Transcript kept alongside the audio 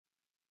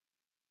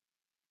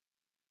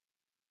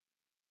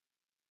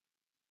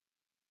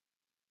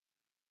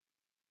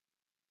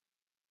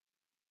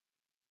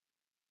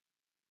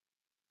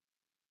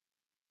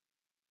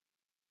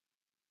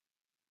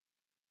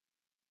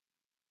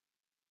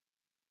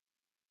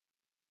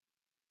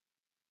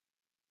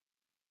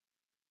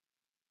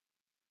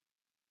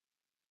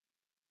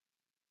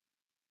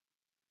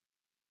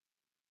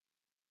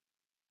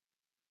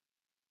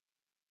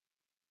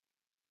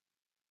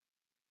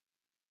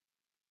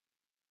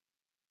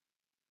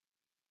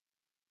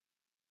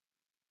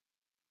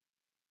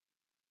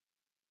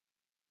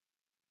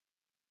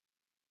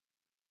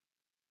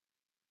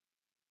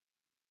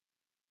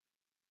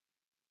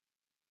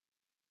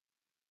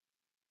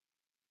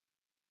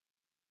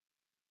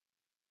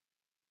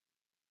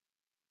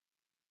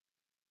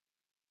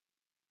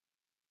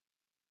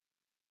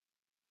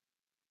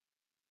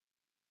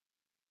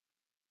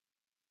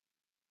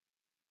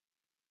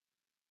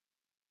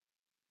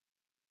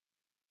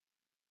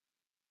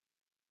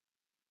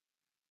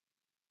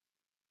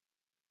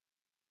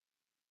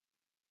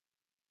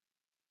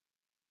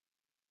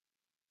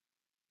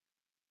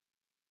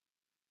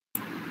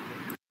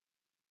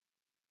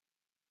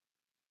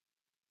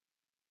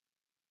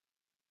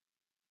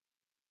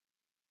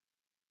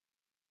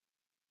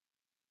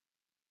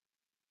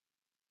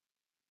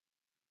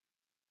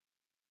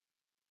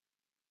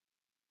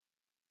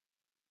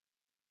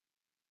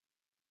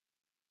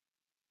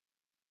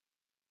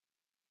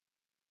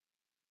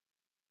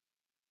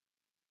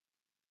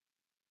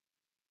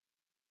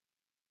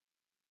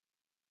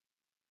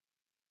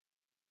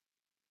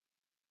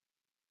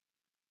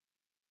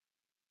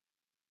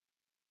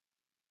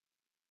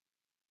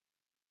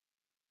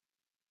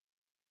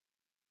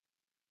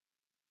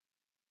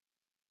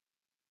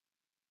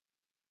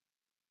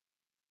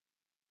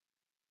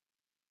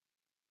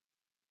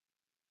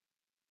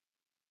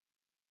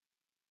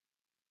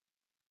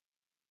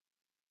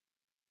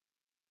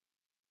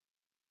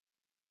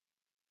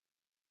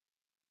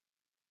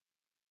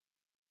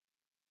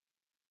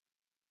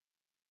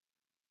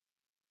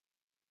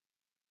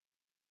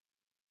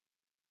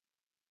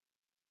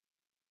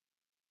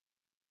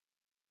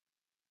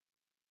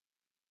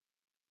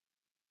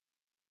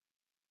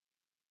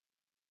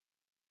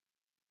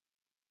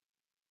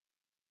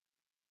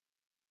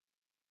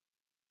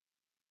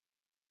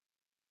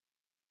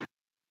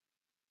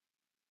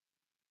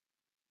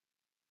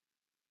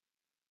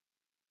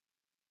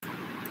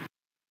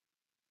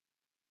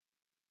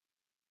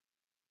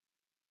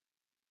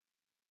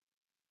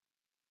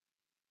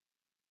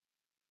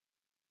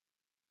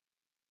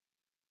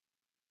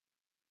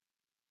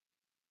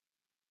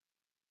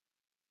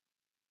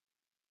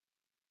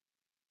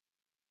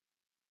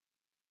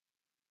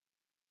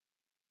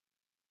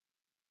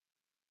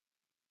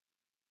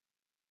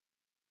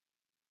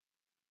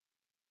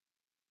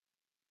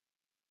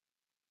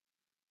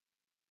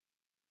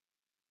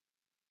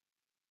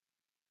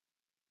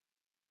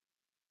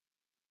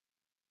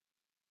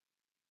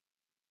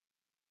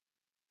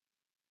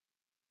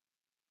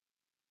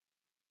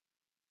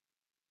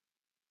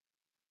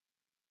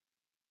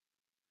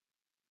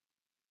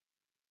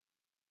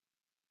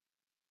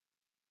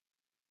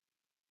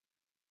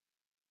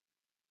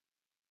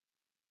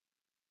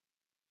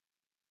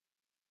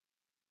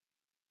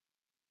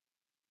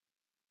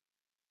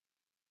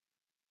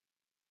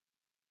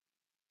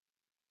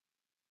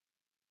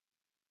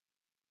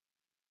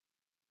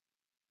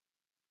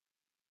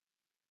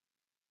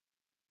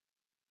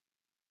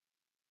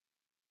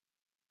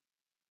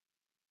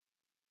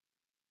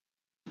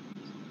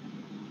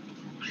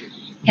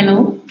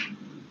Hello,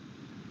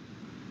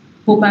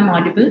 hope I'm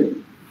audible.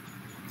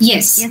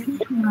 Yes. Yes.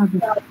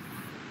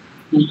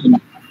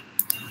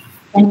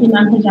 Thank you,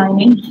 ma'am, for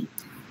joining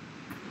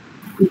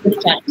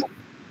this chat.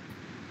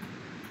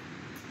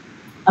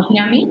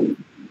 Apnami?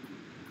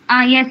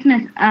 Yes,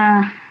 miss.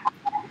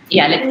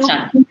 Yeah, let's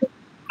start.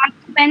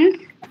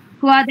 Participants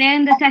who are there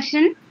in the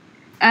session,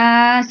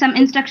 some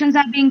instructions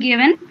are being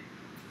given.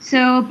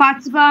 So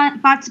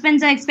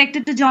participants are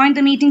expected to join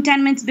the meeting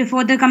 10 minutes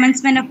before the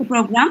commencement of the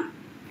program.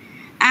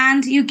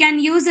 And you can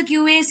use the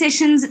QA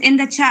sessions in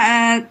the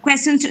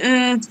questions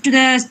to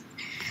the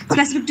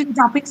specific to the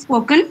topic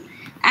spoken.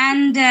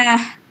 And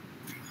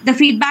the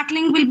feedback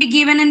link will be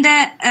given in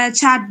the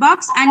chat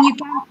box, and you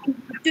can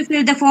to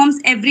fill the forms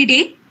every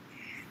day.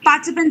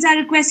 Participants are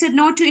requested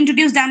not to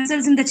introduce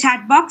themselves in the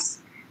chat box.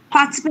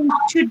 Participants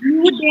should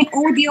mute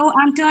their audio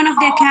and turn off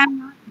their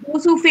camera.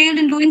 Those who failed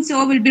in doing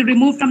so will be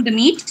removed from the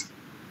meet.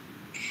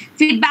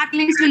 Feedback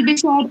links will be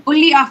shared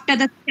only after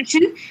the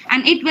session,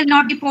 and it will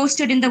not be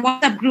posted in the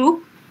WhatsApp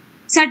group.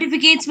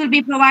 Certificates will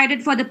be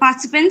provided for the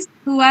participants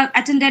who have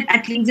attended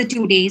at least the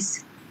 2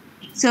 days.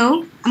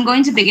 So I'm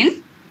going to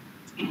begin.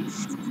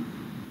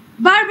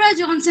 Barbara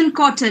Johnson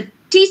quoted,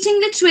 "Teaching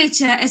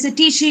literature is a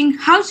teaching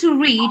how to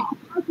read,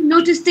 how to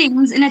notice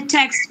things in a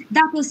text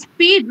that a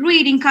speed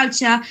reading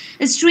culture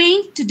is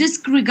trained to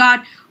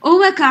disregard,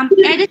 overcome,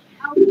 edit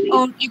out,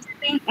 or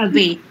explain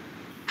away.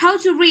 How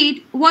to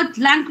read what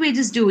language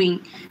is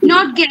doing,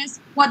 not guess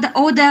what the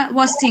author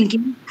was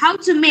thinking. How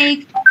to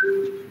make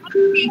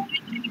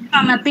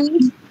from a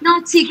page,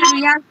 not seek a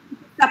reality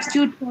to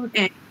substitute for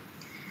it.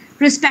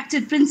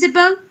 Respected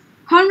principal,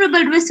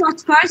 honorable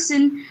resource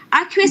person,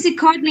 accuracy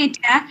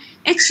coordinator,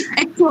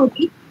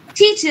 HOD,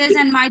 teachers,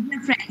 and my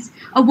dear friends,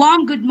 a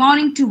warm good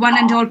morning to one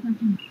and all.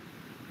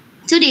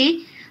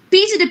 Today,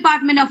 PG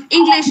Department of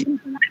English in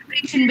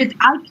collaboration with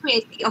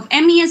Accuracy of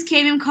MES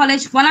KVM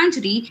College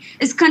Voluntary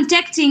is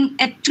conducting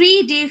a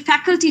 3-day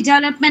faculty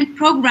development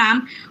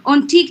program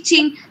on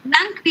teaching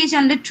language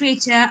and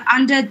literature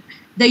under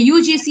the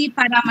UGC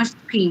Paramesh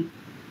scheme.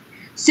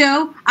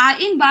 So I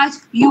invite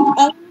you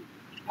all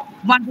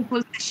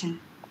wonderful session.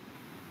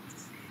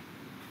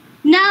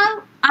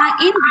 Now I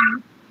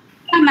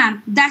invite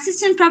ma'am, the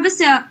assistant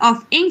professor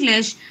of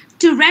English,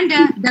 to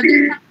render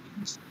the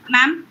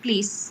ma'am,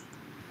 please.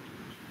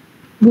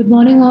 Good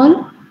morning,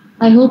 all.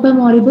 I hope I'm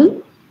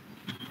audible.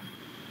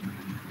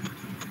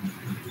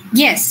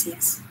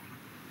 Yes.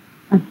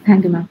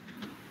 Thank you, ma'am.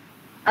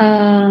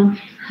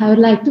 I would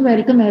like to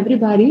welcome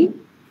everybody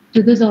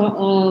to this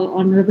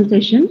honorable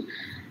session.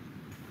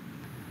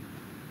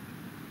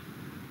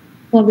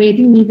 For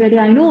waiting eagerly,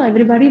 I know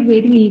everybody is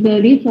waiting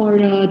eagerly for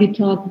the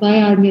talk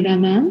by our Meera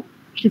ma'am.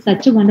 She's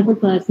such a wonderful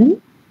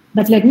person.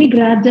 But let me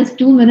grab just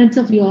 2 minutes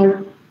of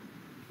your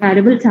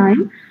valuable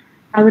time.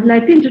 I would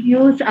like to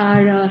introduce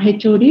our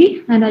HOD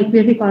and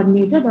IQAC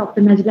coordinator,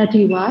 Dr. Najla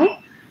T.Y.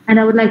 And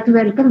I would like to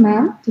welcome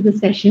ma'am to the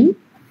session.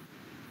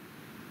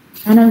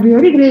 And I'm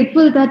really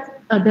grateful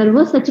that there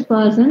was such a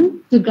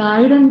person to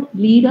guide and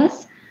lead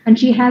us. And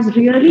she has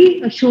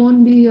really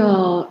shown the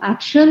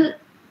actual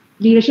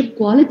leadership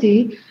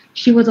quality.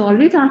 She was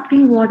always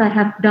asking what I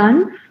have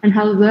done and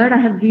where I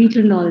have reached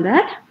and all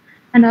that.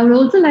 And I would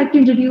also like to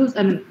introduce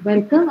and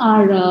welcome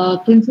our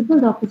principal,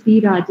 Dr. C.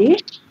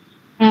 Rajesh.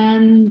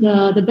 And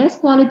the best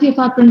quality of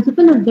our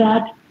principal is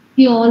that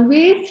he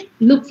always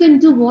looks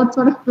into what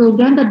sort of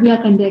program that we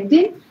are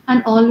conducting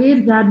and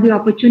always grab the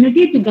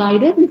opportunity to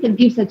guide us and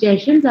give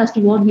suggestions as to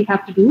what we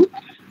have to do.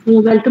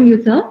 So welcome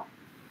you, sir.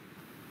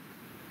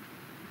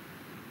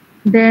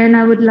 Then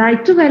I would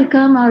like to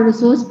welcome our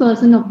resource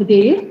person of the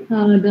day,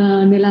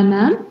 the Nila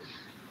ma'am.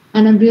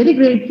 And I'm really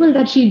grateful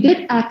that she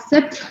did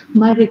accept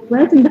my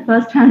request in the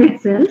first hand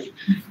itself.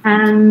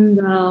 And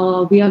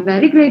we are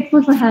very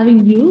grateful for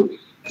having you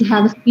to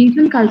have a speech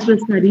in cultural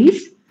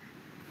studies.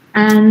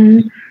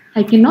 And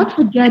I cannot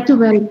forget to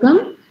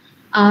welcome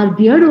our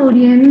dear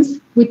audience,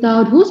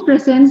 without whose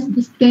presence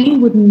this thing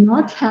would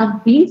not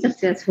have been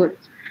successful.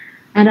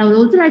 And I would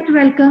also like to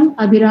welcome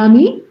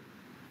Abhirami,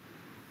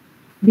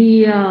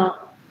 the,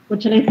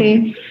 what shall I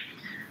say,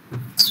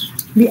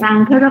 the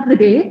anchor of the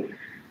day.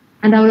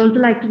 And I would also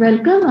like to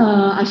welcome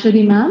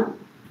Ashwini ma'am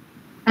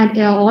and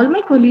all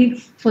my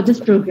colleagues for this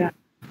program.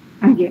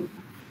 Thank you.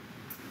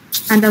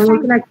 And I would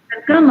also like to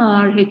welcome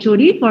our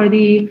HOD for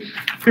the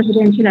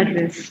presidential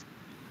address.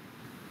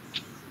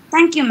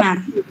 Thank you,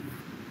 ma'am.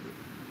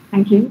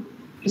 Thank you.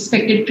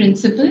 Respected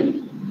Principal,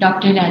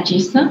 Dr.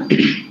 Rajesh sir,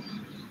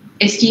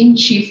 esteemed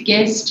Chief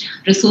Guest,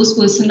 Resource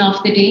Person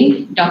of the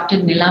Day,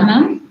 Dr. Nila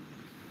ma'am,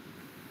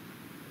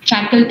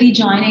 faculty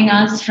joining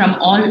us from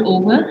all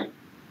over,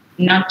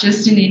 not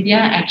just in India,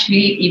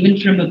 actually even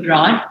from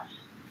abroad,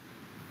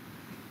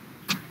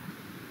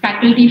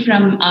 faculty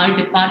from our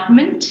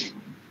department,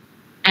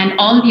 and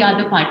all the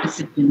other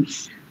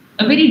participants.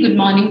 A very good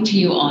morning to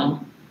you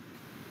all.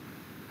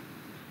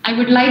 I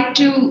would like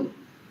to,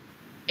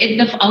 at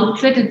the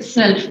outset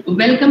itself,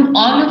 welcome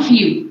all of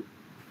you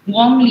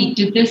warmly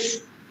to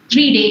this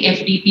 3-day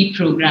FDP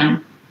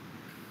program.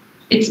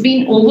 It's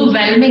been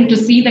overwhelming to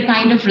see the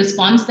kind of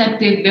response that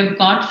we've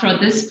got for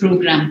this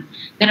program.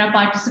 There are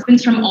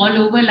participants from all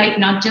over, like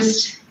not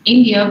just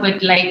India,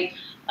 but like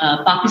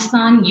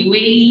Pakistan,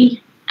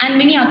 UAE, and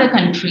many other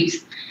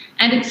countries.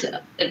 And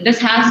this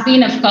has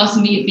been, of course,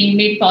 being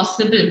made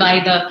possible by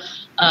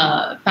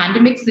the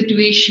pandemic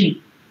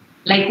situation.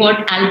 Like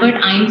what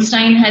Albert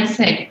Einstein has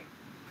said,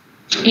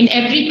 in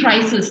every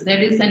crisis,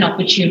 there is an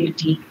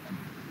opportunity.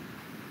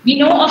 We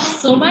know of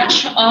so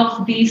much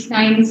of these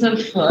kinds of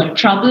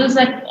troubles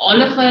that all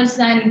of us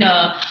and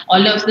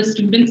all of the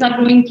students are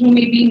going through,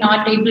 maybe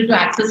not able to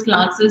access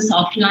classes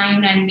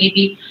offline, and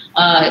maybe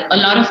a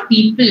lot of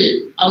people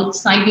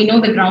outside, we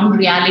know the ground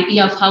reality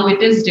of how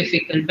it is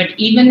difficult. But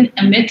even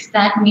amidst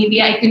that,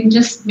 maybe I can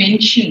just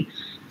mention,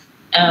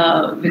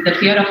 with the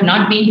fear of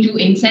not being too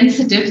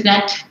insensitive,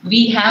 that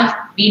we have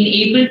been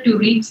able to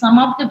reap some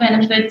of the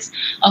benefits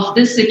of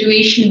this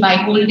situation by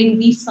holding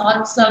these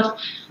sorts of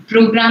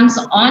programs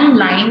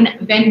online,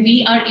 when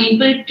we are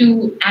able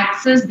to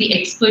access the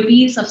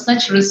expertise of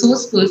such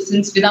resource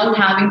persons without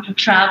having to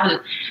travel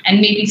and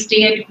maybe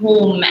stay at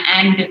home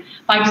and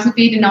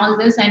participate in all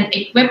this and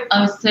equip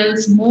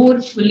ourselves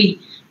more fully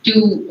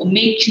to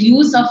make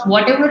use of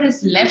whatever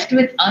is left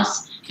with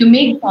us to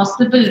make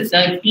possible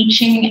the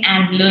teaching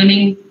and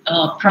learning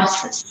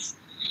process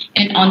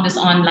and on this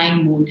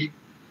online mode.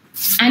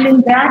 And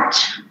in that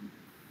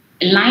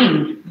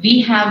line,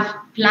 we have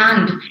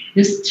planned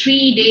this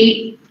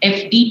 3-day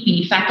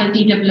FDP,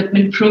 Faculty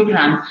Development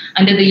Program,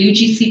 under the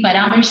UGC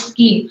Paramarsh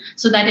scheme,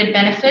 so that it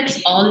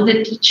benefits all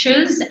the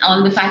teachers,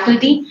 all the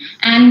faculty,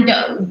 and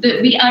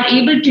we are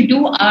able to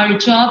do our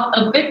job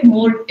a bit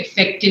more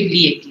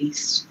effectively, at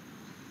least.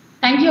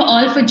 Thank you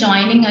all for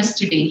joining us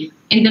today.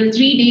 In the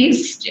 3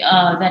 days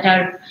that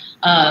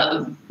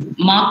are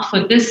marked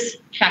for this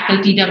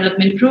Faculty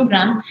Development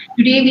Program,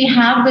 today we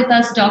have with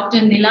us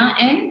Dr. Nila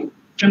N.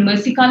 from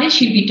Mercy College.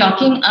 She'll be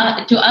talking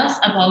to us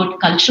about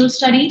cultural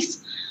studies.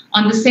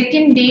 On the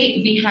second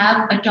day, we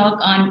have a talk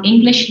on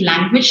English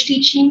language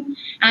teaching.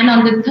 And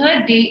on the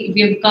third day,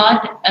 we've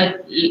got a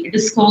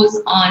discourse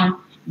on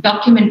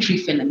documentary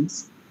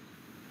films.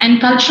 And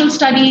cultural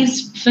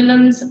studies,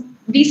 films,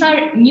 these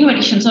are new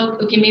additions. So,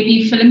 okay,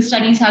 maybe film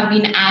studies have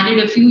been added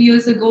a few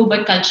years ago,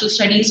 but cultural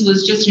studies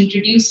was just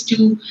introduced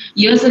 2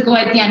 years ago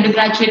at the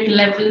undergraduate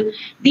level.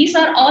 These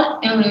are all,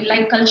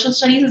 like cultural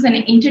studies is an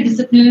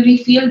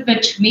interdisciplinary field,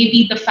 which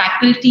maybe the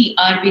faculty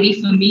are very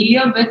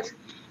familiar with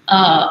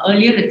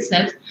earlier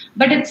itself,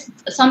 but it's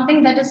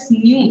something that is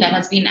new that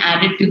has been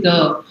added to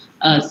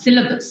the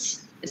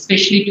syllabus,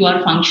 especially to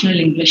our functional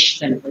English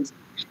syllabus.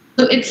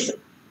 So it's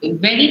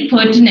very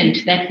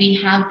pertinent that we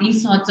have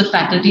these sorts of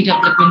faculty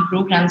development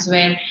programs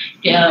where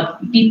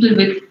people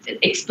with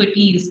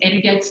expertise,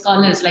 erudite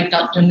scholars like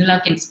Dr. Nila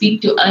can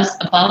speak to us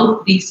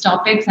about these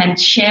topics and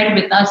share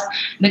with us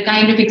the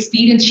kind of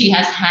experience she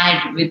has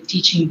had with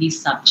teaching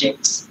these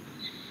subjects.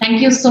 Thank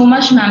you so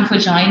much, ma'am, for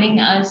joining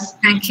us.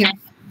 Thank you.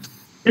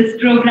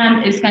 This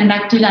program is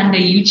conducted under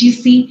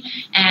UGC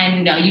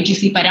and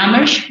UGC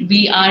Paramarsh.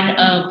 We are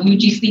a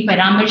UGC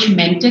Paramarsh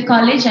mentor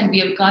college, and we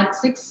have got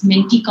 6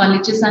 mentee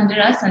colleges under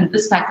us. And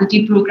this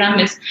faculty program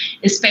is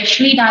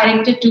especially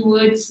directed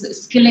towards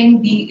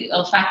skilling the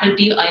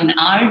faculty in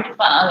our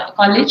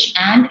college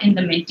and in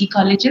the mentee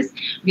colleges.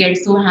 We are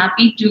so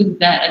happy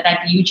that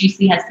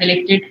UGC has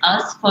selected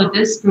us for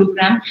this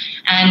program,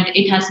 and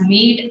it has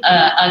made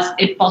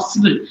it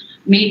possible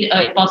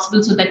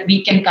so that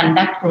we can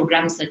conduct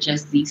programs such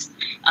as these.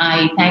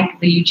 I thank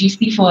the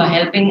UGC for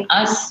helping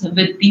us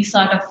with these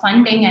sort of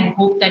funding, and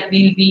hope that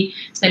we'll be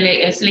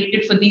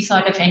selected for these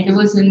sort of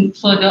endeavors and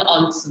further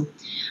also.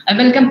 I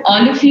welcome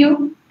all of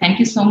you. Thank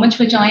you so much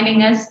for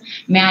joining us.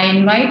 May I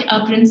invite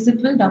our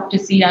principal, Dr.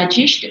 C.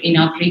 Rajesh, to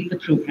inaugurate the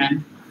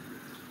program.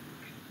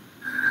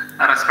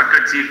 Our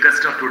respected chief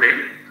guest of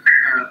today,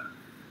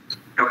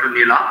 Dr.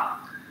 Nila,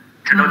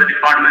 head of the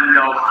Department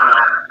of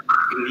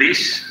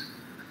English,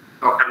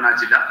 Dr.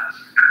 Najila,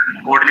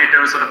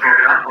 coordinators of the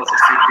program, Professor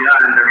Sylvia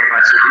and Dr.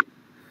 Rashidi.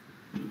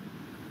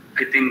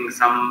 I think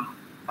some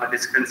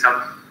participants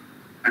have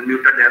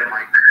unmuted their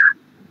mic.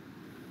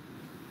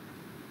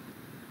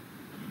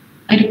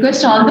 I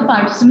request all the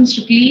participants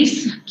to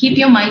please keep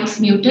your mics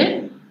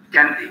muted.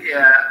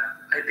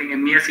 I think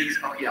MES is,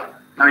 oh yeah,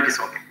 now it is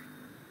okay.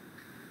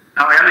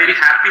 Now I am very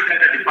happy that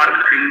the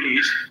Department of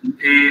English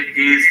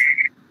is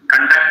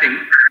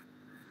conducting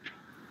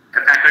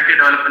a faculty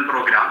development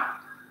program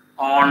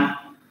on,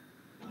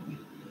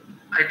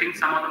 I think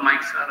some of the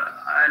mics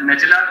are,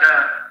 Najla, the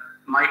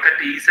mic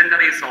at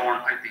E-Center is on,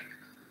 I think.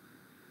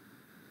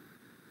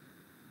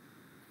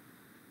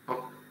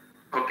 Oh,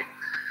 okay.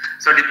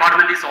 So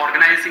department is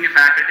organizing a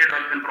faculty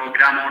development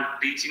program on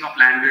teaching of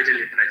language and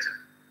literature.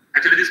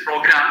 Actually, this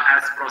program,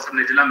 as Professor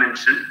Najla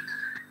mentioned,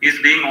 is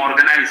being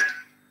organized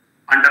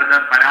under the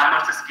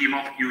Paramarsh scheme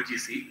of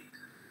UGC,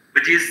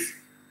 which is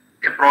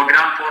a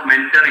program for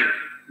mentoring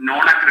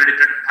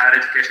non-accredited higher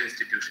education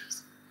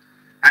institutions.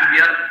 And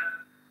we are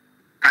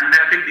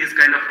conducting these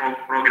kind of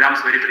programs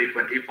very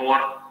frequently for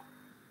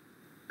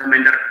the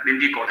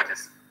mentee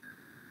colleges.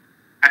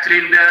 Actually,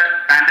 in the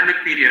pandemic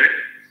period,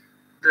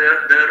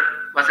 there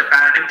was a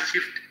paradigm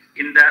shift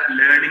in the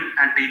learning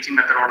and teaching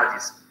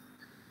methodologies.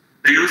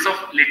 The use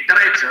of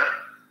literature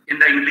in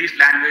the English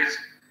language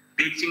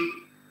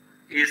teaching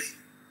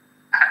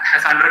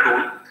has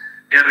undergone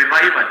a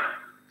revival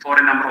for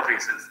a number of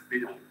reasons.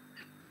 We know.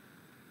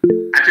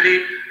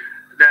 Actually,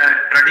 the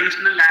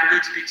traditional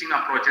language teaching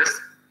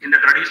approaches,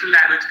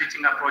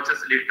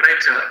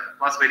 literature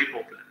was very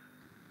popular.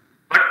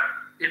 But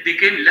it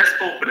became less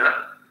popular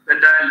when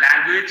the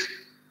language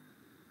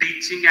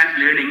teaching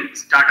and learning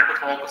started to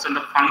focus on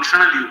the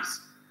functional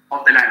use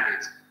of the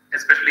language,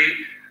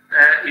 especially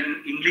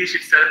in English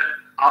itself.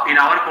 In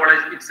our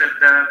college itself,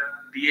 the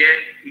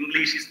BA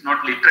English is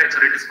not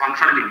literature, it is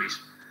functional English.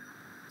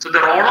 So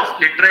the role of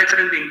literature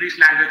in the English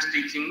language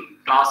teaching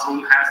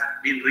classroom has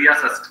been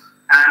reassessed,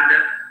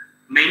 and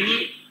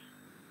many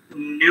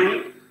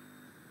view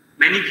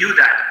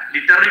that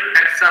literary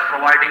texts are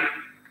providing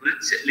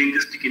rich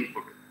linguistic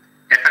input,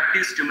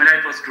 effective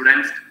stimuli for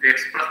students to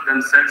express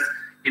themselves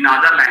in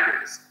other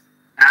languages,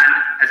 and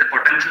as a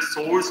potential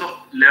source of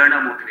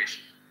learner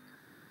motivation.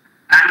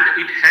 And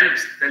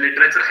the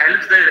literature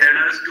helps the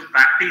learners to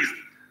practice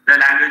the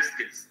language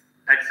skills.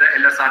 That's the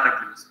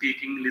LSRW,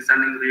 speaking,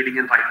 listening, reading,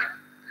 and writing.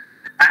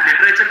 And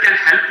literature can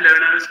help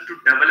learners to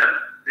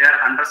develop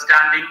their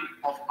understanding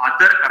of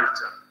other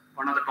culture.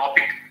 One of the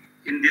topic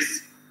in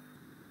this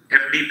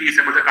FDP is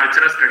about the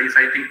cultural studies.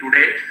 I think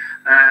today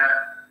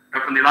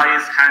Dr. Nila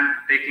is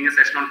taking a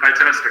session on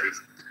cultural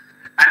studies.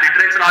 And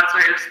literature also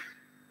helps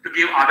to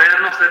give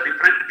awareness of the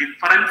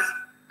difference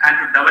and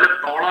to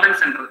develop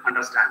tolerance and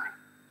understanding.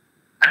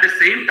 At the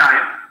same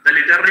time, the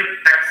literary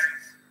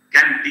texts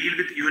can deal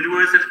with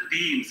universal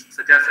themes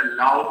such as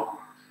love,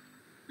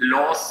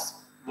 loss,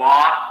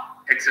 war,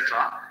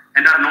 etc.,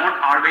 and are not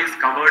always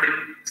covered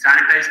in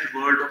sanitized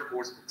world of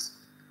course books.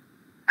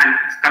 And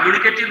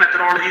communicative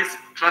methodologies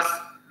stress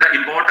the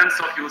importance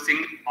of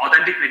using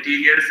authentic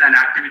materials and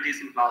activities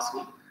in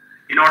classroom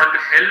in order to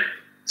help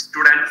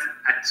students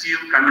achieve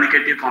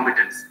communicative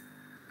competence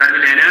that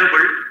will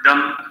enable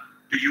them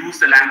to use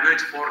the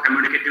language for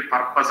communicative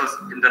purposes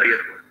in the real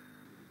world.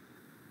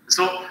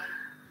 So,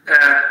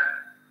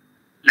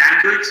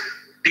 language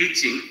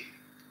teaching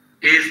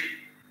is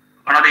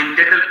one of the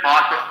integral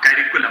part of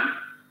curriculum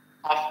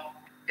of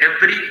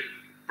every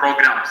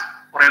programs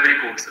or every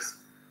courses,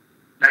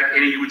 like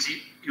any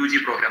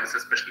UG programs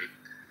especially.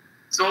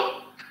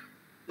 So,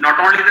 not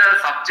only the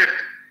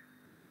subject,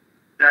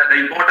 the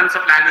importance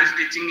of language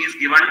teaching is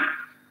given,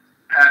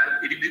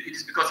 it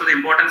is because of the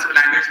importance of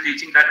language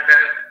teaching that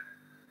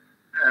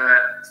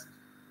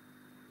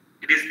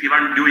it is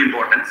given due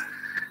importance.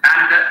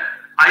 And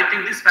I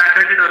think this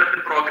faculty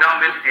development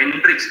program will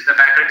enrich the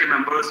faculty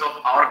members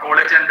of our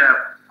college and the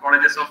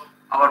colleges of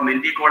our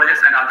Mentee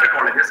colleges and other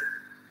colleges.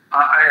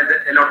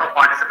 A lot of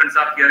participants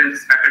are here in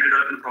this faculty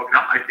development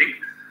program. I think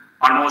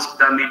almost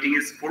the meeting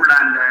is full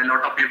and a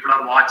lot of people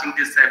are watching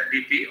this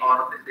FDP,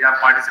 or they are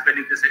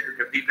participating in this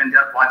FDP and they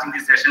are watching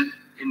this session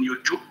in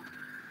YouTube.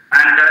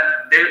 And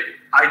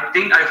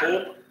I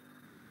hope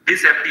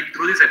this FDP,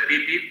 through this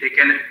FDP, they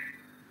can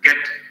get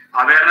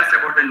awareness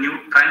about the new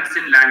trends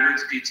in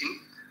language teaching.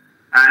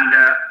 And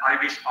I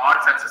wish all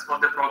success for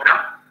the program.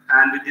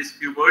 And with these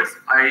few words,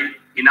 I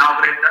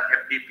inaugurate the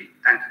FDP.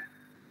 Thank you.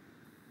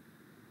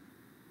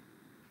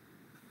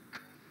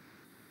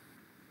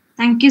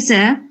 Thank you,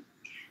 sir.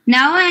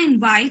 Now I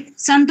invite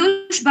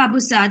Santosh Babu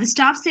sir, the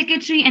Staff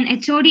Secretary and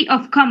HOD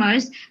of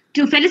Commerce,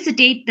 to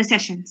felicitate the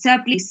session.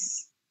 Sir, please.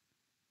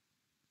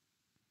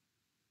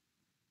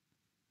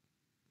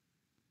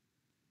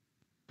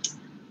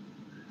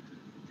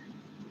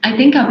 I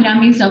think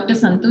Abhirami's Dr.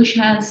 Santosh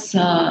has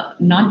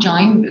not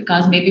joined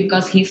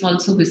because he's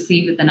also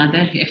busy with another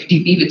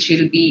FDP, which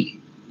will be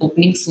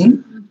opening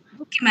soon.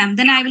 Okay, ma'am.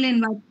 Then I will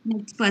invite the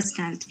next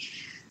personality.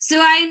 So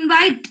I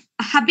invite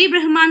Habib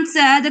Rahman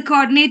sir, the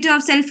coordinator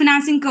of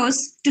self-financing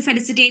course, to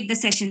felicitate the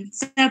session.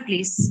 Sir,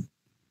 please.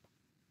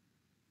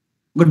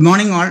 Good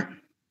morning, all.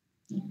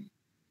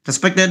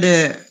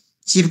 Respected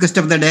Chief Guest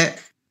of the Day,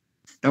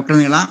 Dr.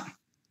 Nila.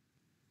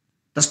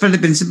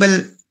 Respected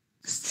Principal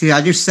Sri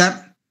Rajesh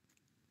sir.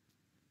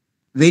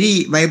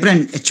 Very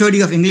vibrant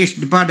HOD of English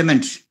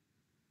Department,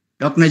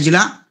 Dr.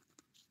 Najila,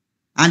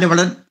 and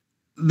our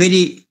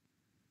very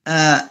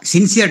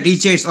sincere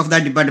teachers of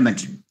that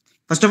department.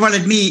 First of all,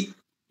 let me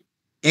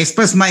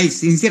express my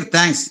sincere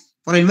thanks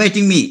for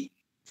inviting me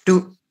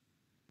to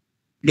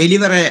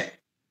deliver a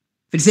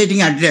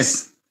felicitating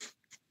address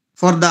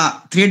for the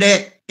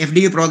 3-day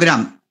FDU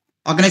program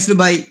organized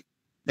by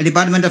the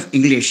Department of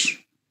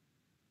English.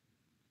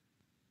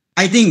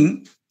 I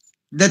think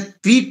the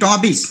 3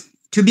 topics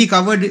to be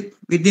covered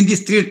within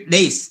these 3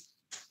 days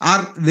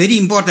are very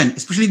important,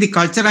 especially the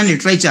culture and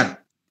literature.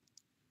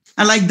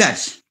 I like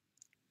that.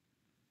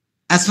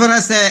 As far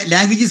as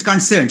language is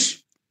concerned,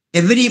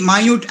 every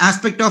minute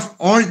aspect of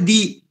all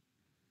the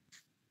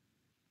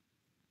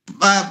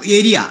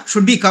area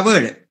should be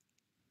covered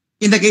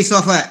in the case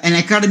of an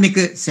academic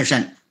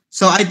session.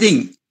 So I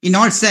think, in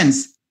all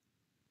sense,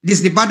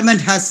 this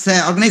department has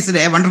organized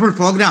a wonderful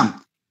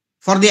program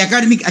for the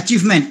academic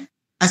achievement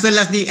as well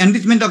as the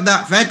enrichment of the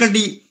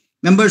faculty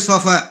members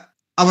of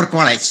our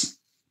college.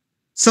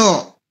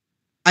 So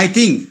I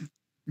think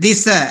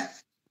this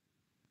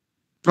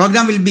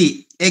program will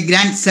be a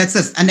grand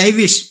success, and I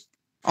wish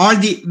all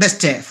the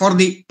best for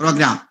the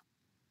program.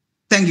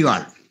 Thank you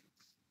all.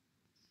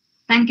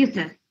 Thank you,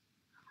 sir.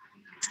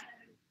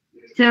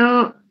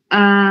 So,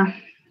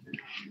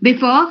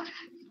 before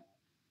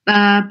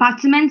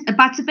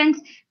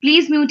participants,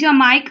 please mute your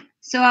mic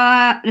so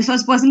a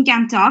resource person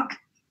can talk.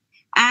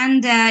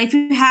 And if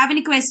you have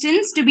any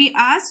questions to be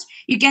asked,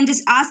 you can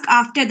just ask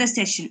after the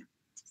session.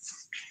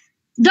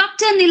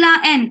 Dr.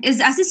 Nila N is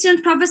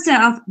Assistant Professor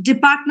of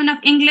Department of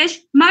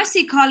English,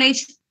 Mercy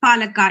College,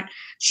 Palakkad.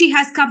 She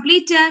has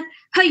completed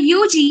her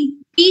UG,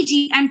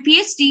 PG and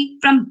PhD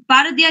from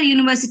Bharatiyar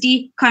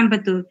University,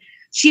 Coimbatore.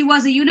 She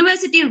was a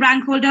university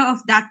rank holder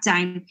of that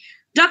time.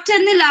 Dr.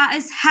 Nila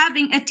is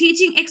having a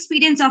teaching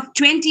experience of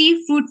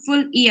 20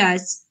 fruitful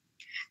years.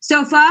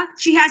 So far,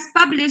 she has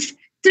published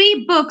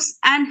 3 books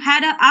and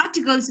had her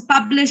articles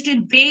published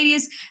in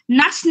various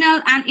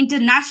national and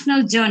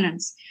international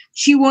journals.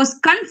 She was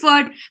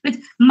conferred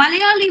with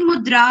Malayali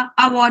Mudra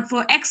Award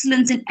for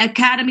Excellence in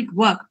Academic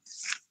Work.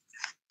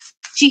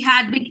 She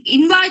had been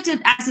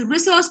invited as a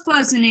resource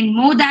person in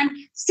more than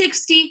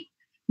 60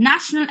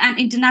 national and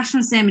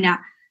international seminars.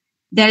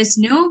 There is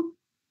no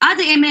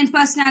other eminent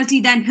personality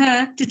than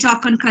her to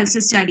talk on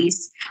cultural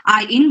studies.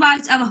 I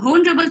invite our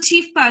Honorable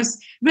Chief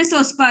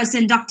Resource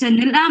Person, Dr.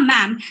 Nila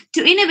Ma'am,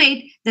 to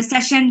innovate the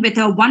session with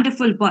her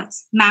wonderful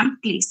words. Ma'am,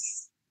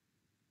 please.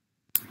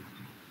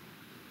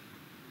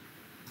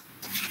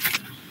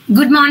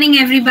 Good morning,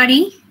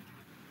 everybody.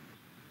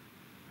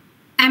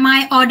 Am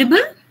I audible?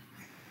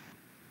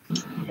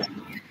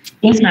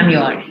 Yes, ma'am, you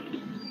are.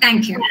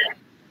 Thank you.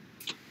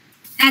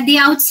 At the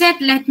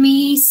outset, let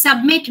me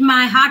submit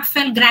my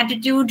heartfelt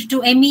gratitude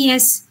to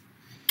MES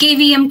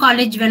KVM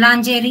College,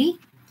 Velangeri,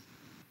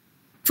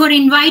 for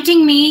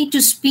inviting me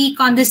to speak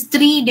on this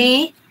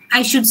 3-day,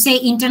 I should say,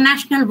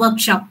 international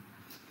workshop,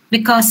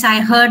 because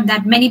I heard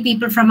that many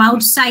people from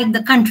outside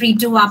the country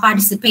too are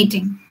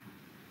participating.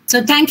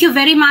 So thank you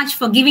very much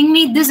for giving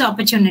me this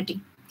opportunity.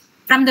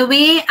 From the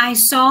way I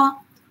saw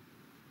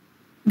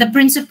the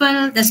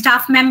principal, the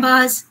staff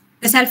members,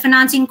 the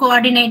self-financing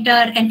coordinator,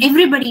 and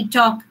everybody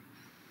talk,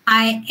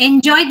 I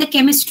enjoyed the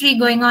chemistry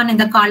going on in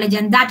the college,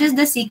 and that is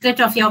the secret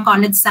of your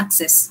college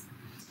success.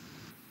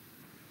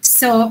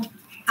 So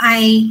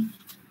I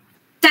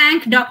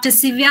thank Dr.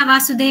 Sivya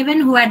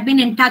Vasudevan, who had been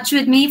in touch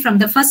with me from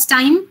the first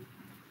time.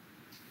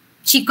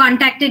 She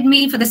contacted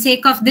me for the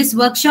sake of this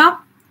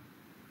workshop.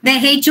 The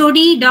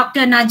HOD,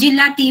 Dr.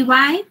 Najila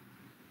T.Y.,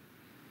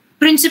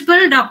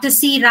 Principal, Dr.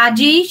 C.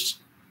 Rajesh,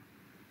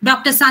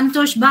 Dr.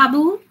 Santosh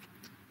Babu,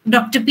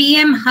 Dr.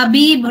 P.M.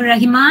 Habib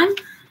Rahman,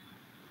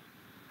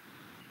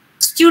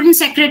 Student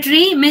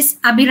Secretary, Ms.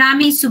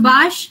 Abhirami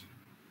Subhash,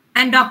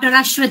 and Dr.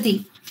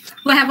 Ashwati,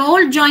 who have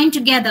all joined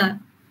together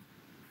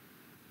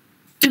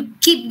to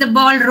keep the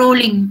ball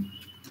rolling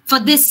for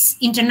this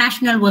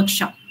international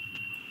workshop.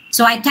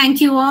 So I thank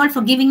you all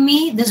for giving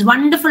me this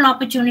wonderful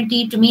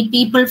opportunity to meet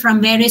people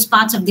from various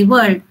parts of the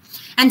world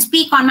and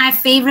speak on my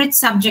favorite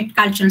subject,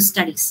 cultural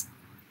studies.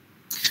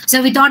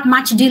 So without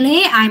much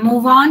delay, I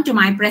move on to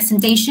my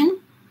presentation.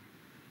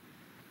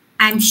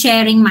 I'm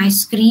sharing my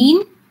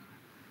screen.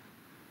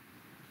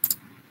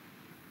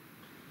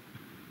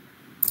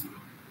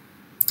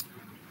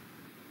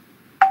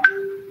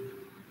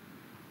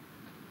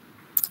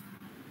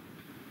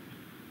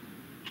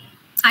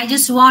 I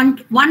just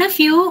want one of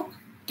you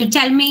to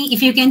tell me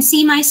if you can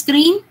see my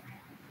screen.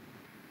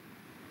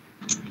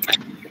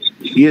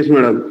 Yes,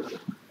 madam.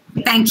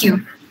 Thank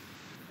you.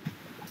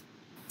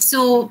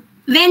 So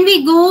when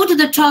we go to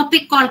the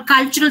topic called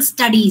cultural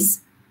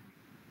studies,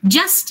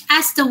 just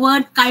as the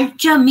word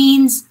culture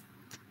means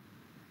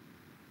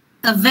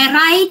a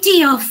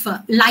variety of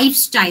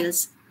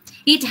lifestyles,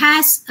 it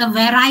has a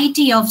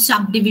variety of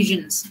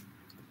subdivisions.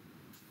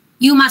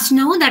 You must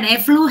know that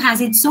FLU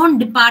has its own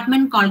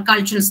department called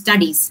Cultural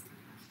Studies.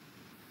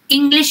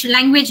 English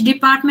language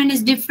department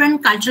is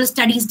different, Cultural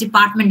Studies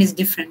department is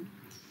different.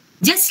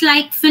 Just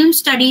like film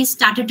studies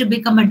started to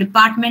become a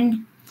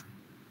department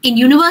in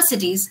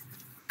universities,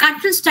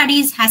 Cultural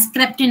Studies has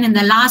crept in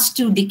the last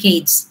 2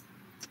 decades.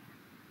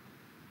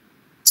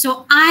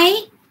 So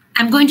I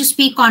am going to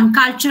speak on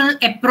cultural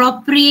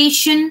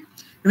appropriation,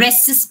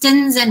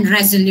 resistance, and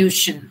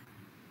resolution.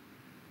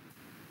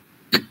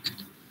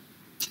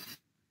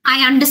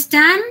 I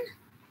understand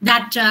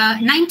that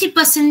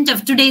 90%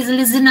 of today's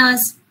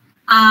listeners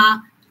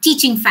are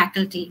teaching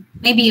faculty.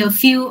 Maybe a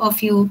few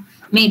of you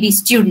may be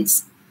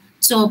students.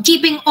 So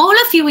keeping all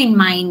of you in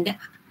mind,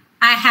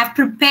 I have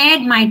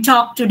prepared my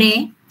talk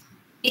today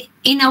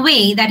in a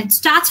way that it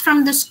starts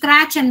from the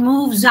scratch and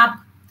moves up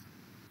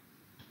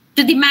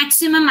to the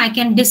maximum I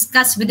can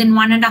discuss within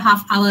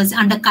 1.5 hours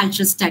under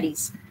cultural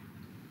studies.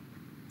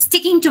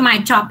 Sticking to my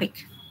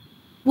topic,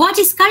 what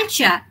is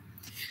culture?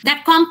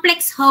 That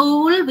complex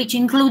whole which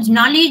includes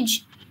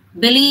knowledge,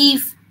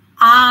 belief,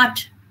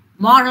 art,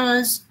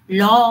 morals,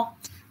 law,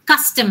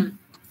 custom,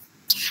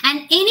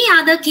 and any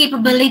other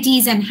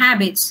capabilities and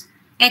habits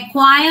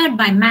acquired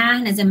by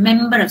man as a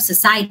member of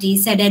society,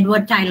 said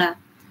Edward Tyler.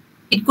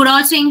 It could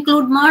also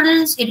include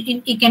models,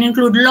 it can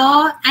include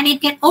law, and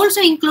it can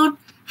also include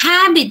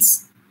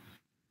habits.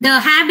 The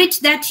habits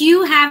that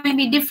you have may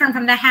be different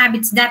from the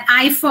habits that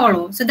I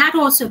follow. So that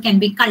also can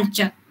be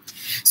culture.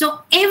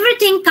 So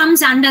everything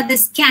comes under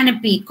this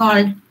canopy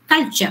called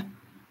culture.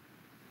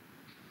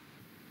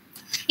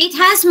 It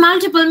has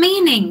multiple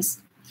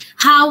meanings.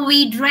 How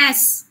we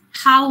dress,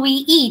 how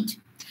we eat,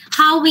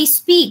 how we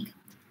speak,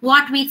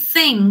 what we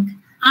think,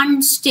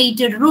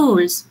 unstated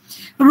rules,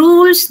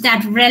 rules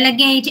that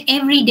relegate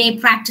everyday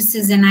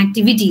practices and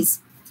activities,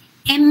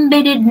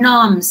 embedded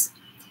norms.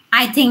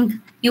 I think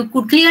you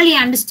could clearly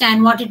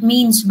understand what it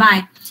means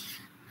by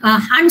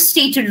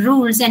unstated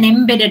rules and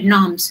embedded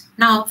norms.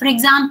 Now, for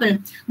example,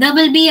 there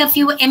will be a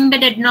few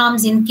embedded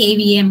norms in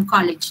KVM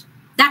College.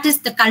 That is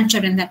the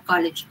culture in that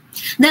college.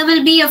 There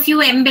will be a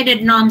few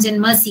embedded norms in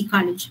Mercy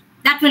College.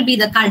 That will be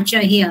the culture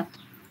here.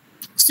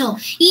 So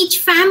each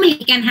family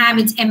can have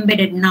its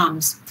embedded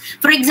norms.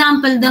 For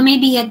example, there may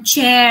be a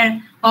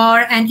chair or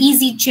an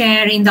easy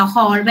chair in the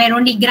hall where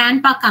only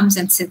grandpa comes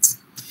and sits.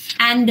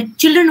 And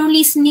children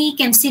only sneak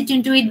and sit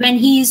into it when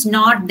he is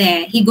not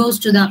there. He goes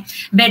to the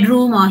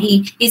bedroom or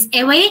he is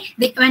away.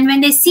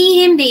 When they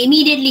see him, they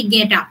immediately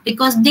get up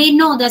because they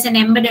know there's an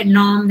embedded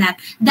norm that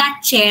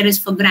that chair is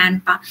for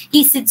grandpa.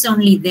 He sits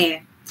only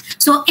there.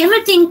 So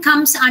everything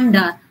comes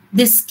under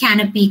this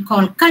canopy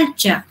called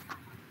culture.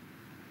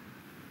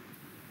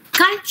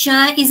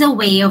 Culture is a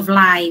way of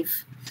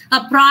life,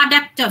 a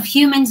product of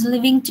humans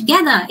living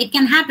together. It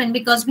can happen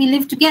because we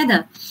live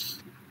together.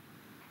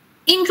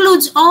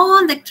 Includes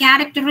all the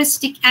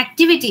characteristic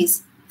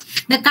activities.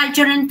 The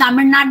culture in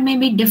Tamil Nadu may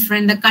be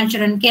different. The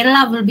culture in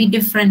Kerala will be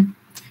different.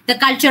 The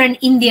culture in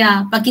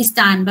India,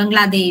 Pakistan,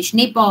 Bangladesh,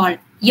 Nepal,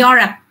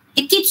 Europe,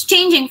 it keeps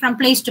changing from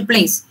place to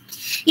place.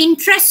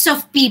 Interests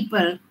of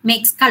people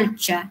makes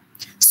culture.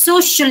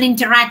 Social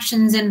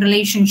interactions and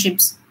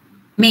relationships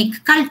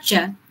make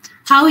culture.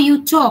 How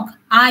you talk.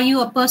 Are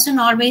you a person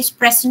always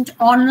present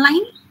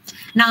online?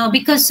 Now,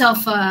 because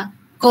of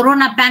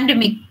Corona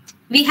pandemic,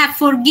 we have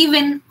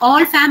forgiven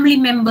all family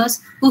members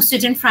who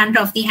sit in front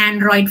of the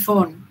Android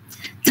phone.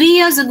 3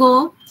 years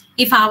ago,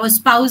 if our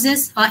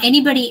spouses or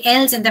anybody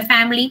else in the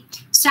family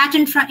sat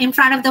in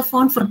front of the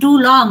phone for too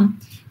long,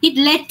 it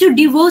led to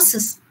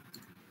divorces.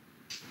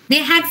 They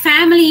had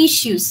family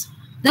issues.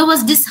 There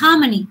was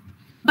disharmony.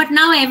 But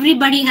now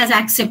everybody has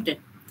accepted.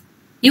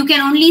 You can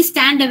only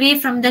stand away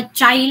from the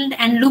child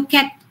and look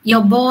at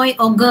your boy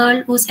or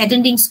girl who's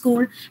attending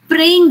school,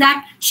 praying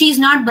that she's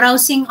not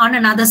browsing on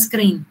another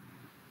screen.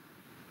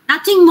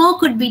 Nothing more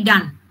could be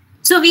done.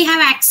 So we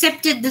have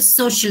accepted this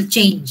social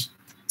change.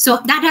 So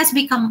that has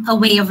become a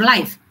way of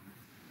life.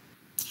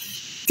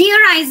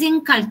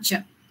 Theorizing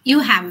culture. You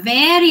have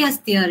various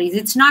theories.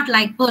 It's not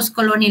like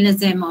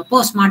post-colonialism or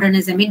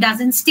postmodernism. It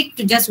doesn't stick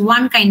to just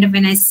one kind of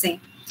an essay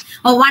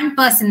or one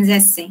person's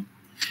essay.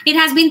 It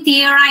has been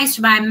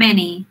theorized by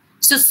many.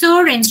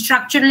 Saussure in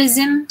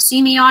structuralism,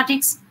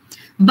 semiotics,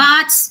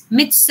 Barthes,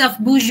 myths of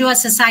bourgeois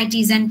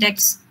societies and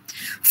texts,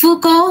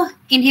 Foucault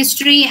in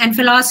history and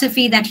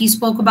philosophy that he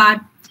spoke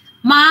about,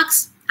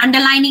 Marx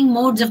underlining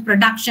modes of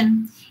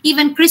production,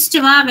 even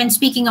Christopher when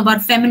speaking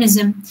about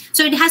feminism.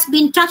 So it has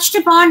been touched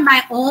upon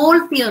by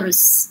all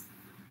theorists.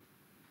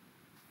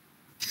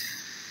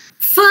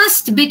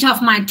 First bit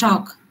of my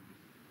talk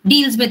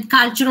deals with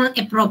cultural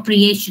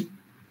appropriation.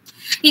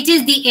 It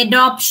is the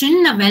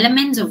adoption of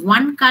elements of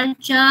one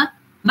culture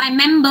by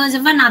members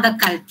of another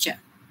culture.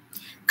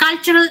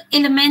 Cultural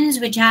elements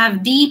which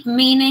have deep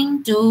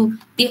meaning to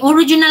the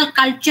original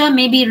culture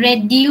may be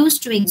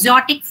reduced to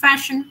exotic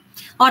fashion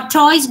or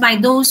toys by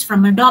those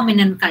from a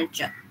dominant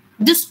culture.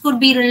 This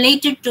could be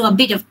related to a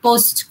bit of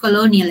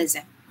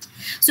post-colonialism.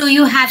 So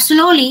you have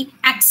slowly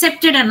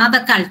accepted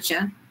another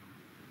culture.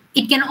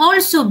 It can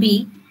also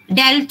be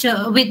dealt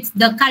with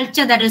the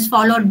culture that is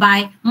followed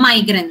by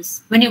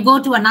migrants. When you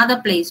go to another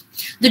place,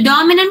 the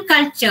dominant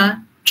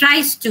culture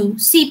tries to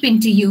seep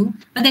into you,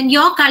 but then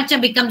your culture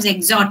becomes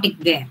exotic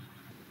there.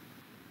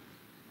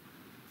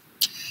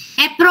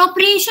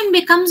 Appropriation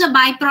becomes a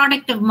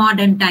byproduct of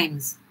modern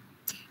times.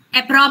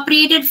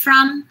 Appropriated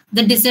from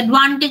the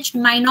disadvantaged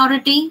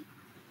minority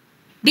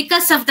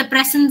because of the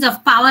presence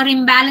of power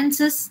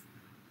imbalances,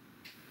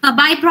 a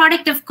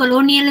byproduct of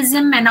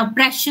colonialism and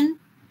oppression.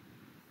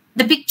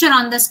 The picture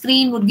on the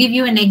screen would give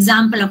you an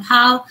example of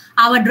how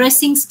our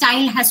dressing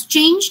style has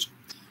changed.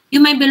 You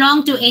may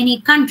belong to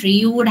any country.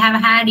 You would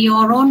have had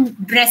your own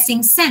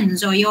dressing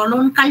sense or your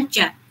own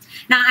culture.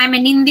 Now, I'm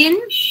an Indian,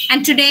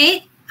 and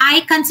today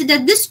I consider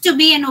this to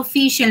be an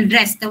official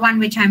dress, the one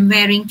which I'm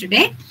wearing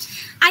today.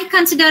 I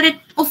consider it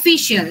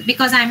official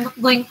because I'm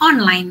going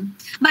online.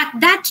 But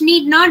that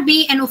need not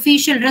be an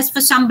official dress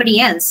for somebody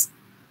else.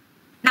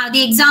 Now,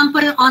 the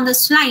example on the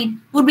slide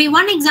would be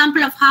one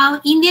example of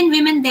how Indian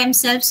women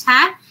themselves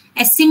have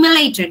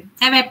assimilated,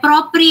 have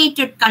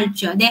appropriated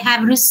culture. They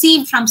have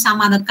received from some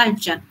other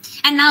culture,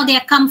 and now they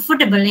are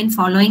comfortable in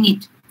following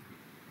it.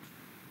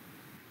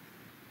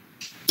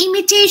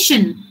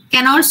 imitation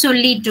can also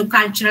lead to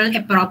cultural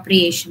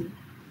appropriation.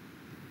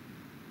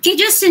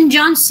 Kijerson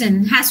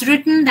Johnson has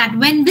written that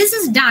when this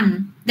is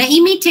done, the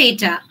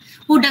imitator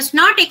who does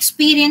not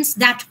experience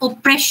that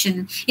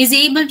oppression is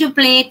able to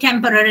play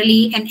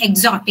temporarily an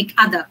exotic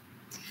other.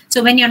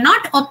 So when you're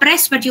not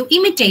oppressed but you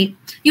imitate,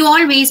 you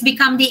always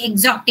become the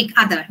exotic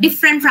other,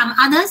 different from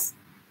others.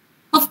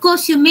 Of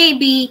course, you may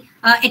be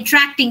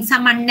attracting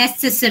some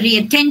unnecessary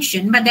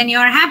attention, but then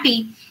you're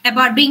happy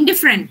about being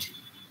different.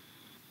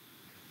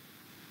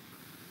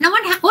 Now,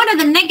 what are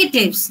the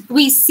negatives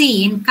we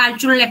see in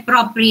cultural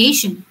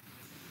appropriation?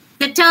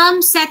 The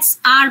term sets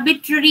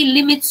arbitrary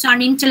limits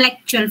on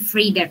intellectual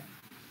freedom,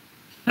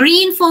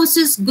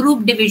 reinforces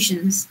group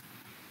divisions,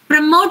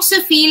 promotes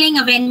a feeling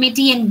of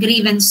enmity and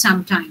grievance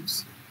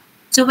sometimes.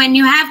 So when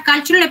you have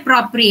cultural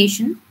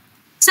appropriation,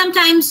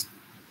 sometimes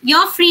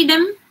your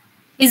freedom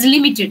is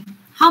limited.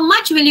 How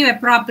much will you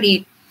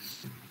appropriate?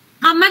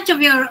 How much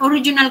of your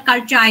original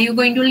culture are you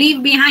going to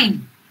leave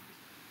behind?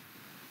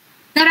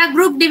 There are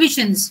group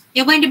divisions.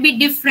 You're going to be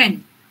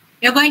different.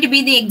 You're going to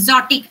be the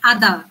exotic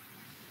other.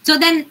 So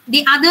then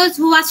the others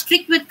who are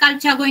strict with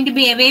culture are going to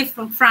be away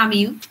from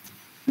you.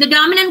 The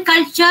dominant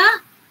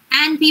culture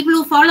and people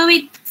who follow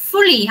it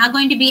fully are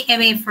going to be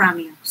away from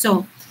you.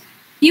 So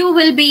you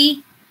will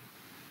be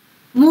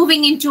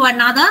moving into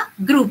another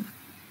group.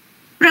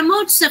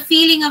 Promotes a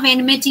feeling of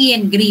enmity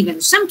and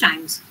grievance.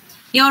 Sometimes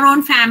your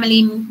own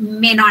family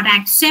may not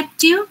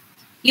accept you.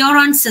 Your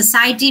own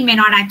society may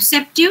not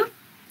accept you.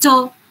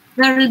 So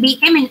there will be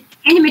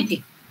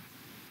enmity.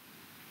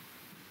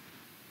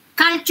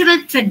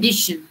 Cultural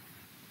tradition.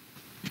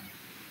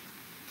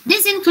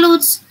 This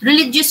includes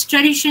religious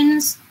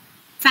traditions,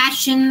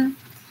 fashion,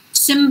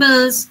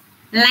 symbols,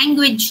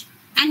 language,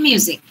 and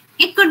music.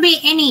 It could be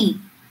any.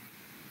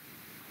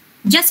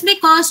 Just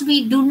because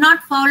we do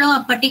not follow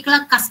a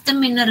particular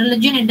custom in a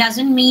religion, it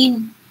doesn't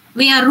mean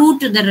we are rude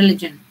to the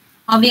religion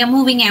or we are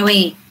moving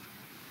away.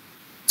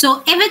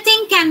 So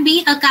everything can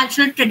be a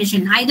cultural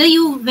tradition. Either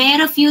you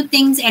wear a few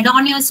things,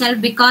 adorn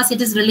yourself because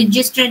it is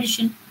religious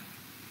tradition,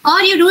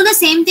 or you do the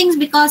same things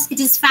because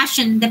it is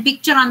fashion. The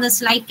picture on the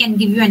slide can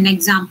give you an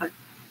example.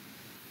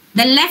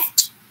 The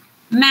left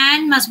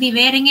man must be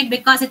wearing it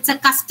because it's a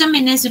custom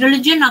in his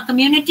religion or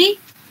community.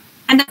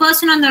 And the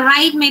person on the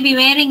right may be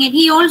wearing it.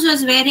 He also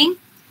is wearing,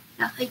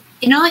 a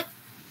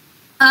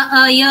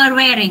ear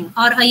wearing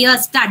or a ear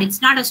stud.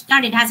 It's not a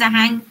stud. It has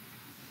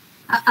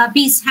a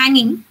piece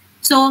hanging.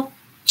 So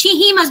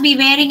he must be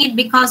wearing it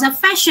because of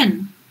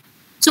fashion.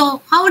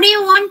 So how do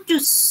you want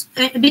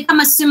to become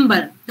a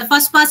symbol? The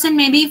first person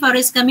may be for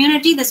his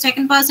community, the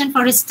second person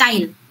for his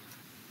style.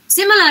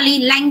 Similarly,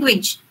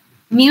 language,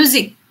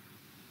 music.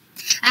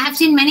 I have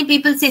seen many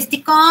people say,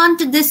 stick on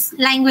to this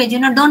language,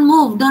 don't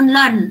move, don't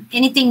learn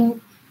anything,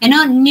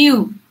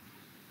 new.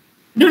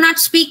 Do not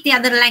speak the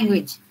other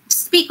language.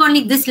 Speak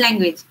only this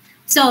language.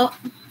 So,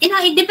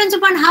 it depends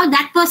upon how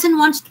that person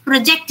wants to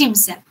project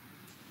himself.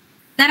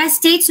 There are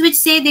states which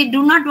say they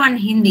do not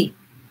want Hindi.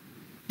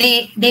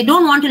 They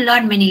don't want to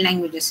learn many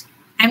languages.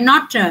 I'm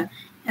not,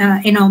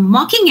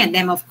 mocking at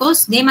them, of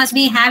course. They must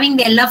be having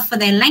their love for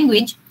their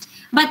language.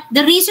 But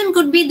the reason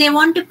could be they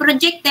want to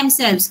project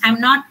themselves. I'm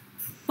not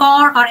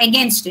for or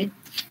against it.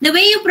 The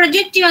way you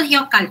project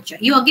your culture,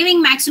 you are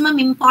giving maximum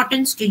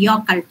importance to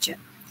your culture.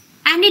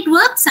 And it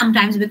works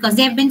sometimes because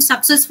they have been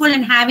successful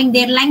in having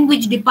their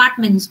language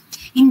departments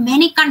in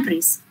many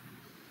countries.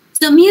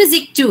 So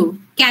music too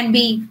can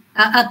be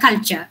a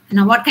culture.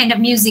 What kind of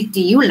music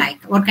do you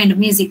like? What kind of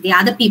music the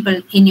other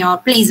people in your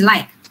place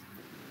like?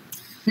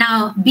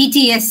 Now,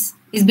 BTS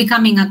is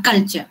becoming a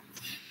culture.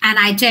 And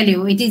I tell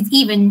you, it is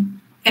even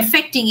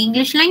affecting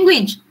English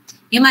language.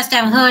 You must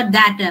have heard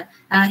that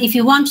if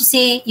you want to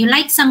say you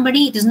like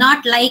somebody, it is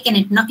not like and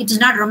it is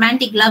not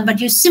romantic love,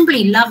 but you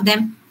simply love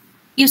them.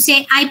 You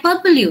say, I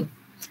purple you.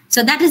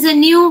 So that is a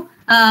new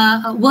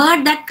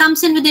word that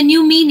comes in with a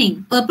new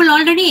meaning. Purple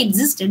already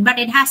existed, but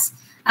it has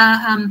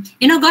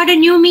got a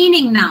new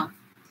meaning now,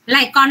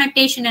 like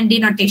connotation and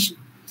denotation.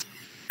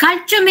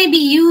 Culture may be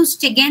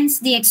used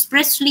against the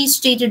expressly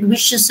stated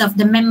wishes of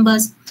the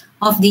members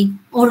of the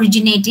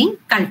originating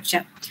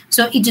culture.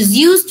 So it is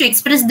used to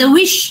express the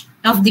wish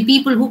of the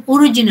people who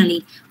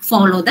originally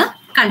follow the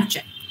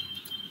culture.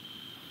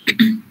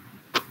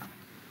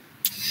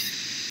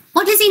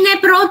 What is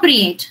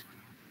inappropriate?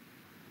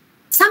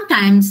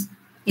 Sometimes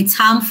it's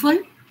harmful.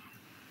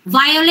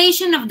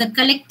 Violation of the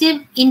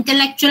collective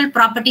intellectual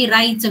property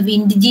rights of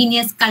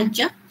indigenous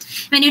culture.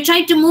 When you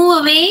try to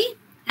move away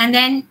and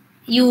then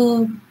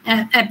you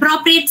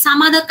appropriate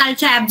some other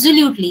culture,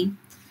 absolutely,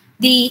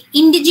 the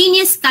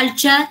indigenous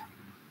culture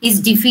is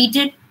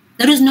defeated.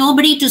 There is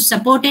nobody to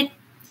support it.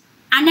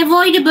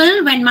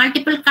 Unavoidable when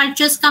multiple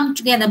cultures come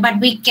together, but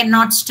we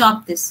cannot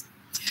stop this.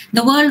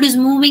 The world is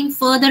moving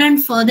further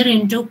and further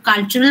into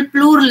cultural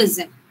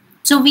pluralism.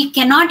 So we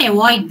cannot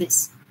avoid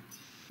this.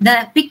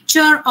 The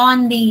picture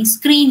on the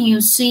screen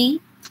you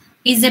see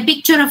is a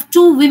picture of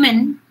two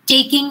women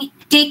taken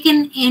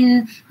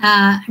in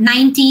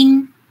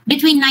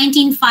between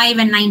 1905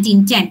 and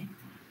 1910.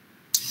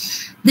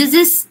 This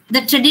is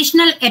the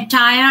traditional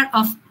attire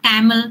of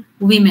Tamil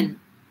women.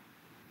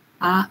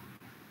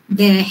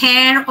 Their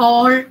hair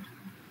all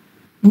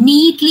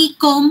neatly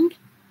combed,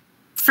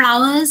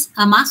 flowers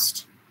a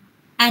must,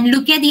 and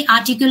look at the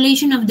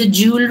articulation of the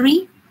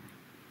jewelry,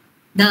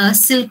 the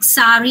silk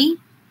sari,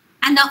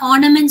 and the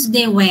ornaments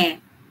they wear.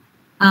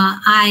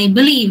 I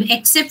believe,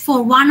 except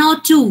for one or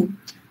two,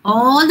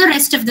 all the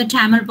rest of the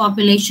Tamil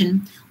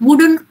population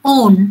wouldn't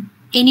own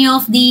any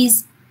of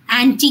these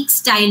antique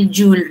style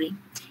jewelry,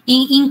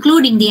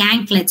 including the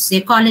anklets.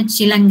 They call it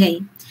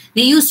chilangai.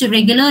 They used to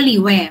regularly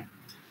wear.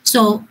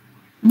 So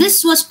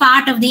this was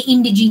part of the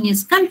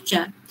indigenous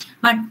culture.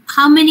 But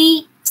how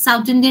many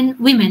South Indian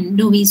women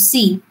do we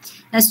see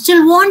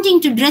still wanting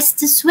to dress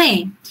this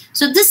way?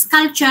 So this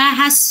culture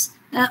has,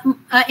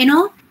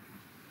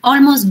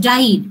 almost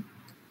died.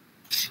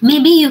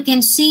 Maybe you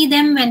can see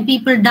them when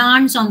people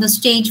dance on the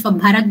stage for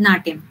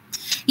Bharatanatyam.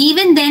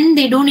 Even then,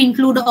 they don't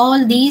include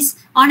all these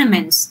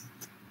ornaments.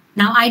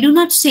 Now, I do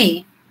not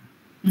say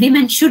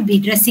women should be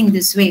dressing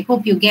this way.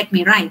 Hope you get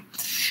me right.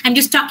 I'm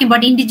just talking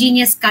about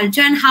indigenous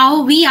culture and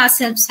how we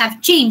ourselves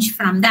have changed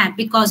from that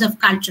because of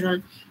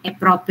cultural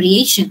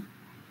appropriation.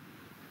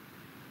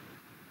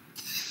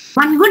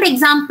 One good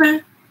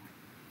example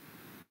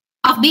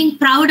of being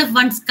proud of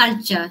one's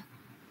culture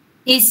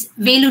is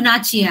Velu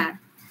Nachiyar,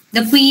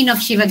 the queen of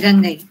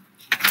Sivagangai.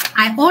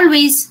 I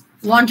always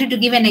wanted to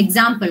give an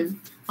example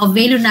of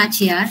Velu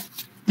Nachiyar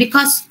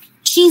because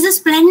she's a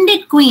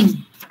splendid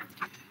queen.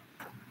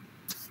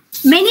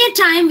 Many a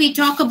time we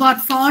talk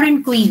about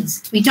foreign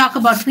queens. We talk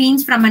about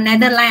queens from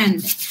another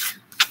land,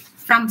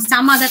 from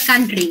some other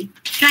country,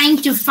 trying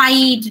to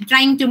fight,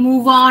 trying to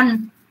move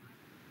on,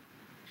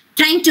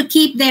 trying to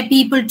keep their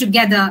people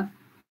together.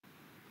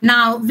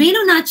 Now,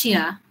 Velu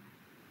Nachiyar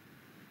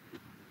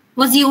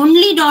was the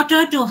only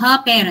daughter to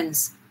her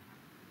parents.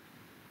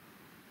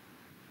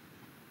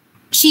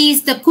 She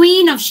is the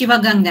queen of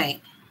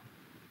Sivagangai,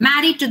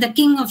 married to the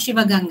king of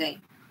Sivagangai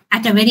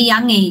at a very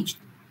young age.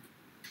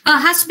 Her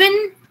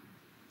husband,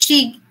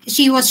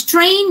 she was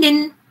trained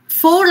in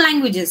 4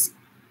 languages.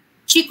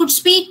 She could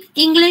speak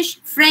English,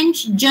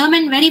 French,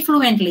 German very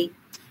fluently,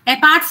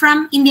 apart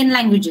from Indian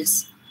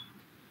languages.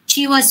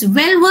 She was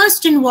well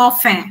versed in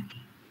warfare.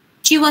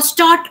 She was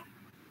taught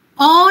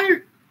all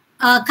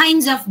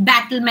kinds of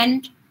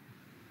battlement,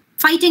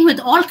 fighting with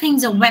all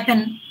kinds of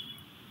weapons.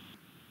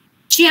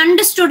 She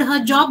understood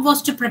her job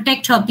was to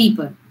protect her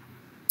people,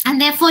 and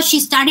therefore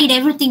she studied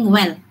everything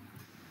well.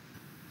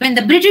 When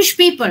the British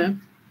people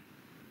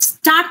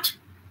start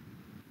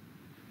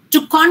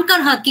to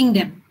conquer her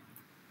kingdom,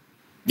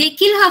 they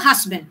kill her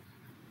husband.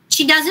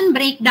 She doesn't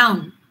break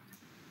down.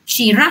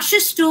 She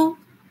rushes to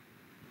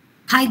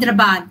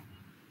Hyderabad,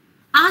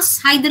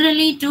 asks Hyder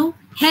Ali to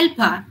help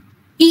her.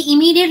 He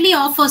immediately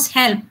offers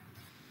help,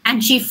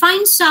 and she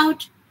finds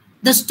out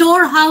the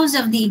storehouse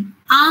of the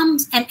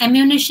arms and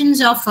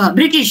ammunitions of the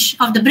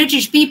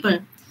British people.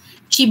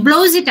 She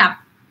blows it up,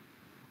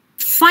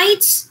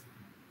 fights,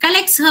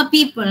 collects her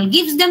people,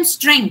 gives them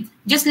strength,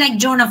 just like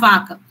Joan of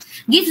Arc,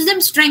 gives them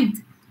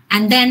strength,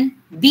 and then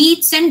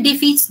beats and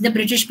defeats the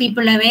British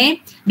people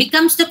away,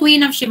 becomes the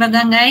queen of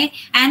Sivagangai,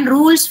 and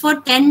rules for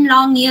 10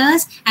 long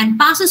years and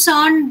passes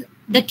on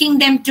the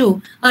kingdom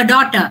to her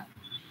daughter.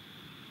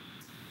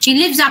 She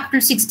lives up to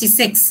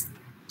 66.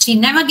 She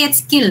never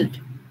gets killed.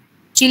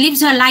 She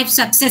lives her life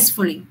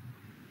successfully,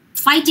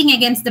 fighting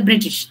against the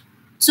British.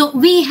 So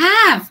we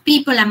have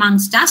people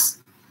amongst us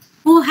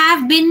who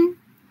have been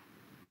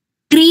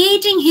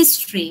creating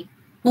history,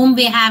 whom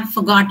we have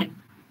forgotten.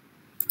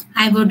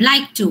 I would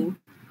like to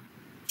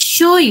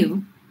show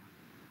you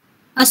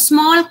a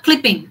small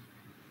clipping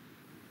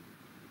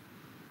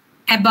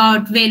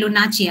about Velu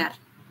Nachiyar.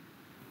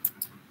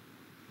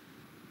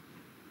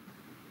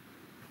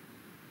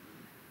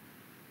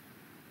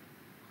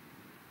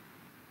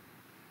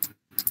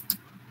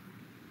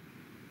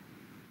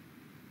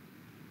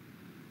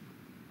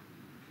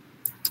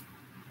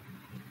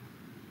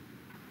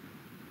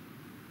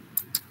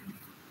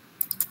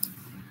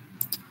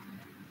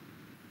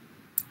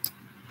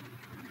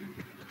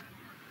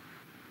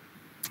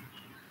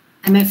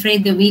 I'm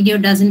afraid the video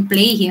doesn't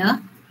play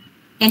here.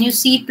 Can you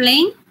see it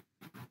playing?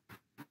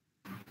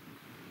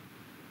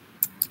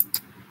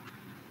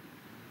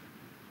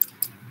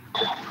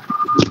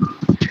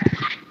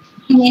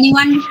 Can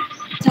anyone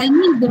tell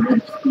me if the video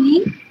is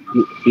playing?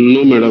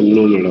 No, madam.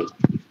 No, madam.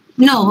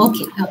 No,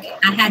 okay.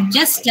 I had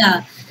just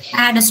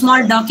had a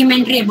small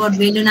documentary about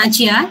Velu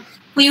Nachiyar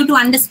for you to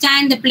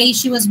understand the place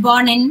she was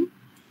born in.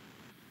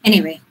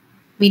 Anyway,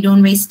 we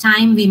don't waste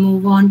time. We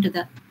move on to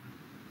the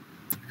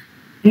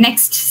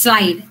next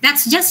slide.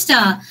 That's just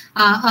a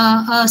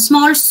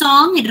small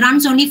song. It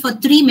runs only for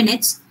 3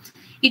 minutes.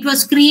 It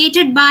was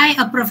created by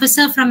a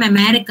professor from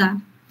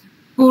America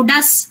who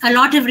does a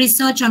lot of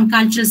research on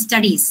cultural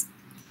studies.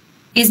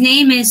 His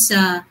name is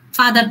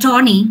Father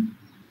Tony,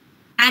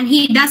 and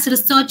he does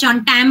research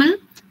on Tamil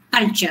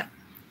culture.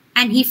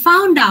 And he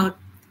found out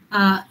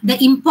the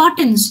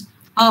importance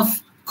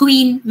of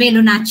Queen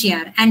Velu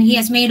Nachiyar, and he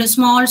has made a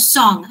small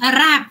song, a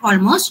rap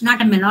almost,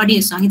 not a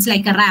melodious song. It's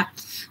like a rap,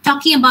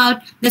 talking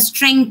about the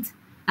strength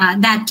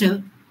that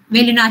Velu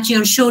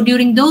Nachiyar showed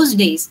during those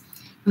days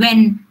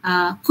when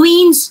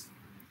queens,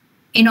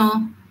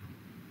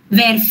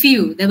 were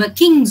few. There were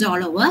kings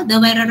all over. There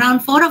were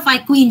around 4 or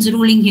 5 queens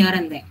ruling here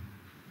and there.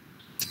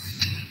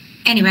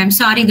 Anyway, I'm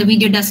sorry the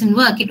video doesn't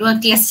work. It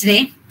worked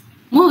yesterday.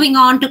 Moving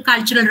on to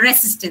cultural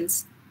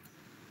resistance.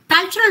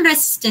 Cultural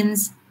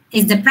resistance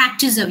is the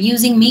practice of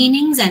using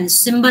meanings and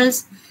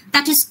symbols,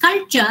 that is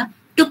culture,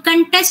 to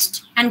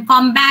contest and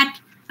combat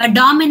a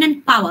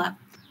dominant power,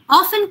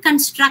 often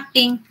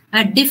constructing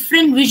a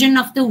different vision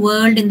of the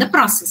world in the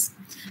process.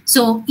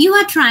 So you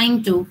are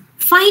trying to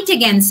fight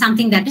against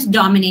something that is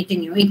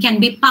dominating you. It can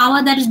be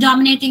power that is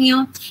dominating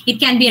you. It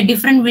can be a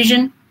different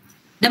vision.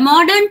 The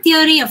modern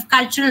theory of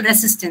cultural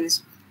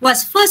resistance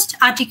was first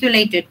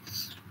articulated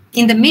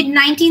in the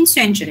mid-19th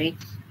century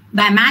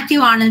by Matthew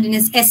Arnold in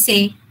his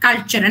essay,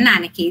 Culture and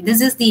Anarchy.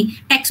 This is the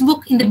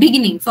textbook in the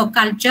beginning for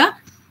Culture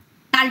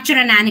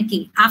and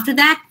Anarchy. After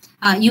that,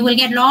 you will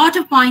get a lot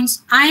of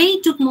points. I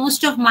took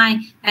most of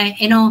my,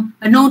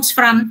 notes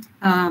from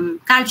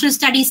Cultural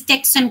Studies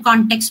Text and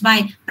Context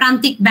by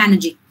Prantik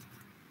Banerjee.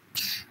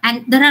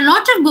 And there are a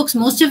lot of books.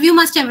 Most of you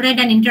must have read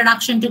An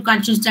Introduction to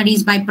Cultural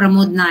Studies by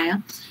Pramod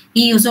Nair.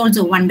 He is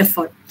also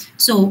wonderful.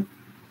 So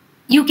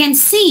you can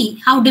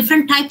see how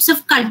different types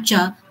of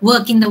culture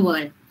work in the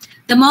world.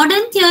 The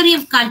modern theory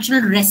of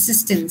cultural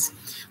resistance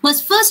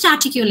was first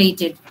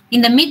articulated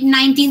in the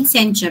mid-19th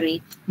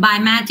century by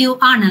Matthew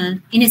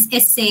Arnold in his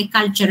essay,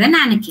 Culture and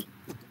Anarchy.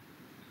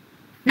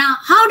 Now,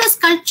 how does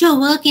culture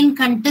work in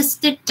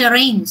contested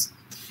terrains?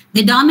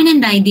 The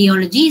dominant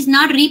ideology is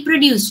not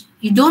reproduced.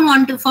 You don't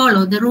want to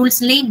follow the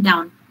rules laid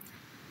down.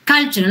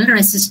 Cultural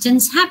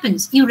resistance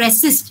happens. You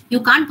resist.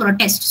 You can't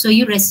protest, so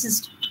you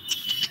resist.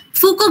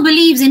 Foucault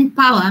believes in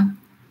power,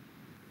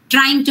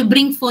 trying to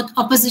bring forth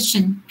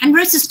opposition and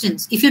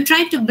resistance. If you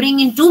try to bring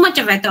in too much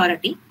of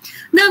authority,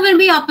 there will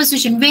be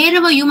opposition.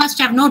 Wherever you must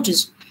have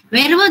noticed,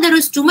 wherever there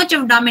is too much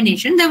of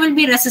domination, there will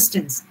be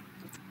resistance.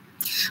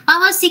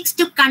 Power seeks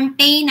to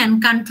contain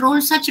and control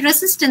such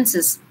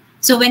resistances.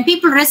 So when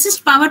people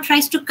resist, power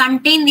tries to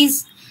contain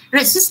these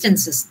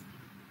resistances.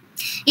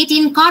 It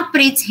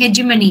incorporates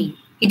hegemony.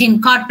 It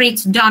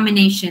incorporates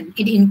domination.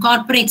 It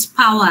incorporates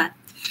power.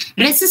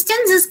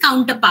 Resistance is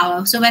counter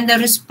power. So when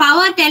there is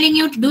power telling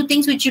you to do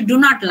things which you do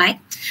not like,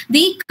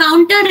 the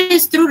counter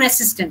is through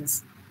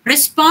resistance.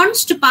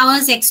 Response to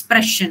power's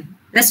expression.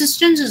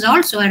 Resistance is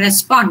also a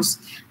response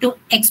to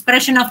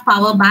expression of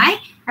power by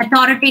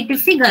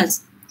authoritative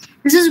figures.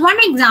 This is one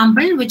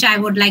example which I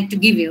would like to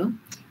give you.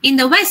 In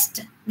the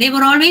West, they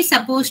were always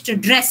supposed to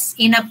dress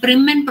in a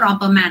prim and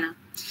proper manner.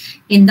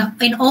 In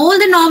all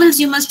the novels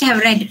you must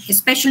have read,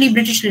 especially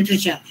British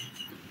literature,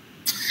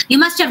 you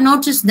must have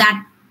noticed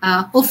that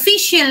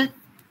official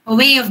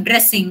way of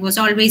dressing was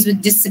always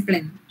with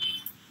discipline.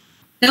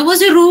 There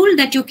was a rule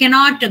that you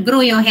cannot grow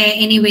your hair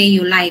any way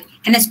you like,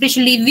 and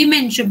especially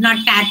women should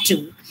not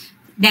tattoo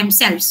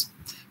themselves.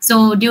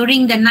 So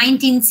during the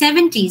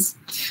 1970s,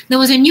 there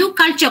was a new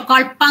culture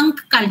called punk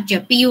culture,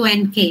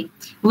 P-U-N-K,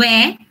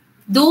 where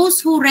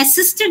those who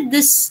resisted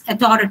this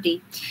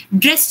authority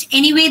dressed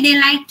any way they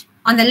liked.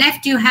 On the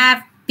left, you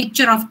have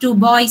picture of 2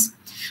 boys.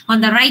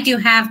 On the right, you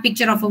have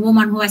picture of a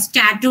woman who has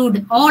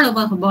tattooed all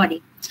over her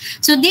body.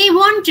 So they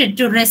wanted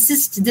to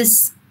resist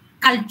this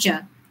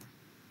culture,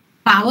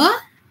 power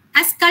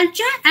as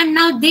culture, and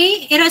now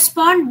they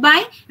respond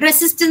by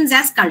resistance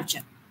as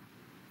culture.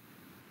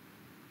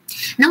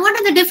 Now, what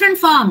are the different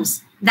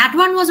forms? That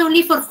one was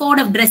only for code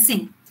of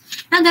dressing.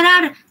 Now, there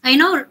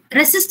are,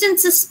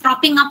 resistances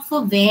cropping up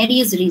for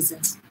various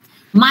reasons.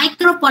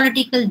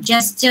 Micro-political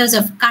gestures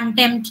of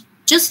contempt,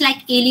 just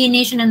like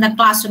alienation in the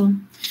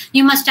classroom.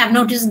 You must have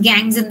noticed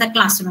gangs in the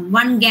classroom.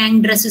 One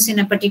gang dresses in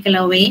a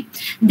particular way.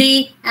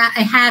 They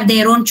have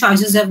their own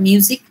choices of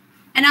music.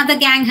 Another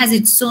gang has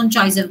its own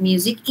choice of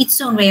music,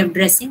 its own way of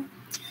dressing.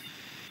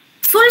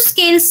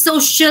 Full-scale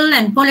social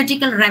and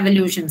political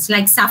revolutions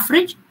like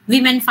suffrage,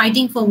 women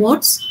fighting for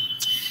votes.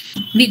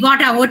 We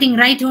got our voting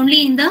right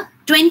only in the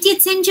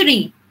 20th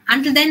century.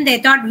 Until then,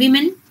 they thought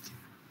women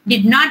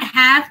did not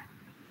have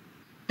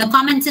the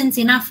common sense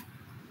enough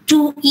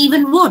to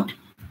even vote.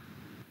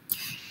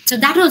 So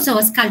that also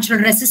was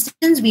cultural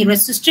resistance. We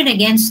resisted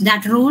against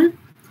that rule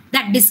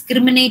that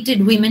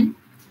discriminated women.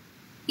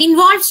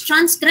 Involves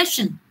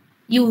transgression.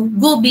 You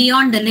go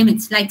beyond the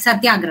limits, like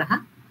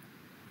satyagraha.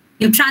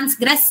 You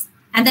transgress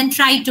and then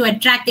try to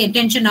attract the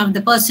attention of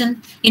the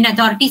person in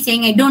authority,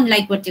 saying, I don't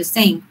like what you're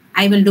saying.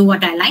 I will do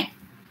what I like.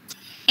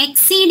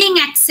 Exceeding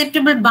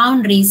acceptable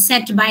boundaries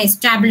set by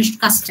established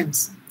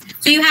customs.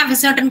 So you have a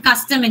certain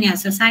custom in your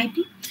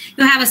society.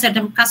 You have a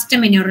certain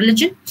custom in your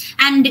religion.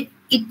 And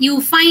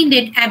you find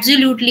it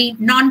absolutely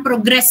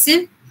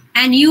non-progressive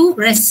and you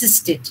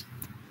resist it.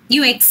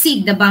 You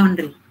exceed the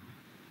boundary.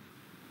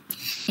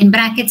 In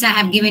brackets, I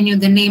have given you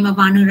the name of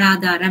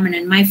Anuradha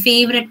Ramanan, my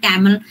favorite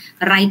Tamil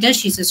writer.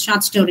 She's a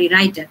short story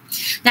writer.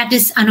 That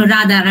is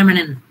Anuradha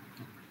Ramanan.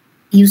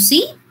 You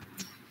see,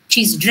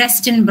 she's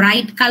dressed in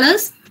bright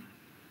colors.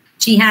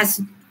 She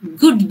has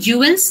good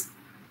jewels.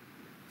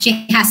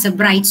 She has a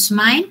bright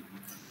smile.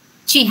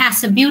 She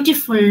has a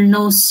beautiful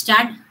nose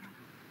stud.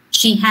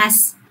 She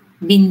has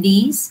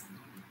bindis,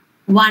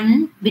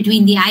 one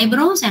between the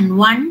eyebrows and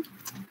one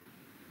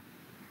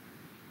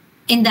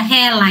in the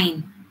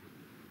hairline,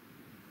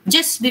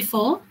 just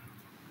before,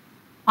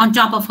 on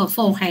top of her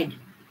forehead.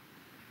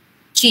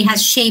 She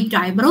has shaped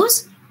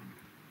eyebrows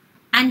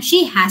and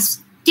she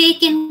has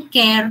taken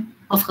care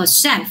of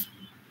herself.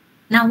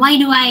 Now, why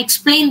do I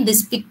explain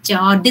this picture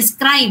or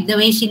describe the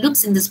way she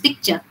looks in this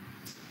picture?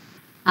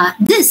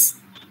 This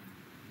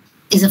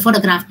is a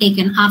photograph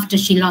taken after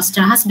she lost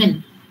her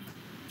husband.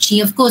 She,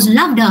 of course,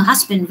 loved her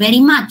husband very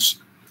much.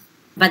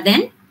 But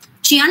then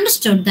she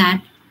understood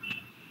that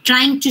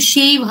trying to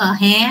shave her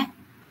hair,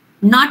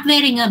 not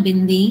wearing a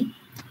bindi,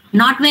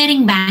 not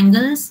wearing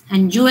bangles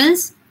and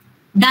jewels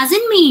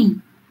doesn't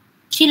mean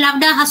she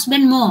loved her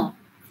husband more.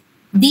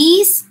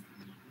 These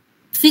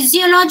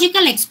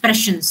physiological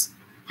expressions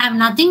have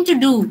nothing to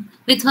do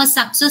with her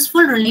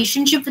successful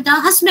relationship with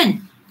her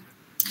husband.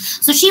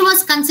 So she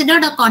was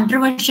considered a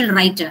controversial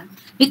writer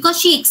because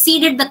she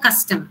exceeded the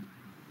custom.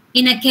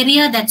 In a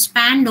career that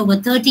spanned over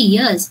 30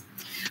 years,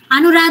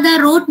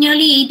 Anuradha wrote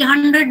nearly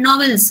 800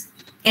 novels.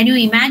 Can you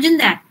imagine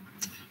that?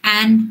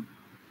 And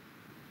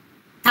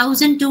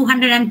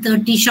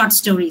 1,230 short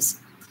stories.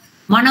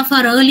 One of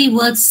her early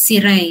works,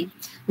 Sirai,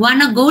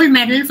 won a gold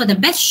medal for the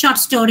best short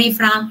story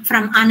from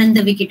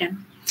Ananda Vikitan.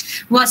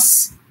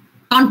 Was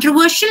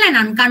controversial and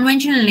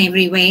unconventional in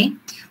every way,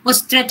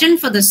 was threatened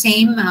for the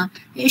same.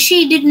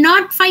 She did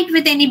not fight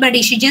with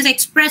anybody. She just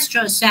expressed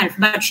herself,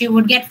 but she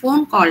would get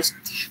phone calls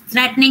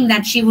threatening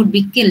that she would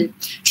be killed.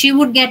 She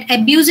would get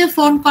abusive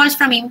phone calls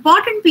from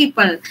important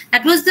people.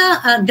 That was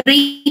the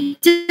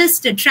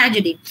greatest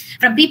tragedy.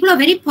 From people who are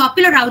very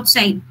popular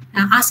outside,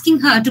 asking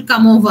her to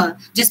come over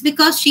just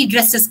because she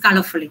dresses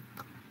colorfully.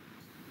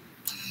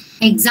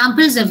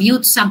 Examples of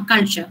youth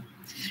subculture.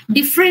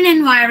 Different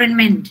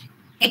environment,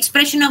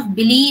 expression of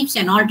beliefs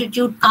and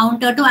altitude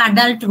counter to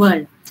adult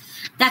world.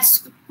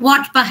 That's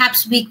what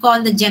perhaps we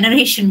call the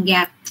generation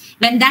gap.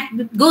 When that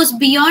goes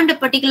beyond a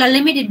particular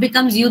limit, it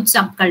becomes youth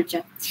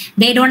subculture.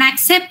 They don't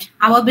accept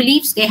our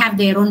beliefs, they have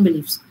their own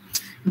beliefs.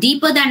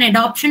 Deeper than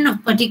adoption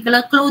of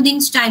particular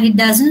clothing style, it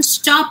doesn't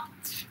stop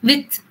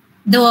with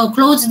the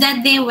clothes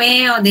that they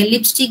wear or the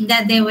lipstick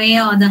that they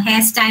wear or the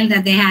hairstyle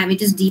that they have.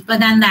 It is deeper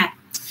than that.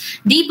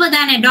 Deeper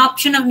than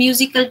adoption of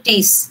musical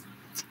tastes.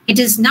 It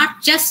is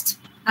not just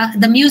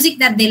the music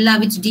that they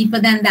love, it's deeper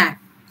than that.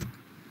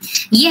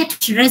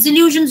 Yet,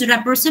 resolutions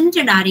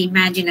represented are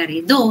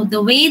imaginary, though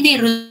the way they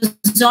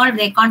resolve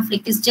their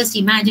conflict is just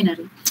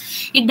imaginary.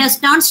 It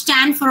does not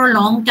stand for a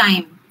long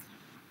time.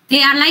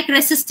 They are like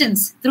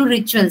resistance through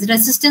rituals.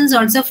 Resistance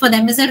also for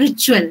them is a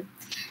ritual.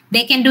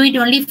 They can do it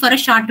only for a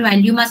short while.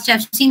 You must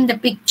have seen the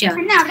picture.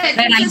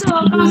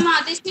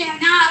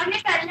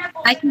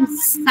 I think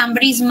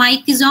somebody's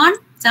mic is on.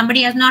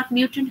 Somebody has not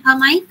muted her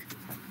mic.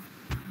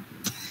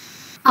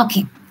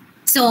 Okay.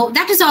 So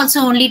that is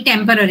also only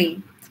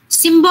temporary.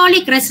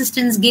 Symbolic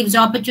resistance gives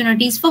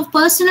opportunities for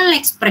personal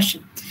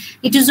expression.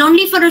 It is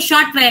only for a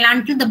short while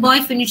until the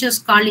boy finishes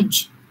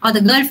college or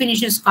the girl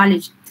finishes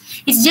college.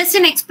 It's just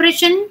an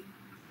expression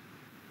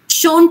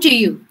shown to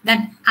you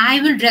that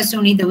I will dress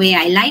only the way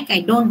I like.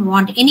 I don't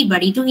want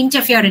anybody to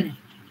interfere in it.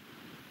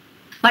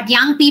 But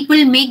young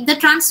people make the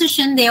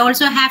transition. They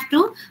also have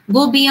to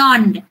go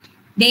beyond.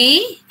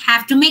 They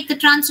have to make the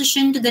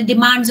transition to the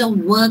demands of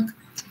work,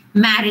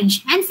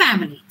 marriage, and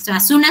family. So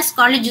as soon as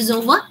college is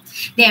over,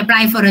 they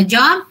apply for a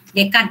job,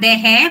 they cut their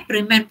hair,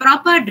 prim and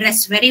proper,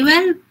 dress very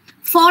well,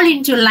 fall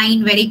into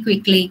line very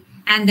quickly,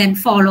 and then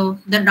follow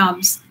the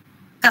norms,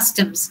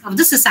 customs of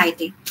the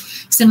society.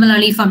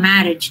 Similarly for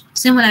marriage,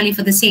 similarly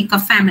for the sake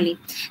of family,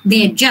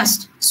 they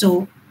adjust.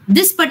 So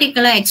this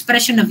particular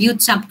expression of youth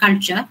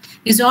subculture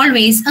is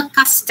always a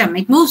custom.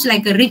 It moves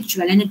like a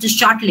ritual and it is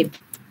short-lived.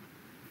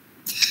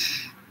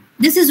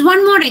 This is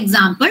one more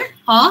example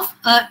of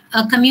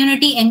a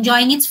community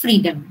enjoying its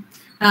freedom.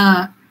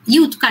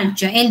 Youth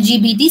culture,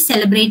 LGBT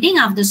celebrating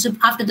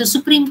after the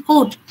Supreme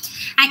Court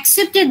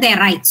accepted their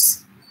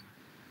rights.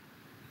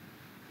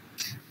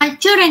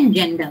 Culture and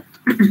gender.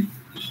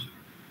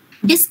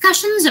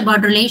 Discussions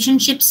about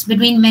relationships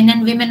between men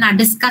and women are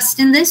discussed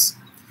in this.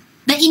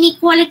 The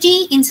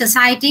inequality in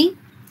society,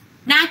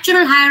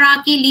 natural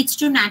hierarchy leads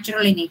to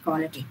natural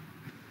inequality.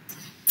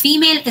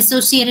 Female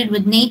associated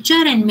with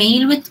nature and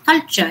male with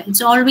culture.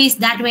 It's always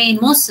that way in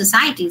most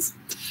societies.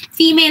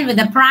 Female with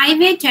the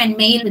private and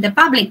male with the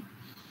public.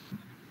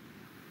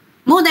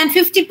 More than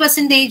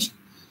 50%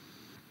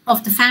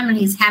 of the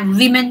families have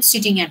women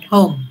sitting at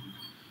home,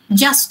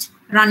 just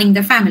running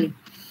the family.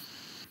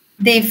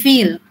 They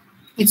feel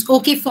it's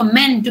okay for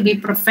men to be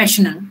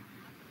professional,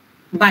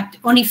 but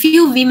only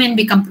few women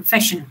become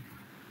professional.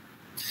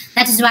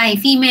 That is why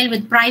female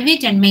with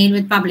private and male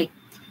with public.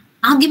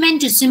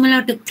 Argument is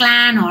similar to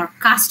clan or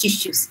caste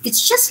issues.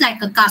 It's just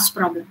like a caste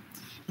problem,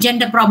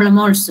 gender problem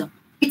also.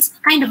 It's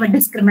kind of a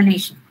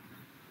discrimination.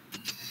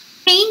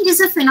 Change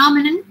is a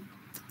phenomenon.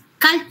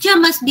 Culture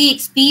must be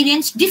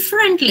experienced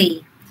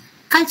differently.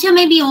 Culture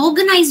may be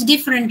organized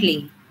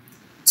differently.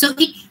 So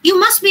you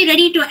must be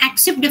ready to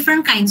accept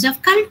different kinds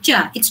of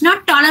culture. It's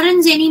not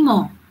tolerance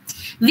anymore.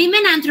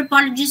 Women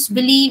anthropologists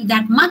believe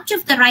that much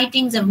of the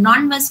writings of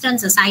non-Western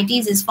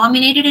societies is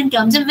formulated in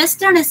terms of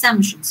Western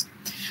assumptions.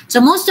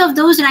 So most of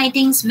those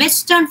writings,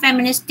 Western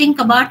feminists think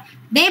about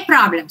their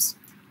problems.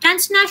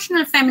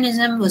 Transnational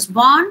feminism was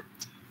born,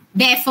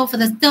 therefore, for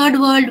the third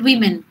world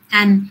women.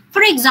 And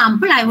for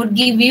example, I would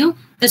give you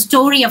the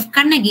story of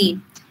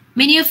Kannagi.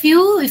 Many of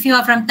you, if you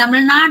are from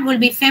Tamil Nadu, will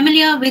be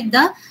familiar with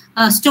the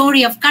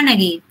story of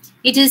Kannagi.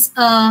 It is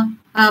a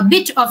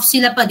bit of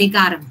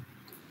Silappatikaram,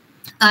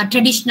 a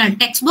traditional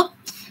textbook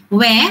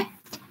where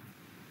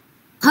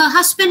her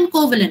husband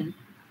Kovalan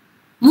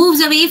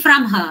moves away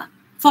from her,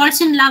 falls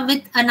in love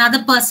with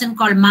another person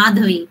called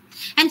Madhavi,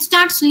 and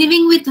starts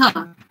living with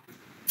her.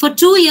 For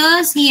 2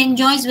 years, he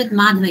enjoys with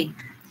Madhavi.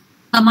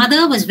 Her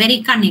mother was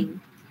very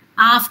cunning.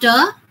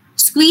 After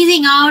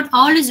squeezing out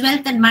all his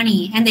wealth and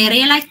money, and they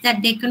realized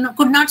that they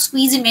could not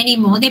squeeze him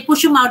anymore, they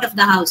push him out of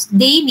the house.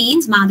 They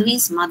means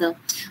Madhavi's mother.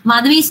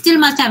 Madhavi still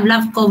must have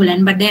loved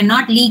Kovalan, but they're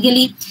not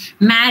legally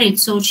married,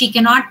 so she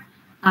cannot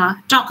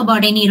talk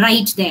about any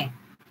right there.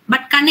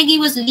 But Kannagi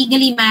was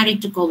legally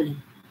married to Kovalan.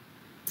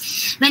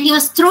 When he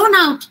was thrown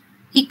out,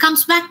 he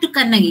comes back to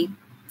Kannagi.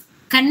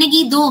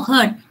 Kannagi, though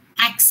hurt,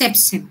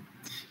 accepts him.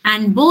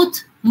 And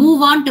both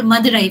move on to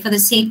Madurai for the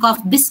sake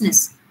of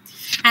business.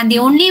 And the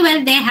only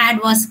wealth they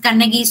had was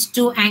Kannagi's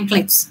 2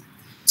 anklets.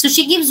 So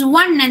she gives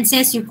one and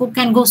says, you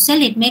can go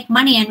sell it, make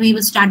money, and we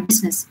will start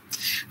business.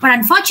 But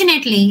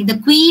unfortunately, the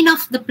queen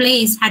of the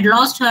place had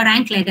lost her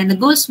anklet, and the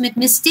goldsmith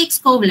mistakes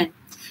Kovalan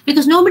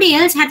because nobody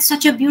else had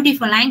such a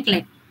beautiful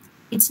anklet.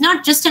 It's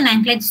not just an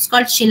anklet, it's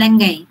called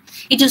Shilangai.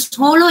 It is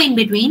hollow in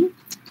between.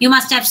 You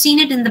must have seen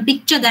it in the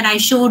picture that I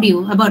showed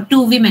you about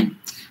 2 women.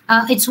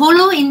 It's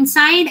hollow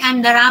inside,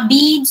 and there are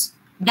beads,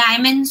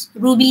 diamonds,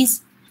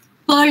 rubies,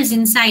 pearls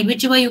inside,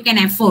 whichever you can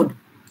afford.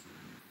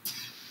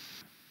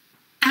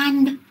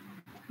 And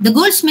the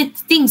goldsmith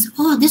thinks,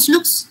 oh, this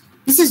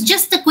is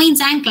just the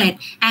queen's anklet.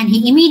 And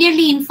he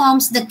immediately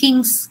informs the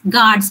king's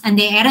guards, and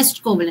they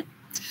arrest Kovalan.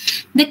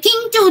 The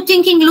king too,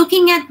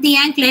 looking at the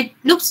anklet,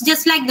 looks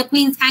just like the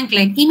queen's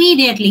anklet,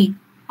 immediately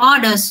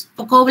orders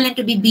for Kovalan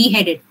to be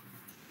beheaded.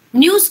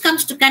 News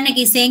comes to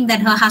Kannagi saying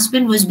that her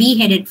husband was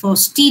beheaded for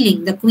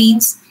stealing the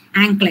queen's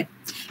anklet.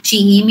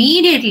 She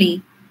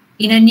immediately,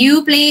 in a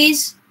new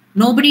place,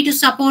 nobody to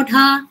support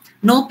her,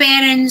 no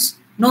parents,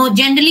 no,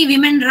 generally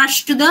women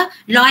rush to the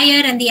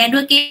lawyer and the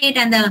advocate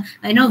and the,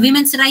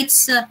 women's rights,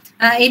 cell.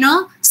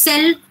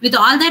 With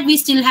all that, we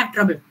still have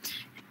trouble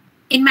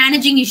in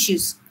managing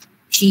issues.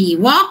 She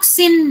walks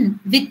in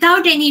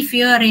without any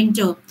fear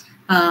into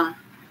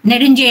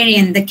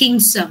Nedungeriyan, the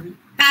king's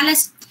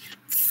palace,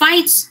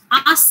 fights,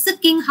 asks the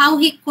king how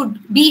he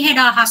could behead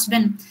her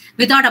husband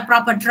without a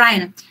proper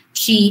trial.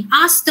 She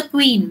asks the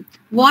queen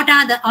what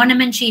are the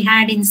ornaments she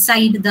had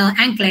inside the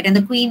anklet, and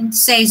the queen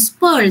says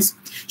pearls.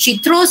 She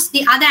throws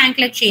the other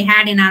anklet she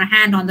had in her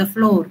hand on the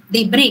floor.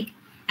 They break,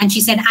 and she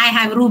said, I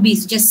have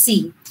rubies, just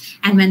see.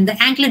 And when the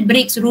anklet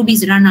breaks,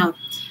 rubies run out.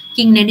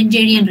 King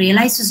Nedungeriyan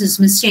realizes his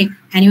mistake,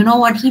 and you know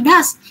what he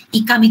does?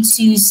 He commits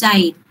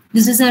suicide.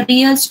 This is a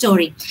real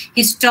story.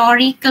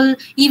 Historical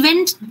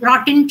event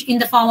brought in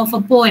the form of a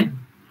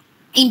poem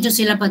into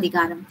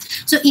Silappatikaram.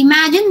 So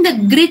imagine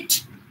the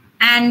grit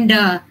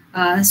and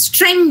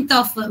strength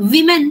of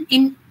women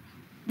in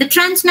the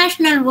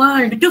transnational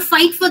world to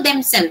fight for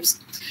themselves.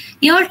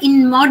 Here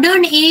in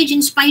modern age,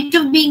 in spite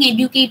of being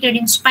educated,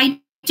 in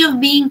spite of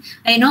being,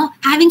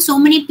 having so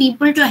many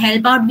people to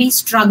help out, we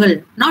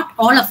struggle. Not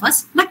all of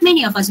us, but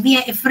many of us, we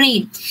are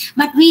afraid.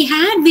 But we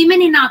had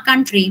women in our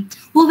country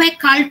who were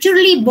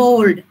culturally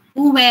bold,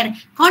 who were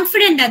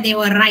confident that they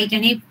were right,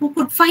 and who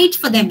could fight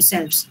for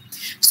themselves.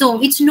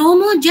 So it's no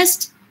more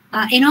just,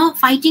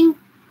 fighting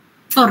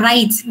for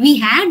rights. We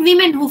had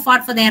women who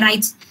fought for their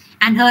rights,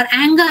 and her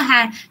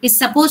anger is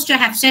supposed to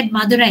have set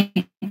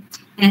Madurai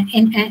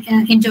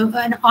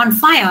on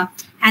fire,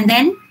 and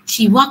then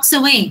she walks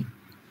away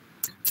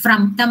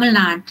from Tamil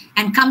Nadu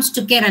and comes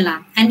to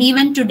Kerala. And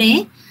even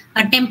today,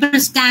 a temple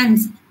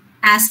stands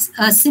as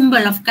a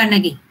symbol of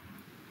Kannagi.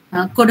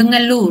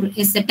 Kodungallur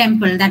is the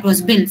temple that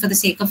was built for the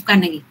sake of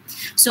Kannagi.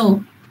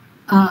 So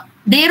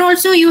there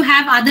also you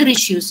have other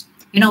issues.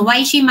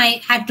 Why she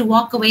might had to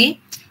walk away,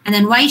 and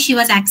then why she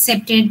was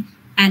accepted,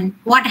 and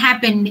what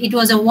happened. It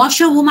was a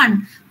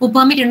washerwoman who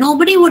permitted.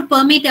 Nobody would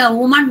permit a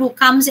woman who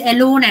comes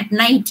alone at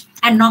night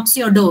and knocks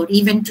your door.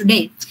 Even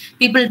today,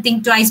 people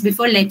think twice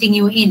before letting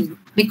you in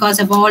because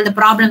of all the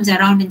problems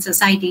around in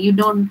society. You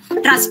don't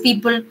trust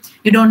people.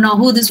 You don't know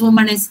who this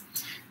woman is.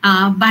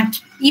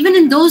 But even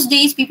in those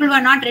days, people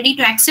were not ready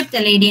to accept a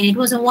lady, and it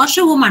was a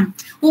washerwoman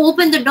who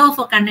opened the door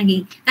for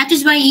Kannagi. That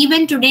is why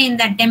even today in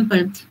that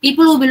temple,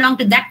 people who belong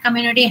to that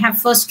community have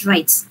first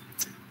rights.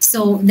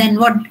 So then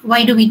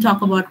why do we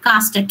talk about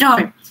caste at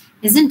all?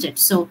 Isn't it?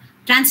 So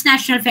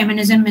transnational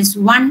feminism is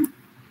one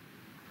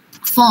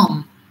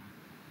form.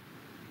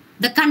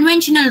 The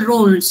conventional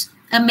roles,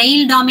 a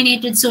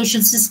male-dominated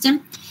social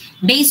system,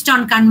 based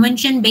on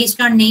convention,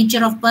 based on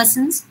nature of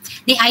persons.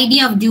 The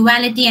idea of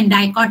duality and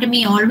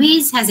dichotomy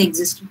always has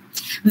existed.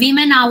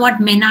 Women are what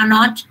men are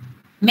not.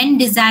 Men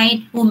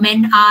decide who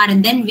men are,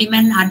 and then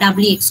women are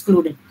doubly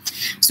excluded.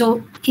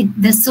 So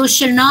the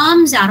social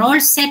norms are all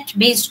set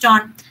based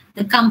on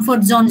the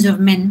comfort zones of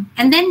men,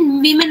 and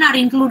then women are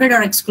included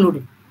or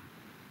excluded.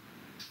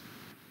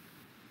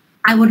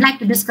 I would like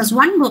to discuss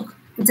one book.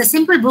 It's a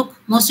simple book.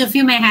 Most of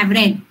you may have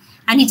read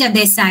Anita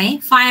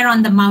Desai, Fire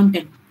on the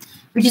Mountain,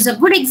 which is a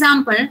good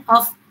example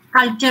of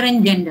culture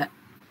and gender.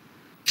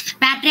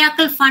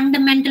 Patriarchal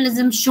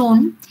fundamentalism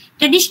shown.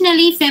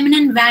 Traditionally,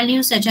 feminine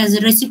values such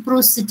as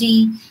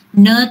reciprocity,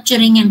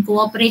 nurturing, and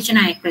cooperation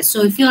are expressed.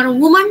 So if you're a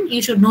woman,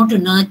 you should know to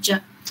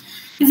nurture.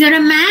 If you're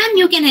a man,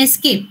 you can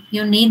escape.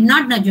 You need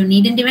not nurture. You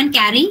needn't even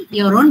carry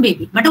your own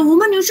baby. But a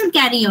woman, you should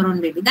carry your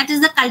own baby. That is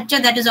the culture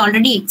that is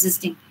already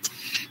existing.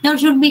 There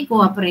should be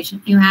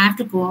cooperation. You have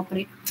to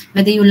cooperate.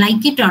 Whether you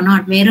like it or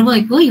not, wherever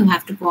you go, you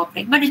have to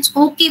cooperate. But it's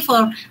okay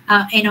for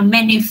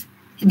men if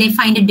they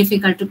find it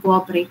difficult to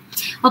cooperate.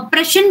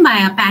 Oppression by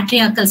a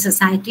patriarchal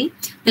society.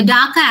 The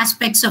darker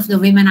aspects of the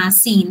women are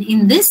seen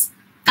in this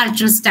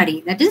cultural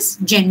study, that is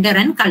gender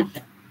and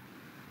culture.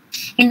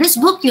 In this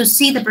book, you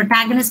see the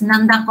protagonist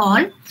Nanda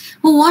Kaul,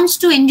 who wants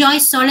to enjoy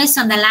solace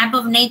on the lap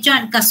of nature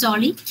and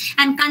Kasoli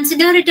and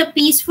consider it a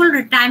peaceful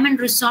retirement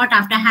resort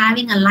after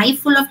having a life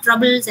full of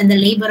troubles and the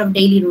labor of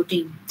daily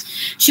routine.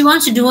 She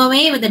wants to do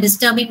away with the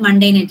disturbing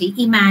mundanity.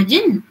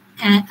 Imagine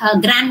a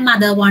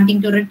grandmother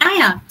wanting to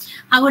retire.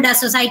 How would our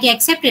society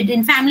accept it?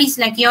 In families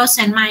like yours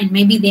and mine,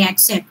 maybe they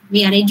accept.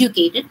 We are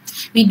educated.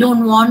 We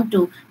don't want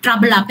to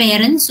trouble our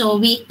parents, so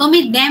we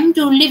permit them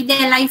to live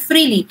their life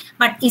freely.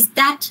 But is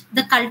that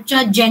the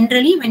culture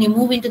generally when you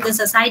move into the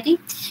society?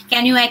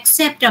 Can you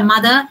accept a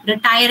mother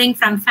retiring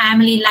from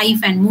family life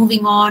and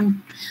moving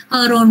on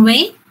her own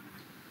way?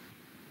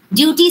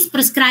 Duties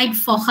prescribed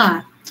for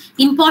her.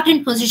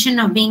 Important position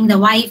of being the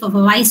wife of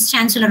a vice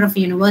chancellor of a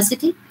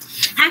university.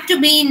 Had to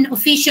be in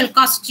official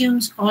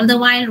costumes, all the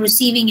while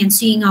receiving and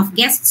seeing off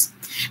guests.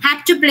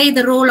 Had to play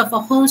the role of a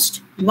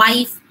host,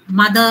 wife,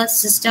 mother,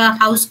 sister,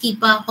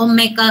 housekeeper,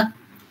 homemaker,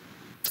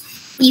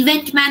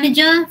 event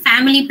manager,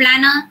 family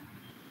planner,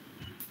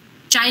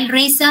 child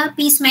raiser,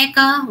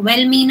 peacemaker,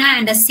 well-meaner,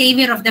 and a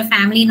savior of the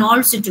family in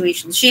all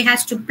situations. She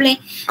has to play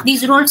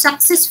these roles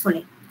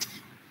successfully.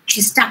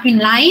 She's stuck in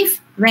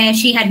life where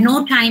she had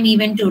no time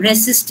even to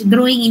resist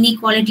growing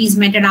inequalities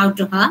meted out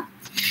to her.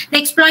 The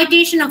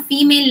exploitation of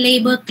female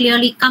labor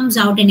clearly comes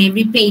out in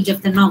every page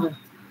of the novel.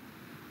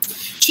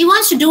 She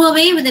wants to do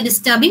away with the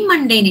disturbing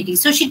mundanity.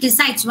 So she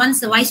decides once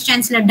the vice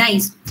chancellor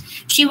dies,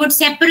 she would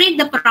separate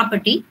the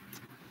property.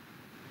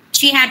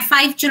 She had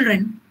 5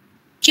 children.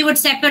 She would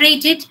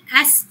separate it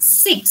as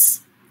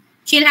 6.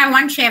 She'll have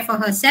 1 share for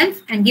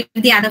herself and give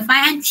the other 5,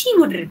 and she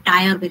would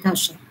retire with her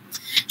share.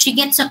 She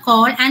gets a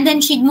call and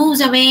then she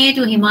moves away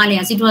to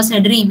Himalayas. It was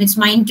her dream. It's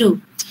mine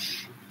too.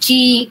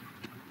 She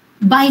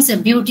buys a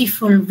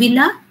beautiful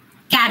villa,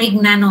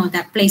 Carignano,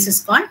 that place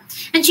is called,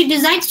 and she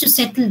decides to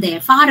settle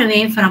there, far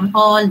away from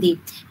all the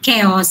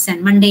chaos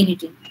and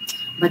mundanity.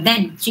 But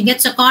then she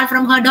gets a call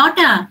from her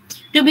daughter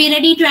to be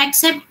ready to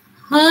accept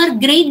her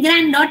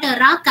great-granddaughter,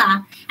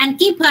 Raka, and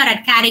keep her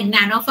at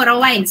Carignano for a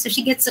while. So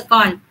she gets a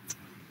call.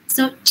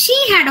 So she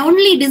had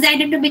only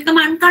decided to become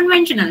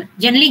unconventional.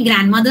 Generally,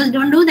 grandmothers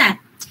don't do that.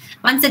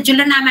 Once the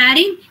children are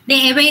married,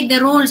 they evade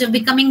the roles of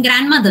becoming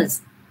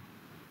grandmothers.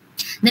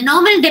 The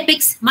novel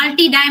depicts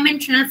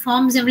multi-dimensional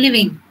forms of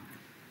living.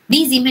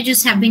 These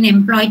images have been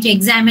employed to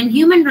examine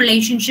human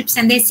relationships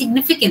and their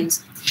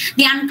significance.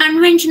 The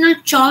unconventional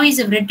choice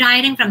of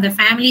retiring from the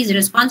family's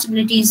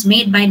responsibilities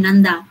made by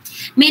Nanda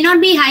may not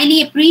be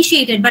highly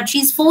appreciated, but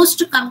she's forced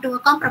to come to a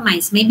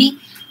compromise. Maybe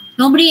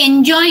nobody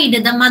enjoyed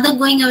the mother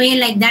going away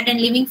like that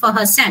and living for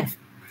herself.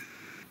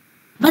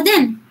 But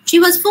then she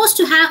was forced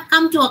to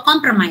come to a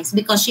compromise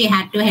because she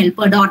had to help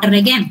her daughter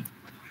again.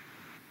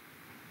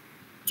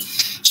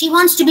 She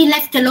wants to be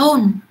left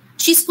alone.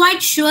 She's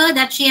quite sure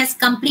that she has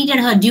completed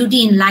her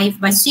duty in life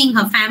by seeing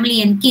her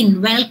family and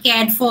kin well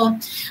cared for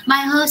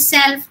by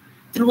herself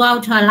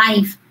throughout her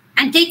life,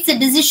 and takes a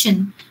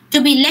decision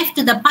to be left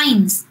to the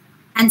pines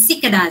and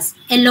cicadas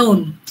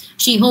alone.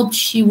 She hoped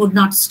she would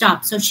not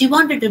stop, so she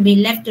wanted to be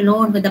left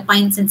alone with the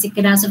pines and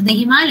cicadas of the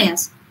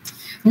Himalayas.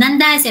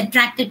 Nanda is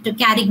attracted to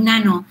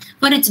Carignano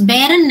for its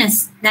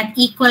barrenness that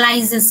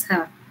equalizes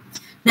her.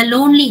 The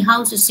lonely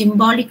house is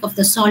symbolic of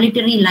the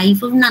solitary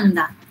life of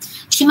Nanda.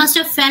 She must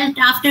have felt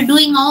after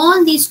doing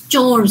all these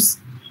chores,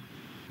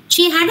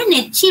 she hadn't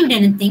achieved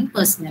anything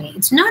personally.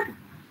 It's not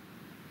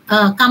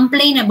a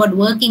complaint about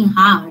working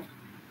hard.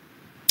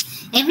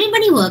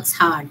 Everybody works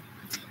hard.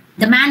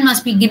 The man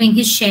must be giving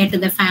his share to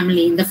the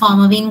family in the form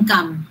of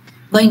income,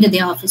 going to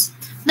the office.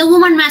 The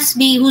woman must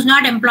be, who's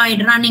not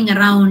employed, running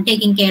around,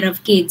 taking care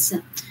of kids,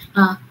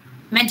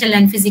 mental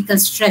and physical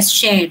stress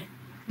shared.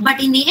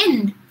 But in the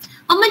end,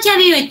 how much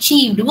have you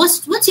achieved?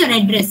 What's your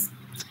address?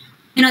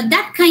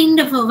 That kind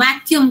of a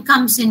vacuum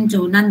comes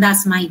into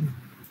Nanda's mind.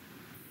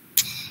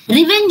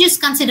 Revenge is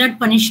considered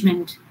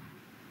punishment.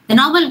 The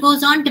novel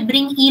goes on to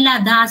bring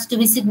Ila Das to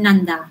visit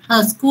Nanda,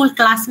 her school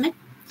classmate.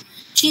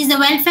 She is the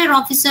welfare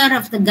officer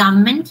of the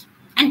government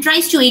and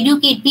tries to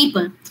educate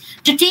people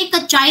to take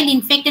a child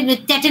infected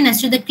with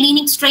tetanus to the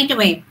clinic straight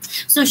away.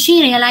 So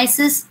she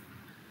realizes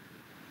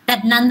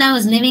that Nanda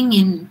was living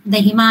in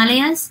the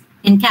Himalayas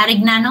in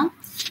Carignano,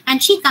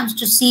 and she comes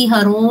to see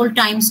her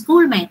old-time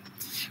schoolmate.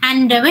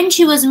 And when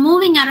she was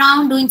moving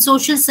around doing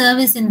social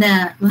service in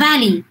the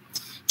valley,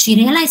 she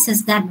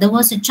realizes that there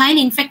was a child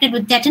infected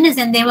with tetanus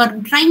and they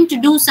were trying to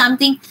do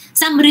something,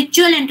 some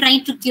ritual and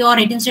trying to cure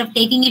it instead of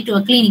taking it to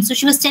a clinic. So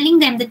she was telling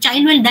them, the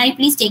child will die,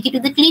 please take it to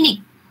the clinic.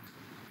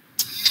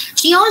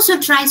 She also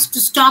tries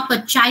to stop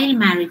a child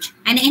marriage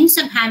and ends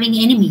up having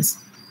enemies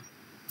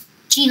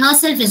she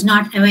herself is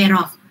not aware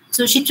of.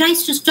 So she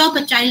tries to stop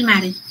a child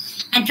marriage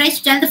and tries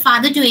to tell the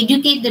father to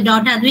educate the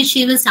daughter, otherwise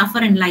she will suffer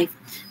in life.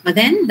 But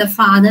then the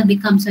father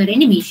becomes her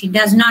enemy. She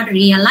does not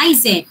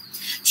realize it.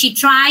 She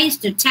tries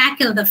to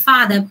tackle the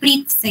father,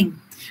 Preet Singh,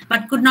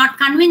 but could not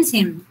convince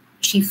him.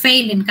 She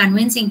failed in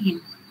convincing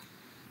him.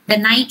 The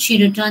night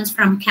she returns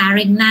from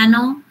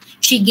Carignano,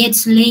 she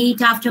gets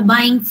late after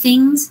buying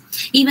things.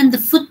 Even the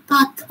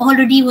footpath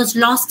already was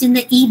lost in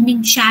the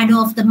evening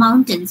shadow of the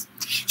mountains.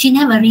 She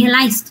never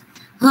realized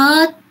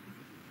her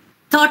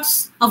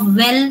thoughts of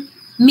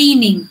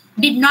well-meaning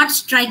did not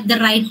strike the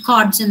right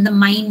chords in the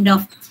mind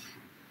of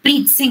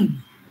Preet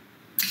Singh.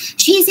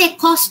 She is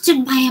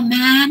accosted by a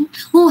man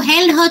who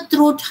held her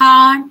throat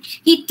hard.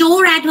 He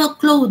tore at her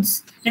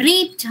clothes,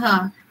 raped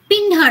her,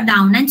 pinned her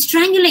down, and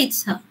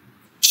strangulates her.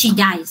 She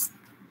dies.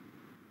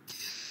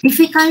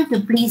 Difficult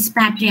to please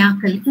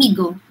patriarchal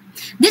ego.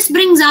 This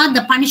brings out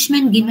the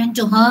punishment given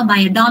to her by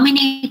a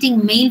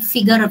dominating male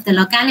figure of the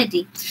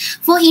locality.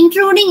 For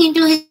intruding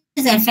into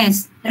his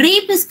affairs,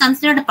 rape is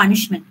considered a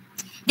punishment.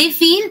 They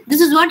feel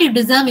this is what you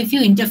deserve if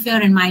you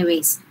interfere in my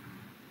ways.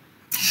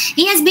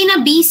 He has been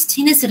a beast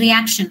in his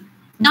reaction,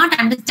 not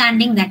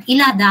understanding that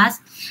Ila Das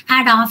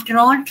had after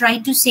all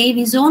tried to save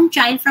his own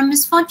child from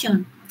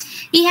misfortune.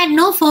 He had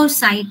no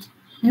foresight,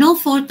 no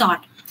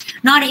forethought,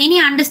 nor any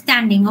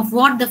understanding of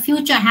what the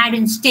future had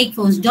in stake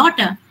for his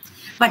daughter,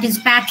 but his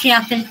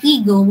patriarchal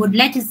ego would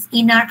let his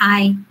inner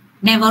eye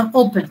never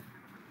open.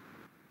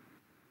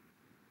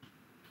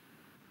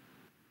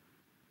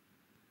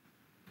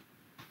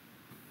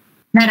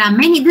 There are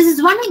many. This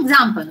is one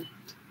example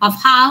of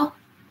how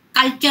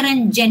culture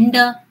and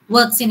gender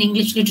works in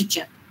English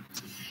literature.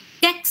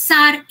 Texts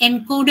are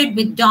encoded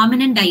with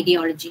dominant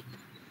ideology.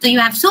 So you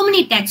have so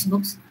many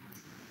textbooks,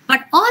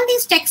 but all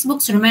these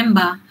textbooks,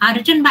 remember, are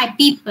written by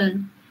people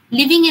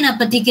living in a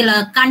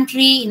particular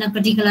country, in a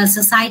particular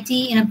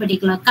society, in a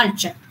particular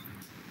culture.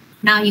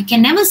 Now, you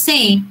can never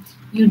say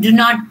you do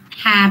not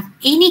have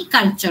any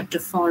culture to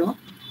follow.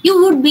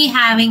 You would be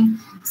having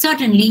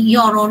certainly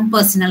your own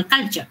personal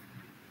culture.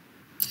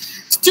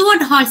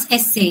 Stuart Hall's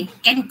essay,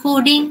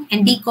 Encoding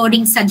and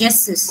Decoding,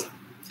 suggests this.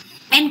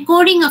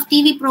 Encoding of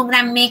TV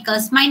program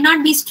makers might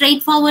not be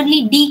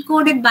straightforwardly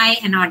decoded by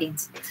an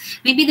audience.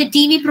 Maybe the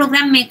TV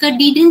program maker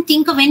didn't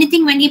think of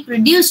anything when he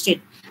produced it.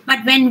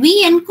 But when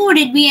we encode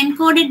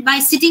it by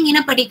sitting in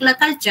a particular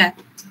culture.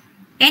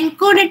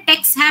 Encoded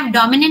texts have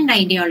dominant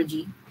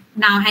ideology.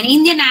 Now, an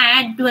Indian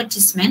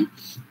advertisement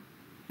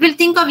will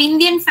think of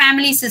Indian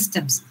family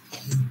systems.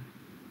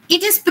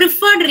 It is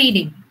preferred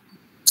reading.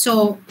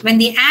 So when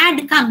the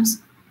ad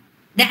comes,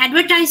 the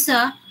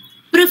advertiser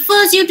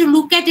prefers you to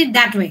look at it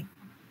that way.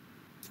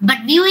 But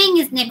viewing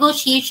is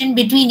negotiation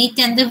between it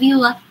and the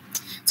viewer.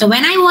 So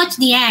when I watch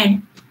the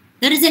ad,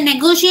 there is a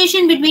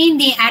negotiation between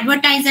the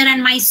advertiser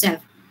and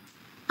myself.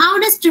 How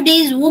does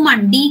today's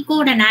woman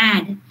decode an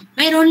ad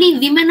where only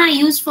women are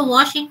used for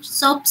washing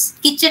soaps,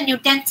 kitchen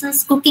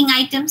utensils, cooking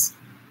items?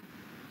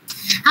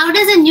 How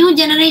does a new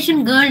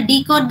generation girl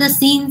decode the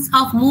scenes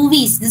of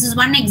movies? This is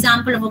one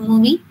example of a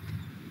movie.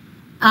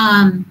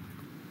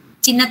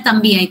 Chinna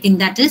Thambi, I think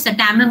that is a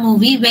Tamil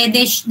movie where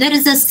there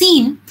is a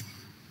scene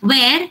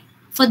where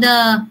for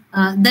the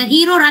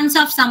hero runs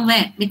off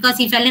somewhere because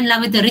he fell in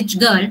love with a rich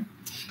girl,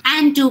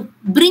 and to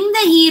bring the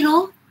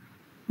hero,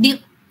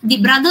 the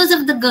brothers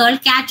of the girl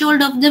catch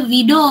hold of the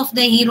widow of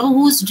the hero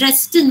who's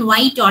dressed in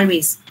white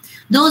always.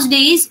 Those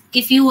days,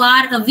 if you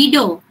are a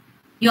widow,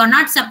 you are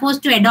not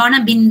supposed to adorn a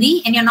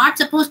bindi and you're not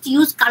supposed to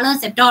use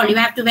colors at all. You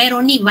have to wear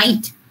only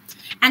white.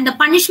 And the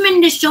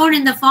punishment is shown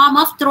in the form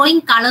of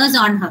throwing colors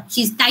on her.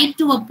 She's tied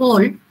to a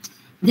pole.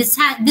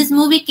 This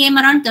movie came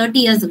around 30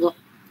 years ago.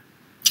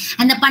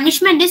 And the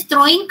punishment is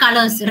throwing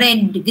colors,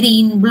 red,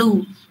 green,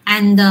 blue.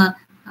 And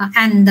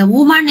the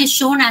woman is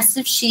shown as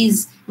if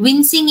she's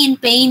wincing in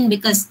pain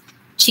because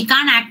she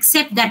can't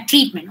accept that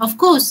treatment. Of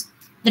course,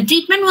 the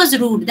treatment was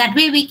rude. That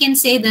way we can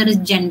say there is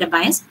gender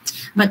bias.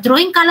 But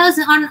throwing colors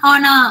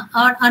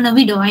on a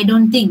widow, I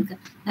don't think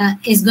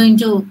is going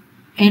to,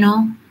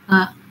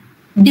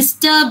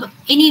 disturb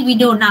any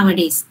widow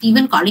nowadays.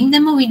 Even calling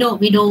them a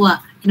widower,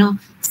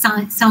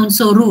 sounds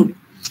so rude.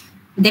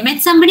 They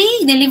met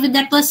somebody, they live with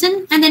that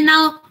person, and then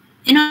now,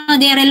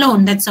 they are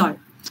alone. That's all.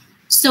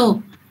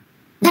 So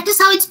that is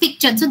how it's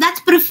pictured. So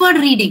that's preferred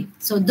reading.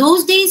 So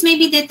those days,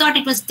 maybe they thought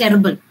it was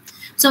terrible.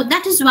 So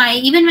that is why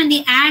even when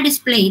the ad is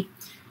played,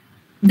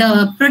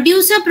 the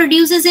producer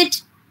produces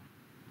it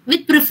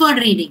with preferred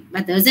reading,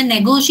 but there's a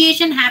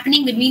negotiation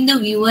happening between the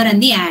viewer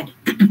and the ad.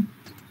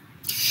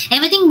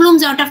 Everything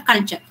blooms out of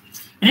culture.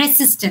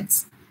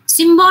 Resistance,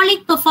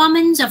 symbolic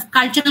performance of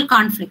cultural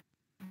conflict,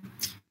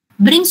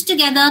 brings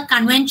together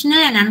conventional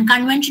and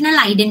unconventional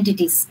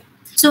identities.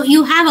 So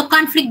you have a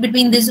conflict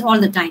between this all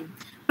the time.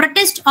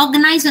 Protest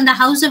organized in the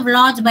House of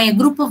Lords by a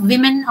group of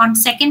women on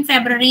 2nd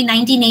February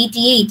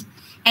 1988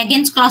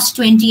 against Clause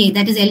 28,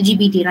 that is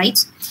LGBT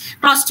rights.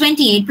 Clause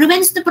 28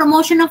 prevents the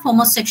promotion of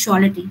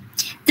homosexuality.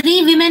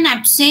 3 women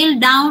abseiled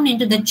down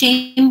into the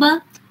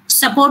chamber,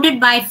 supported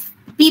by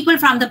people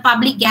from the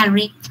public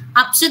gallery,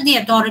 upset the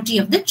authority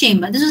of the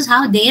chamber. This is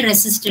how they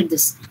resisted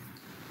this.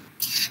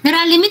 There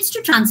are limits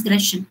to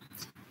transgression.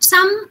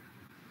 Some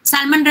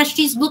Salman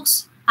Rushdie's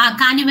books are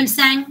Carnival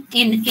Sang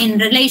in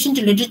relation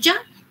to literature,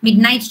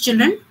 Midnight's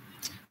Children.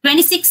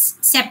 26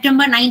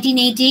 September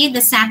 1988,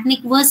 the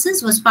Satanic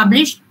Verses was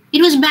published.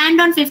 It was banned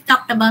on 5th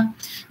October.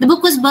 The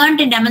book was burnt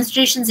in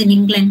demonstrations in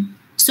England.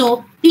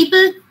 So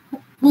people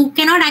who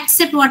cannot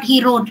accept what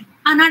he wrote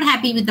are not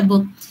happy with the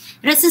book.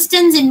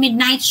 Resistance in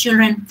Midnight's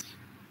Children.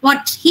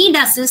 What he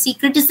does is he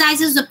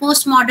criticizes the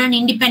postmodern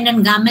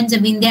independent governments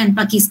of India and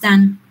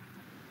Pakistan.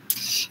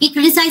 He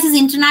criticizes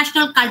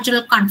international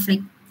cultural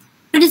conflict,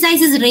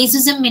 criticizes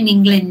racism in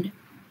England.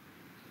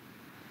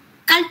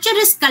 Culture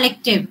is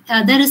collective.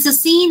 There is a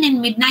scene in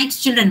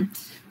Midnight's Children.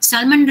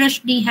 Salman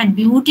Rushdie had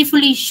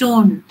beautifully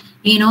shown,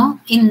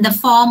 in the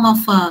form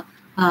of a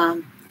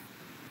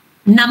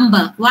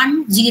number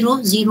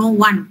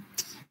 1001.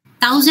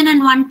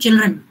 1001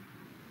 children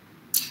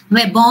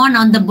were born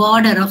on the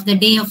border of the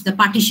day of the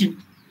partition,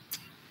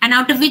 and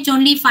out of which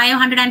only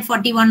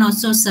 541 or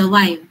so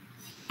survive.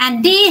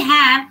 And they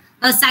have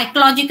a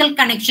psychological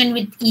connection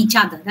with each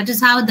other. That is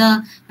how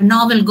the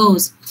novel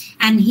goes.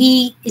 And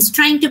he is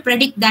trying to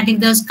predict that if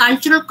there's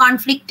cultural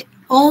conflict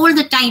all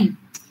the time,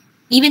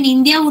 even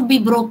India would be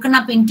broken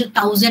up into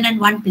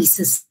 1001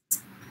 pieces,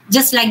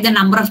 just like the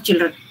number of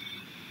children.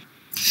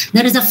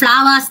 There is a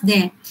flowers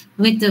there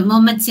with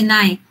Mohammed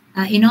Sinai,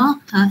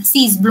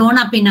 sees blown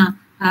up in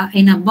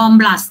a bomb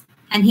blast.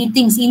 And he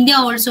thinks India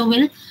also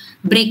will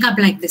break up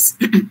like this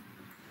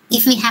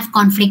if we have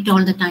conflict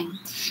all the time.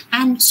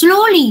 And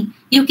slowly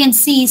you can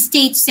see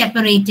states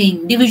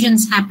separating,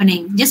 divisions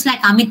happening, just like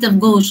Amitav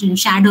Ghosh in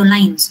Shadow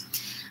Lines.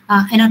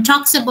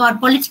 Talks about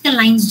political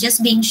lines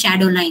just being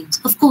shadow lines.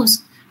 Of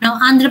course, now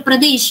Andhra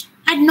Pradesh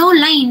had no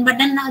line, but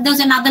then there's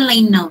another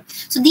line now.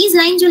 So these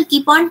lines will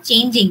keep on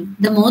changing.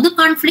 The more the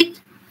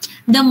conflict,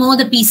 the more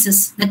the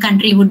pieces the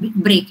country would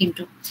break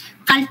into.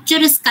 Culture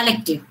is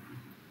collective,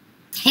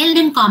 held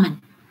in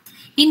common.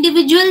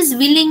 Individuals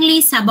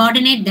willingly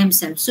subordinate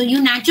themselves. So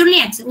you naturally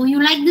accept. Oh,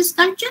 you like this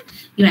culture?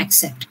 You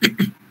accept.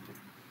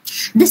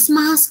 This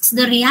masks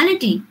the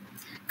reality.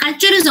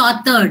 Culture is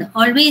authored.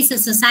 Always a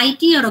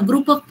society or a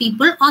group of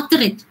people author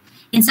it.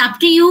 It's up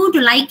to you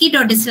to like it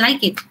or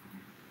dislike it.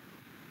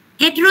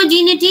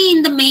 Heterogeneity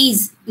in the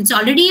maze. It's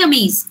already a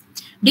maze.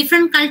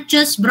 Different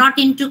cultures brought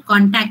into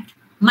contact.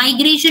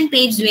 Migration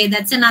paves way.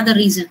 That's another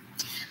reason.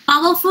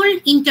 Powerful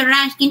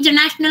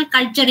international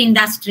culture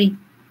industry.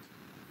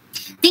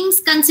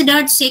 Things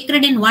considered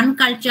sacred in one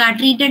culture are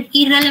treated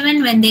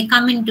irrelevant when they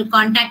come into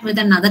contact with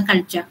another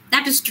culture.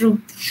 That is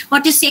true.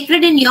 What is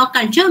sacred in your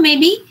culture may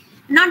be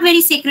not very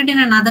sacred in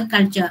another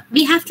culture.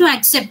 We have to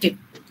accept it.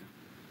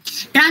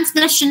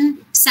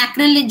 Transgression,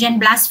 sacrilege, and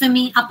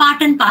blasphemy are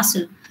part and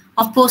parcel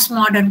of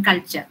postmodern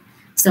culture.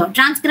 So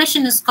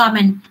transgression is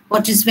common.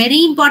 What is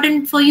very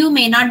important for you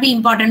may not be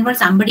important for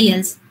somebody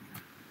else.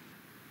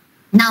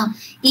 Now,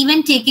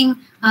 even taking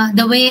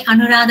the way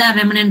Anuradha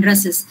Ramanan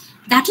dresses,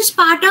 that is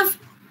part of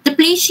the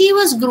place she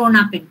was grown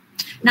up in.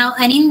 Now,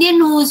 an Indian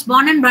who was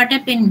born and brought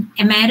up in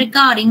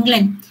America or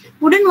England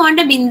wouldn't want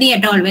a bindi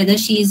at all, whether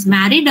she is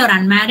married or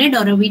unmarried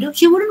or a widow.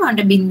 She wouldn't want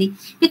a bindi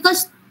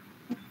because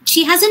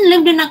she hasn't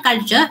lived in a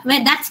culture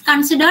where that's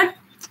considered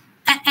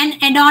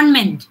an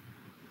adornment.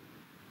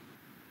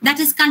 That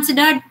is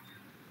considered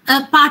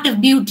a part of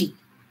beauty.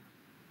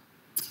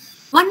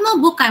 One more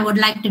book I would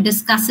like to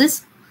discuss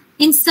is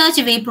In Search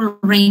of April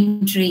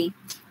Raintree.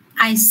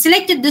 I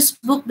selected this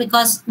book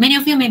because many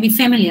of you may be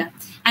familiar,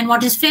 and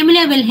what is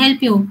familiar will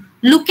help you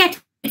look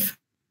at it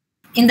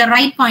in the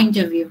right point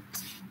of view.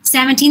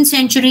 17th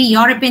century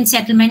European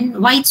settlement,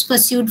 whites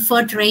pursued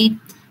fur trade,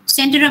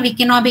 center of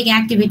economic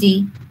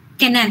activity.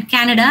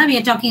 Canada, we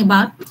are talking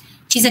about.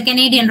 She's a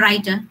Canadian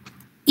writer.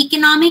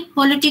 Economic,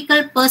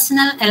 political,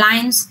 personal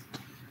alliance,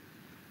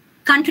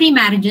 country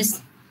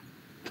marriages,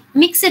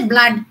 mixed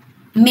blood,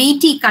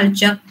 Métis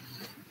culture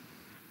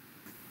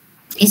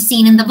is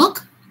seen in the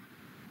book.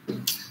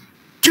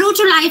 True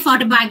to life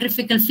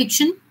autobiographical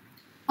fiction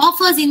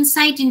offers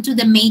insight into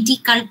the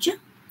Métis culture.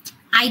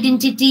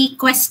 Identity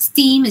quest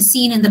theme is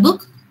seen in the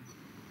book.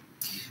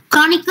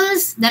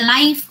 Chronicles the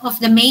life of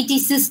the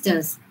Métis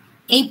sisters,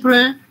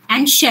 April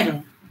and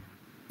Cheryl.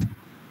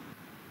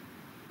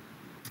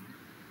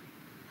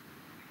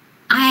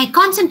 I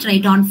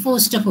concentrate on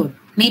fosterhood.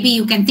 maybe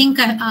you can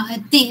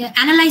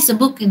analyze the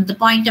book in the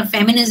point of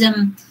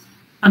feminism,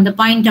 from the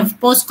point of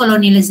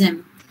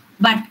post-colonialism.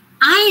 But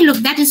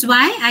that is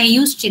why I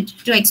used it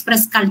to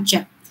express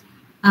culture.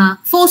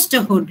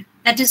 Fosterhood.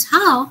 That is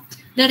how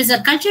there is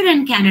a culture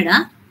in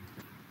Canada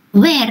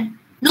where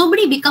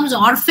nobody becomes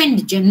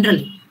orphaned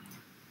generally.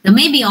 There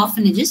may be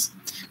orphanages,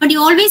 but you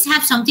always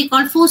have something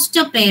called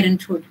foster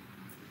parenthood.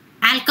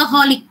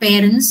 Alcoholic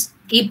parents,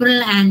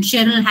 April and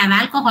Cheryl have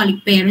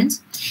alcoholic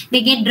parents.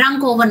 They get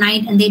drunk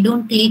overnight and they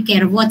don't take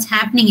care of what's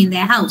happening in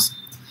their house.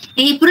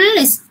 April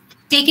is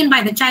taken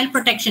by the child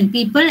protection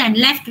people and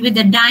left with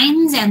the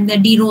Dines and the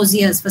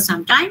DeRosiers for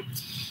some time.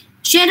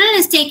 Cheryl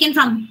is taken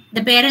from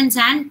the parents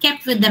and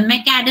kept with the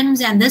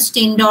McAdams and the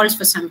Steindals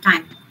for some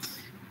time.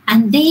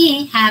 And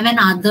they have an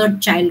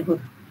othered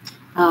childhood.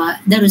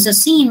 There is a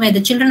scene where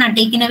the children are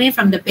taken away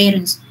from the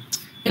parents.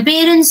 The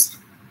parents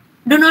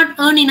do not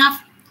earn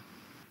enough,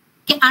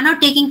 are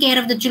not taking care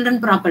of the children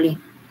properly.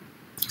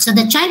 So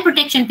the child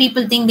protection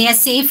people think they are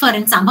safer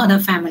in some other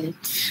family.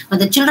 But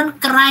the children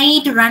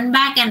cry to run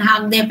back and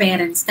hug their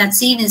parents. That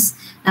scene is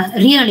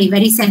really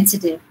very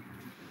sensitive.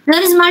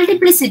 There is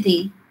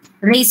multiplicity,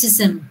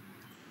 racism.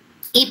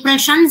 April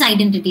shuns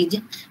identity.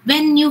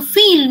 When you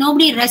feel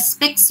nobody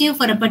respects you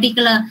for a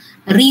particular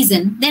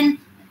reason, then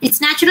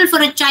it's natural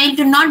for a child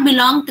to not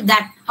belong to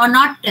that or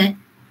not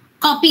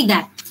copy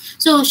that.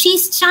 So she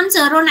shuns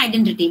her own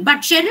identity. But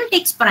Cheryl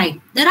takes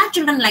pride. There are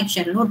children like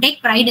Cheryl who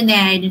take pride in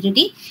their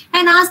identity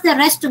and ask the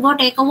rest to go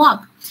take a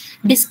walk.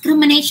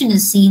 Discrimination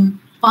is seen.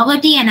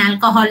 Poverty and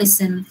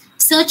alcoholism.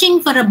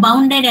 Searching for a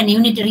bounded and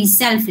unitary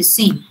self is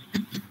seen.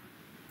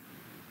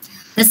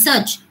 The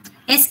search.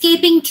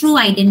 Escaping true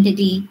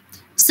identity.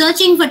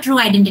 Searching for true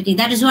identity.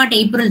 That is what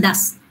April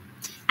does.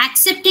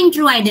 Accepting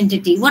true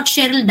identity. What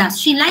Cheryl does.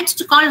 She likes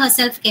to call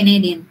herself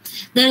Canadian.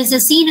 There is a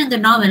scene in the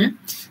novel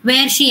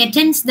where she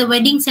attends the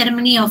wedding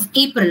ceremony of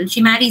April.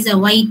 She marries a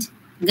white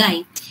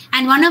guy.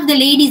 And one of the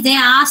ladies there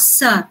asks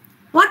her,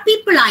 what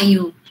people are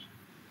you?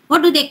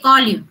 What do they call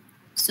you?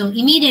 So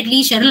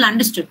immediately Cheryl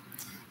understood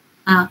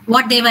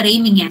what they were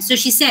aiming at. So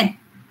she said,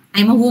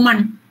 I'm a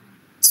woman.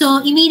 So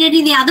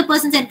immediately the other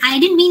person said, I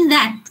didn't mean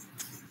that.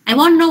 I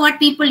want to know what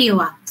people you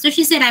are. So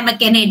she said, I'm a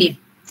Canadian.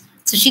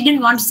 So she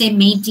didn't want to say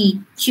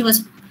Métis. She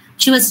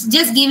was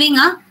just giving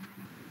a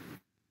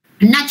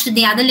nudge to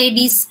the other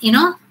ladies,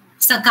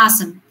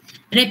 sarcasm.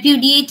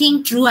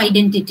 Repudiating true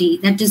identity.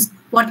 That is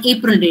what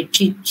April did.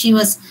 She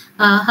was,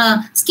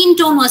 her skin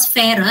tone was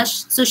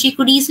fairish, so she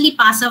could easily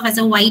pass off as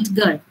a white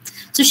girl.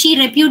 So she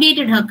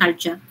repudiated her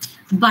culture.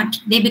 But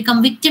they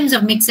become victims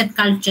of mixed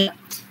culture.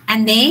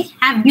 And they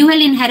have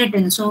dual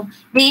inheritance. So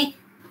they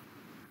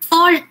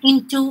fall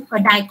into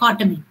a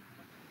dichotomy.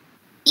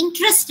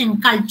 Interest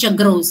in culture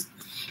grows.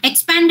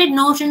 Expanded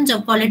notions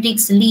of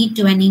politics lead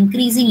to an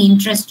increasing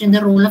interest in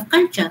the role of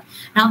culture.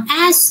 Now,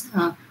 as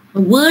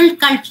world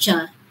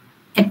culture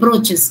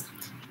approaches,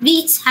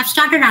 we have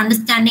started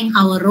understanding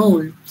our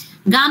role.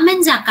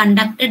 Governments are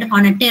conducted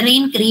on a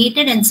terrain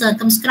created and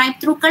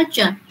circumscribed through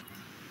culture.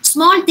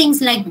 Small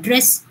things like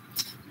dress,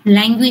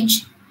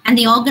 language, and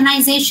the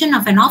organization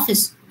of an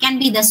office can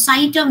be the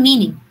site of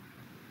meaning,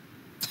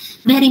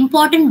 where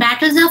important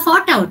battles are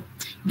fought out.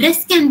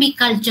 Dress can be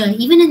culture,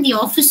 even in the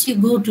office you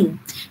go to.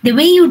 The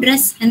way you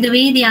dress and the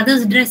way the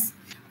others dress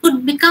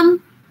could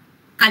become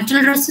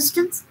cultural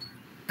resistance,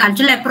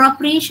 cultural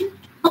appropriation,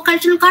 or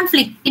cultural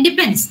conflict. It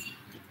depends.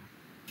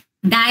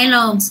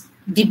 Dialogues,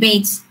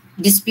 debates,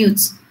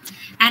 disputes,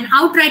 and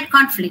outright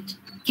conflict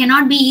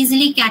cannot be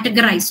easily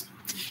categorized.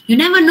 You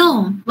never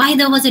know why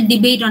there was a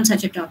debate on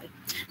such a topic.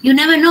 You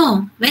never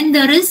know when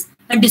there is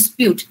a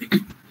dispute.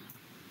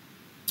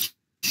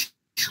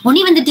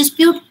 Only when the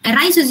dispute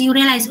arises, you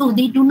realize, oh,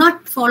 they do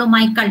not follow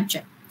my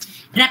culture.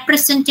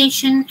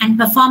 Representation and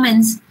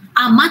performance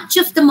are much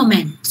of the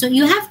moment. So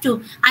you have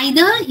to,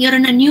 either you're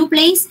in a new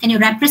place and you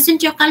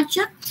represent your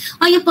culture,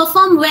 or you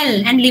perform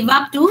well and live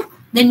up to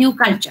the new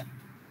culture.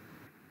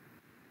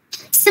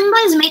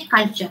 Symbols make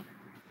culture.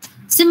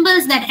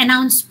 Symbols that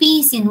announce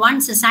peace in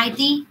one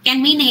society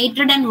can mean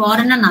hatred and war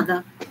in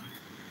another.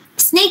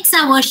 Snakes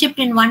are worshipped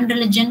in one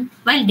religion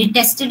while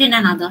detested in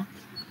another.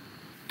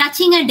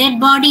 Touching a dead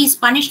body is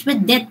punished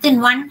with death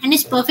in one and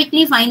is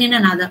perfectly fine in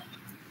another.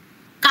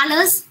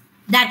 Colors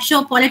that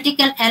show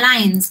political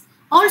alliance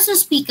also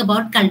speak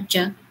about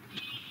culture.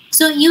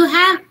 So you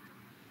have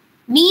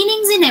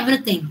meanings in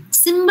everything,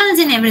 symbols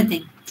in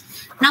everything.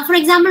 Now, for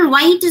example,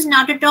 white is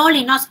not at all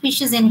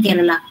inauspicious in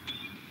Kerala.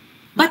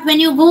 But when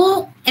you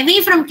go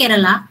away from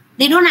Kerala,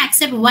 they don't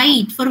accept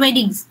white for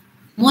weddings.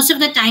 Most of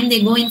the time,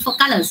 they go in for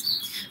colors.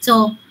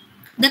 So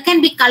there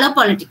can be color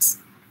politics.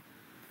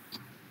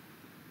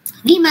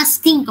 We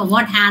must think of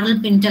what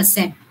Harold Pinter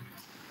said.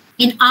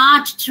 In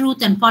art,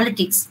 truth, and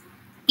politics,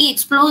 he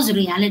explores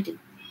reality.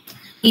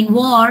 In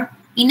war,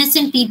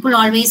 innocent people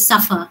always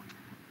suffer,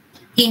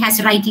 he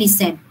has rightly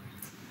said.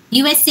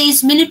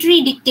 USA's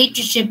military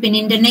dictatorship in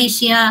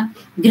Indonesia,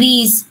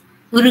 Greece,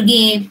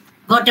 Uruguay,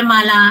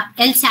 Guatemala,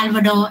 El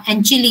Salvador,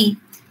 and Chile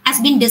has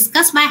been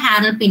discussed by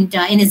Harold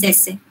Pinter in his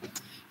essay.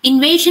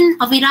 Invasion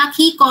of Iraq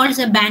he calls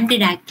a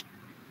bandit act.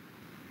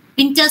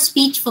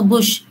 interspeech for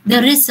Bush.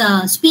 There is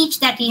a speech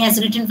that he has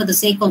written for the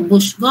sake of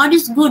Bush. God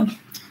is good.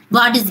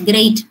 God is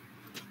great.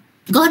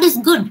 God is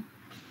good.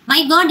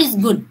 My God is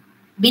good.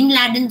 Bin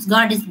Laden's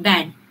God is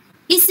bad.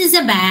 This is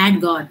a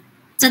bad God.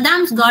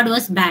 Saddam's God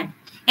was bad,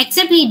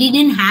 except he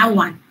didn't have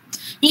one.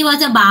 He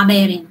was a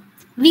barbarian.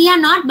 We are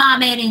not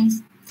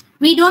barbarians.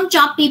 We don't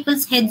chop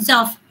people's heads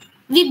off.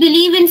 We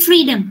believe in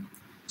freedom.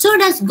 So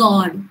does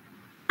God.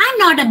 I'm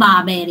not a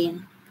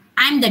barbarian.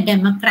 I'm the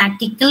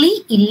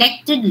democratically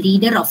elected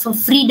leader of a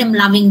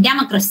freedom-loving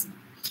democracy.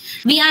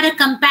 We are a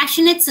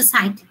compassionate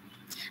society.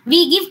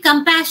 We give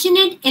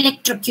compassionate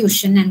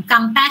electrocution and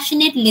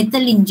compassionate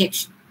lethal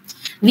injection.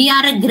 We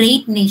are a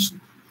great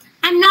nation.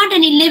 I'm not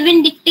an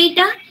 11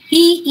 dictator.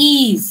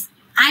 He is.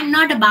 I'm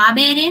not a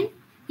barbarian.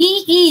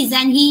 He is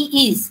and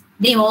he is.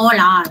 They all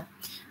are.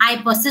 I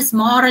possess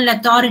moral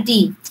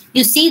authority.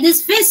 You see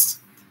this fist?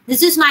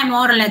 This is my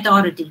moral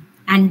authority.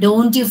 And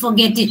don't you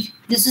forget it.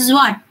 This is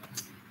what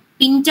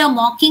Pinter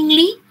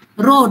mockingly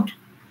wrote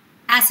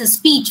as a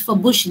speech for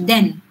Bush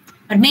then.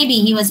 But maybe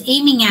he was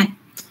aiming at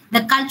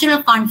the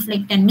cultural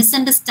conflict and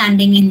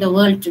misunderstanding in the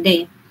world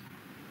today.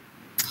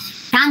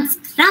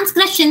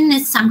 Transgression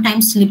is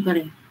sometimes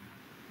slippery.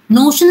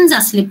 Notions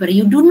are slippery.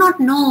 You do not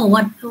know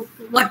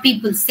what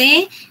people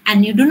say,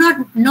 and you do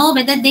not know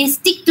whether they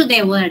stick to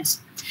their words.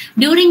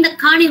 During the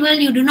carnival,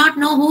 you do not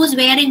know who is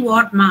wearing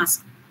what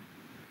mask.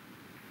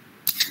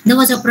 There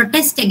was a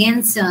protest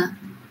against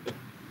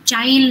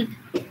child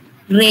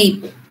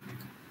rape.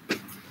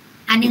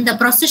 And in the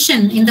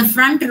procession, in the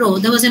front row,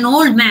 there was an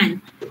old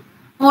man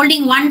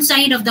holding one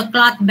side of the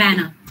cloth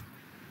banner.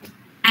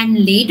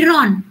 And later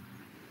on,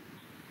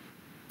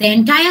 the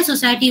entire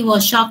society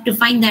was shocked to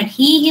find that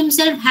he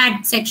himself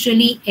had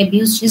sexually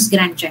abused his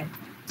grandchild.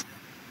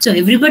 So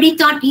everybody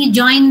thought he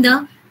joined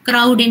the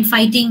crowd in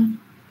fighting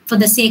for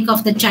the sake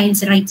of the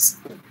child's rights.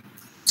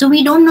 So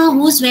we don't know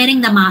who's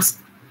wearing the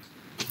mask.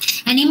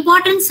 An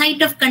important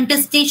site of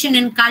contestation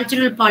in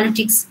cultural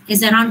politics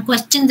is around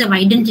questions of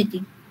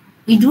identity.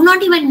 We do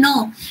not even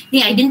know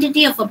the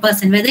identity of a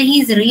person, whether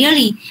he is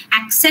really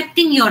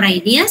accepting your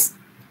ideas.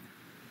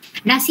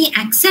 Does he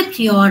accept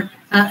your,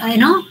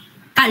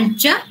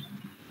 culture?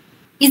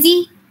 Is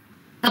he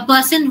a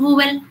person who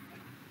will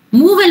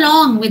move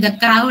along with the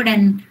crowd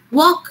and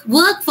work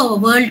for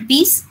world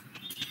peace?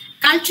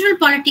 Cultural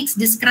politics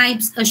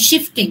describes a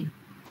shifting,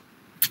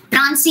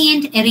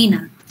 transient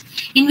arena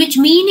in which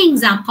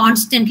meanings are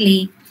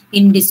constantly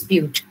in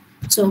dispute.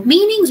 So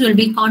meanings will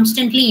be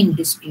constantly in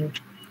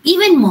dispute.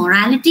 Even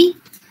morality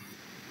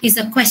is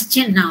a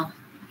question now.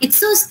 It's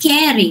so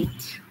scary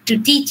to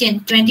teach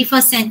in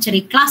 21st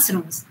century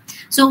classrooms.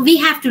 So we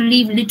have to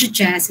leave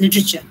literature as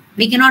literature.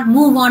 We cannot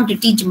move on to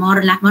teach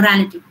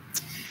morality.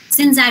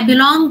 Since I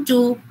belong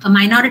to a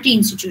minority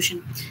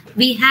institution,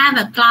 we have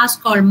a class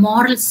called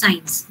Moral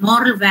Science,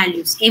 Moral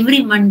Values,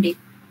 every Monday.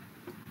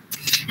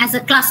 As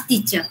a class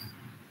teacher,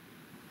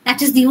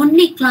 that is the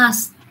only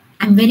class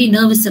I'm very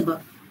nervous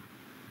about.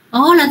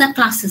 All other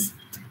classes,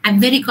 I'm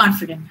very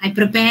confident. I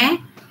prepare,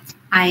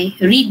 I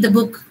read the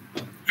book,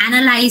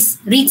 analyze,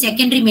 read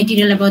secondary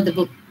material about the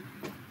book,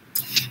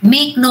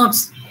 make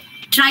notes,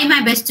 try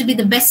my best to be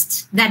the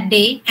best that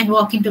day and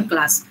walk into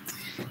class.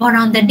 But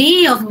on the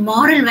day of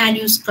moral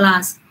values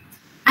class,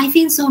 I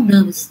feel so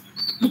nervous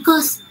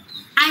because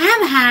I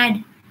have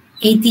had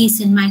atheists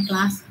in my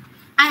class.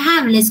 I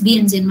have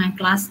lesbians in my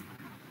class.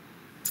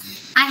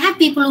 I have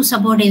people who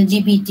support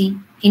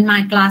LGBT in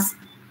my class.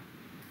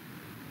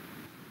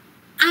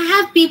 I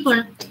have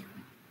people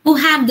who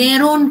have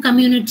their own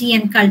community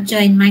and culture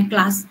in my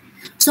class.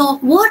 So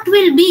what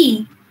will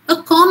be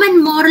a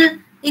common moral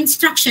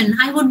instruction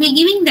I would be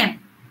giving them?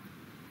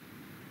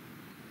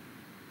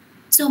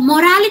 So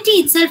morality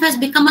itself has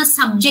become a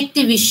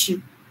subjective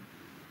issue.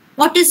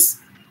 What is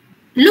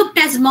looked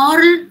as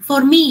moral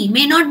for me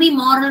may not be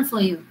moral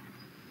for you.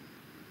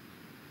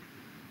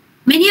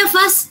 Many of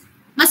us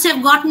must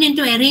have gotten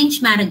into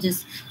arranged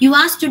marriages. You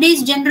ask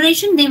today's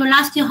generation, they will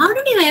ask you, how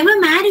did you ever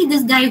marry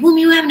this guy whom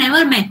you have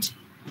never met?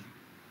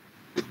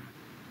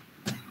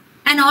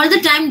 And all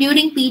the time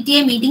during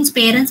PTA meetings,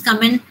 parents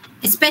come in,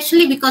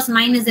 especially because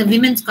mine is a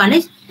women's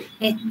college,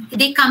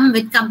 they come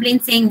with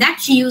complaints saying that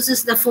she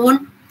uses the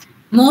phone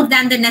more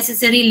than the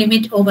necessary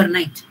limit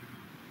overnight.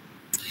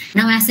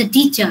 Now, as a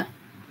teacher,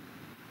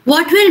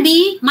 what will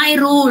be my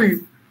role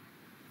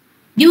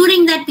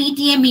during that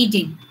PTA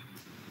meeting?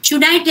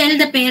 Should I tell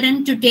the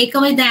parent to take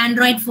away the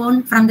Android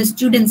phone from the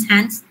student's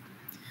hands?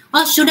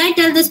 Or should I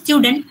tell the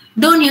student,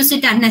 don't use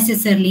it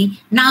unnecessarily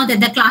now that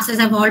the classes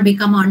have all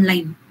become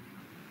online?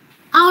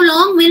 How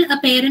long will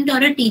a parent or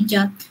a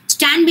teacher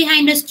stand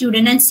behind a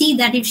student and see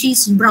that if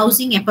she's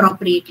browsing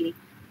appropriately?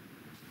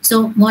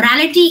 So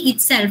morality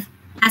itself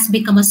has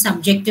become a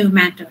subjective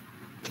matter.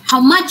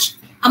 How much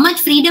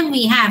freedom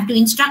we have to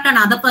instruct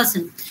another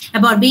person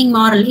about being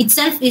moral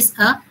itself is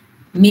a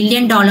 $1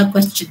 million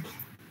question.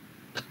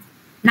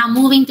 Now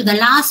moving to the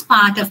last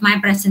part of my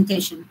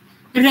presentation,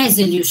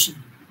 resolution.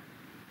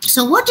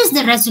 So what is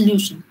the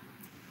resolution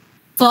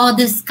for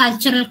this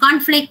cultural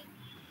conflict,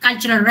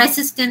 cultural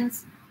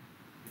resistance,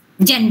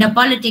 gender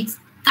politics,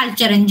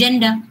 culture and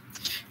gender,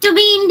 to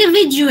be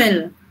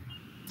individual,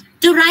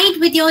 to write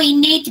with your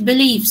innate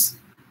beliefs.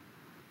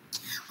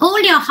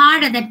 Hold your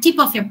heart at the tip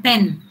of your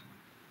pen.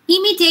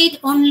 Imitate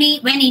only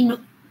when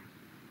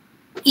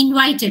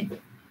invited.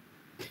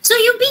 So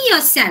you be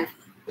yourself.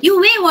 You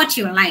wear what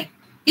you like.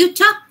 You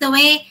talk the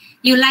way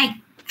you like,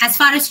 as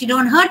far as you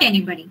don't hurt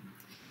anybody.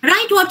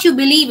 Write what you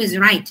believe is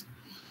right.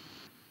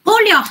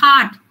 Hold your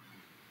heart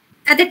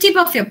at the tip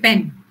of your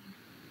pen.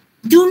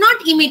 Do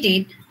not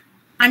imitate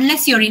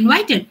unless you're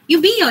invited.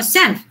 You be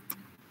yourself.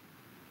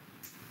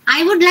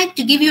 I would like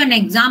to give you an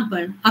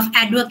example of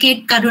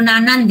Advocate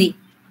Karuna Nandi.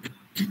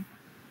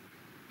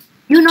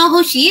 You know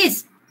who she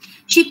is.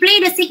 She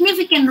played a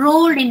significant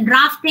role in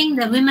drafting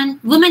the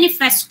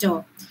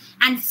Womanifesto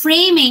and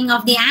framing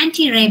of the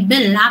anti-rape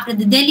bill after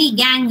the Delhi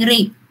gang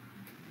rape.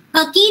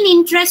 Her keen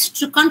interest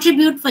to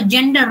contribute for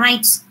gender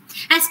rights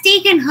has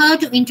taken her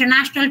to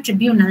international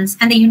tribunals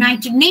and the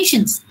United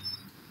Nations.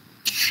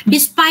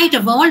 Despite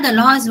of all the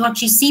laws, what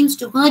she seems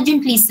to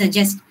urgently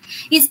suggest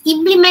is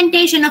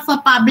implementation of a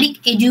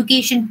public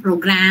education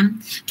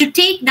program to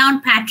take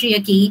down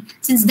patriarchy,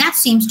 since that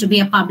seems to be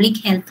a public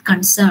health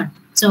concern.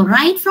 So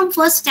right from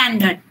first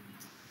standard,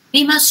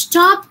 we must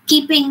stop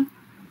keeping,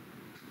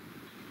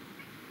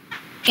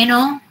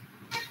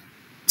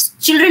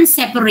 children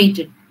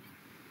separated.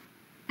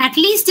 At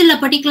least till a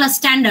particular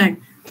standard,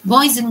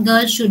 boys and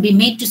girls should be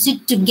made to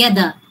sit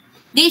together.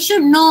 They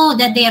should know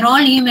that they are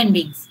all human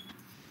beings.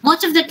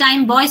 Most of the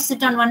time, boys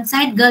sit on one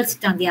side, girls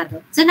sit on the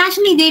other. So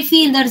naturally, they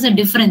feel there is a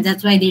difference.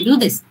 That's why they do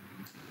this.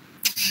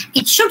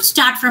 It should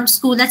start from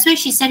school. That's why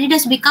she said it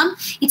has become,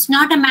 it's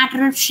not a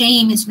matter of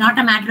shame. It's not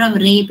a matter of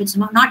rape. It's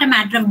not a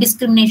matter of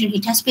discrimination.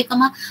 It has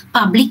become a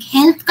public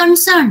health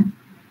concern.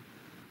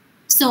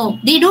 So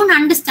they don't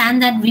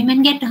understand that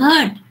women get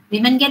hurt.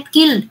 Women get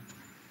killed.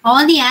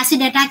 All the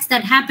acid attacks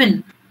that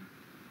happen,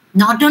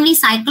 not only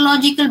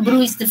psychological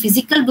bruise, the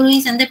physical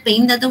bruise and the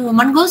pain that the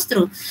woman goes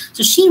through.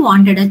 So she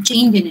wanted a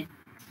change in it.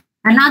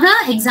 Another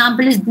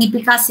example is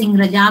Deepika Singh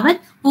Rajawat,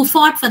 who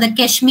fought for the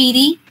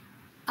Kashmiri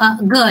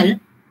girl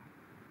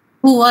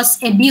who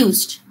was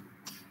abused.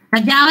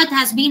 Rajawat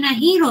has been a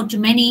hero to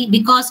many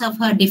because of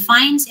her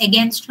defiance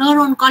against her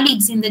own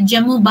colleagues in the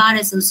Jammu Bar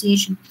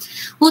Association,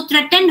 who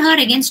threatened her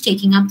against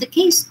taking up the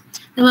case.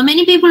 There were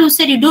many people who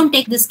said, you don't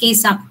take this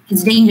case up,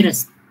 it's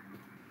dangerous.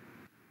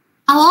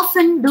 How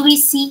often do we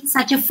see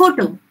such a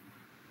photo?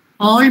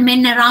 All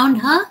men around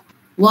her,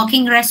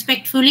 walking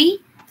respectfully,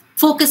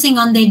 focusing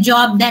on their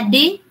job that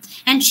day,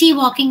 and she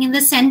walking in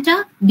the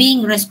center,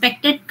 being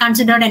respected,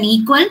 considered an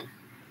equal,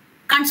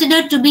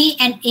 considered to be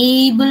an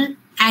able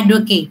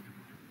advocate,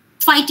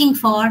 fighting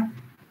for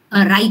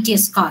a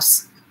righteous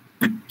cause.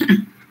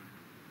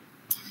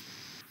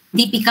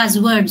 Deepika's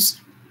words,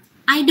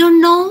 I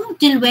don't know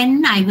till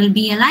when I will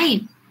be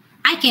alive.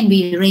 I can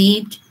be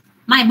raped.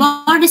 My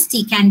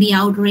modesty can be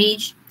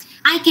outraged.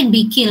 I can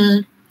be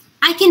killed.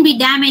 I can be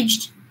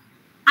damaged.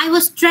 I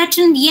was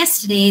threatened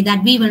yesterday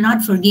that we will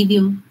not forgive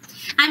you.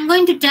 I'm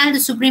going to tell the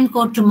Supreme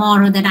Court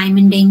tomorrow that I'm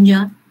in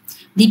danger.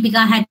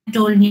 Deepika had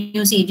told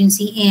news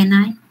agency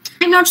ANI,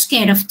 I'm not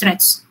scared of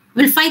threats.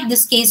 We'll fight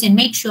this case and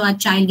make sure our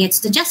child gets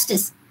the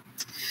justice.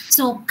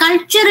 So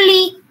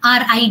culturally,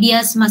 our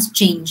ideas must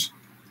change.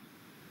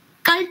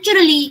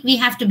 Culturally, we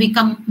have to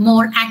become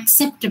more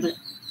acceptable.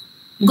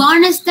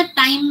 Gone is the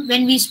time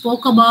when we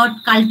spoke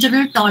about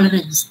cultural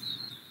tolerance.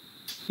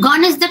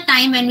 Gone is the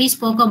time when we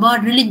spoke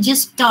about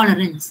religious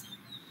tolerance.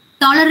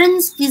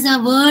 Tolerance is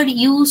a word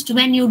used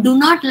when you do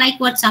not like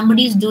what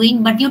somebody is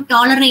doing, but you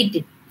tolerate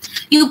it.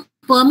 You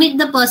permit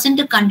the person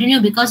to continue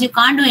because you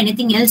can't do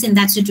anything else in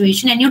that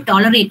situation and you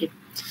tolerate it.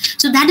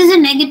 So that is a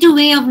negative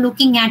way of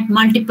looking at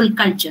multiple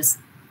cultures.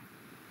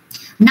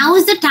 Now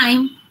is the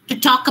time to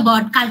talk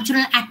about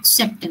cultural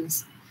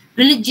acceptance,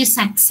 religious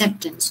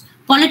acceptance,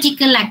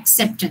 political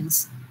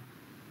acceptance.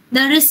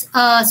 There is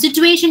a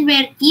situation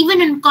where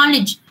even in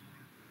college,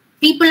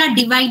 people are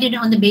divided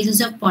on the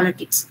basis of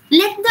politics.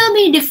 Let there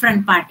be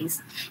different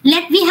parties.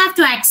 We have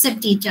to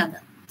accept each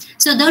other.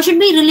 So there should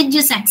be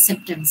religious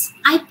acceptance.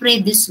 I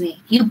pray this way,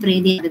 you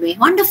pray the other way.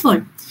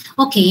 Wonderful.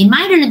 Okay, in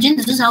my religion,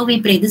 this is how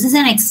we pray. This is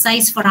an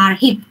exercise for our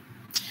hip.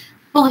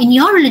 Oh, in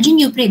your religion,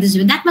 you pray this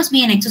way. That must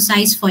be an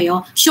exercise for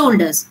your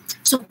shoulders.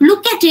 So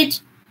look at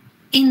it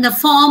in the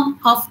form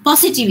of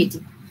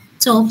positivity.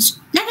 So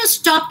let us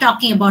stop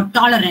talking about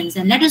tolerance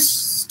and let us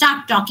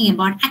start talking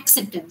about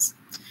acceptance.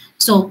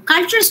 So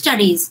cultural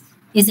studies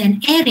is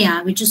an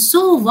area which is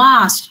so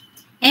vast.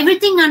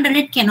 Everything under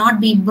it cannot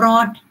be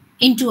brought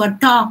into a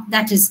talk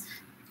that is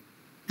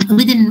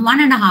within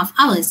 1.5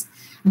 hours.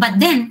 But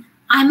then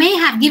I may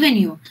have given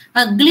you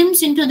a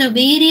glimpse into the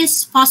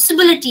various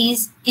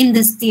possibilities in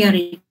this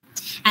theory.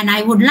 And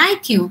I would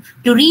like you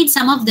to read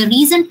some of the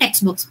recent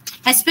textbooks,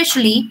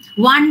 especially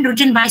one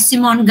written by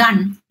Simon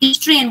Gunn,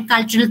 History and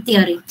Cultural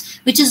Theory,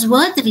 which is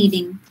worth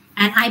reading.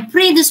 And I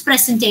pray this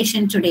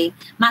presentation today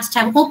must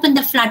have opened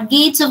the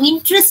floodgates of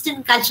interest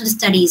in cultural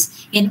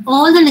studies in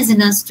all the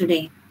listeners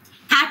today.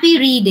 Happy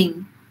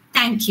reading.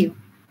 Thank you.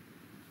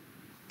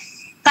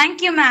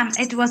 Thank you, ma'am.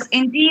 It was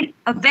indeed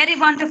a very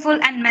wonderful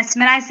and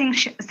mesmerizing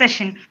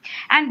session.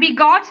 And we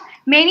got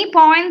many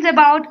points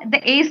about the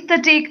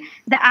aesthetic,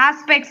 the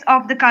aspects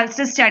of the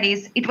cultural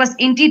studies. It was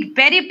indeed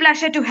very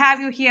pleasure to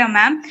have you here,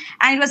 ma'am.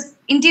 And it was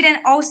indeed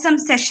an awesome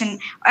session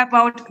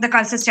about the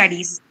cultural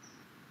studies.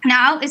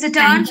 Now is a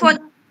turn for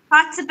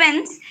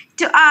participants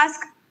to ask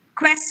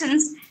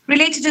questions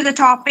related to the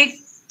topic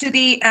to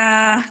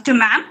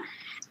ma'am.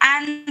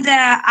 And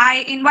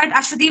I invite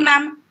Ashwati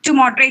ma'am to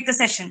moderate the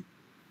session.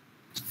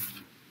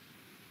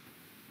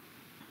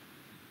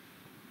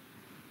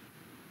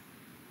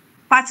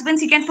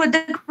 Participants, you can put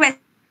the questions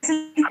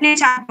in the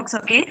chat box,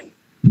 okay?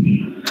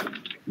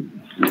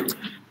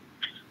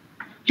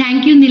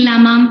 Thank you, Nila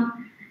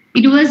ma'am.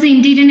 It was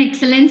indeed an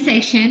excellent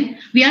session.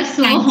 We are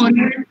so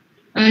honored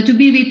to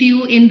be with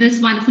you in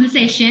this wonderful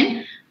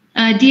session.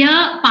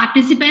 Dear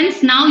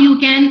participants, now you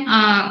can,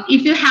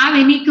 if you have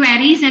any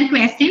queries and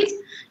questions,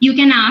 you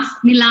can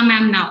ask Nila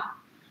ma'am now.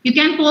 You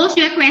can post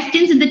your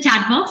questions in the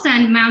chat box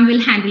and ma'am will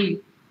handle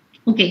you.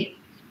 Okay.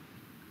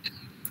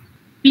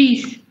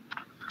 Please.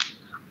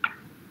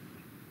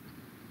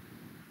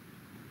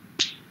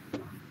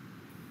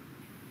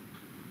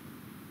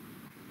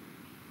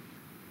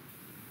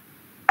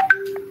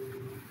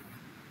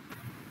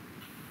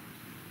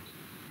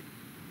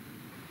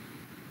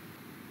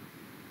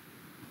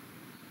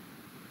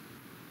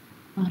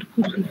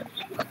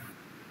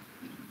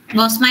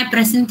 Was my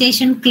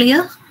presentation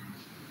clear?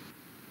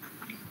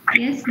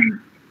 Yes.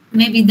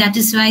 Maybe that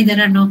is why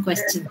there are no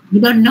questions. We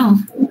don't know.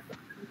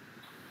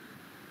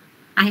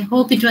 I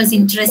hope it was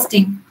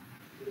interesting.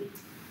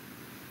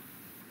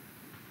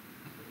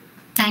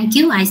 Thank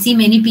you. I see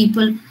many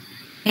people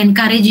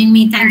encouraging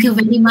me. Thank you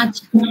very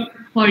much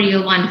for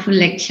your wonderful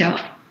lecture.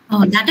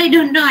 Oh, that I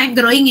don't know. I'm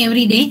growing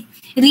every day,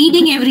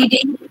 reading every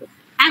day.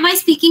 Am I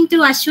speaking to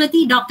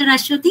Ashwati, Dr.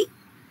 Ashwati?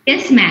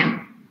 Yes,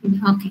 ma'am.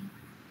 Okay.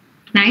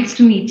 Nice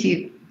to meet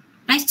you.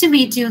 Nice to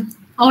meet you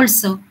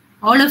also,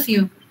 all of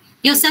you.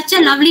 You're such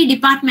a lovely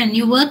department.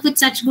 You work with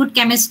such good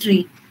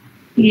chemistry.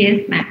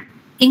 Yes, ma'am.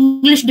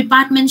 English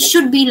department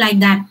should be like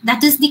that.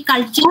 That is the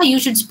culture you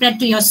should spread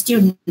to your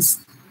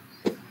students.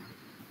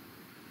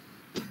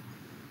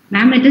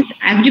 Ma'am,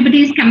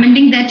 everybody is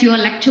commenting that your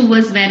lecture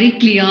was very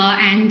clear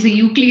and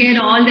you cleared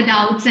all the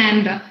doubts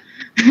and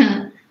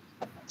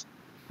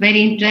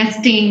very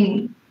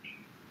interesting.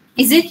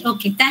 Is it?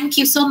 Okay, thank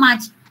you so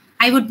much.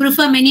 I would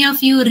prefer many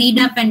of you read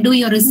up and do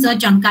your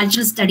research on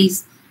cultural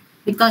studies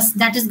because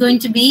that is going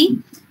to be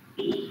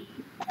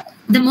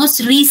the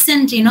most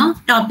recent,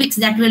 topics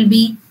that will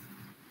be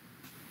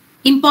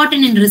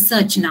important in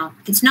research now.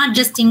 It's not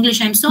just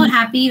English. I'm so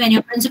happy when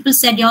your principal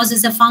said yours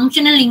is a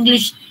functional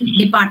English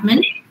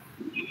department.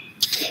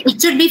 It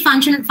should be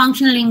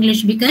functional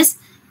English because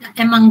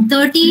among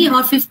 30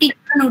 or 50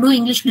 children who do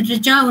English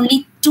literature,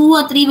 only 2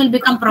 or 3 will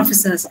become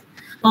professors.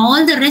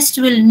 All the rest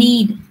will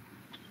need,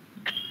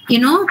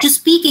 to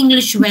speak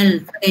English well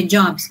for their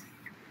jobs.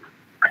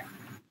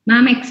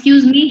 Ma'am,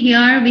 excuse me,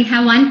 here we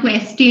have one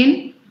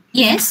question.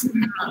 Yes.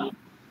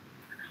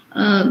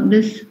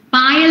 This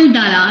Payal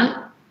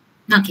Dalal.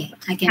 Okay,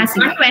 I can has see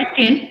one that.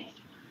 question.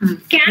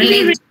 Can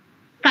we read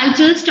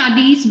cultural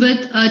studies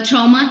with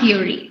trauma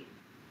theory?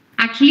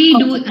 Actually,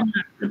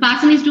 the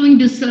person is doing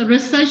this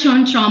research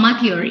on trauma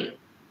theory.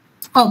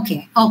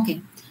 Okay.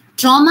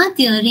 Trauma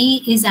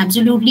theory is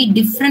absolutely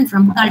different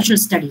from cultural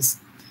studies.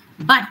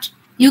 But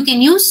you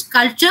can use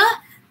culture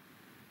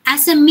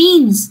as a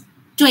means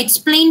to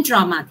explain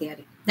trauma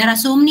theory. There are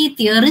so many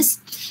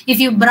theorists. If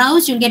you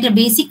browse, you'll get a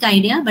basic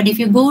idea. But if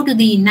you go to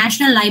the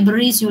national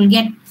libraries, you'll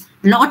get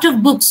a lot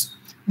of books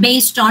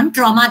based on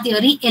trauma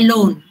theory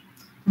alone.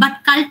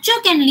 But culture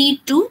can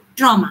lead to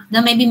trauma.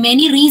 There may be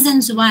many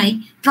reasons why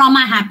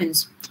trauma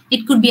happens.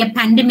 It could be a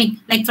pandemic,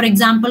 like for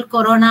example,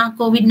 Corona,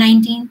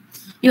 COVID-19.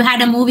 You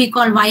had a movie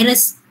called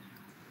Virus.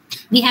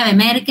 We have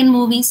American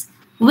movies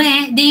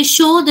where they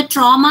show the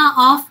trauma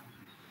of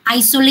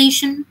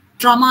isolation,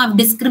 trauma of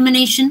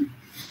discrimination.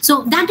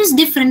 So that is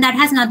different. That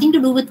has nothing to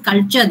do with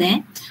culture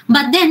there.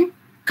 But then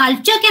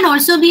culture can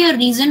also be a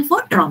reason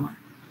for trauma.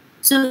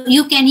 So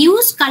you can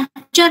use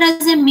culture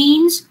as a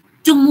means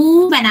to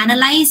move and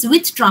analyze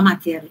with trauma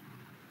theory.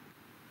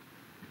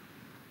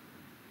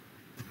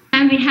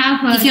 And we have...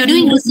 if you're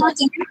doing research...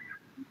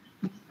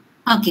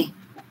 Okay.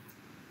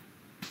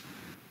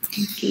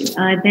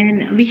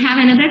 Then we have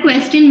another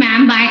question,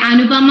 ma'am, by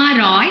Anupama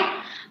Roy.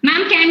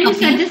 Ma'am, can you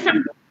suggest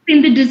some books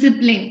in the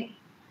discipline?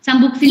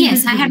 Some books in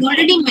Yes, I had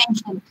already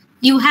mentioned.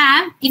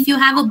 If you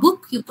have a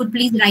book, you could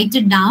please write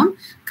it down.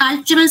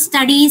 Cultural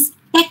Studies,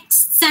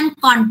 Texts and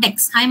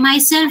Contexts. I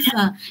myself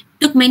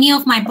took many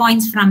of my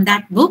points from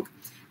that book.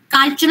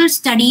 Cultural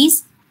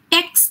Studies,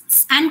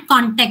 Texts and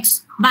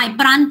Contexts by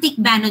Prantik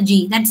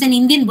Banerjee. That's an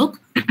Indian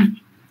book.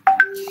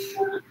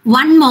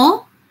 One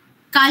more,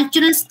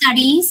 Cultural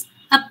Studies,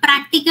 A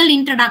Practical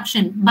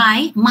Introduction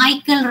by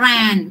Michael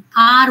Ryan,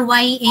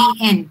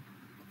 R-Y-A-N.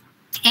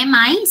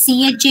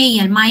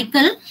 M-I-C-H-A-L,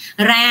 Michael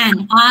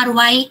Ryan,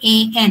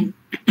 R-Y-A-N.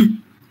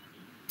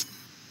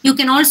 You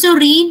can also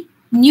read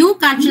New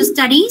Cultural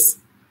Studies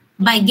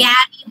by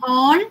Gary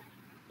Hall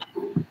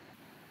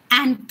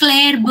and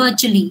Claire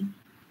Birchley.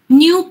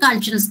 New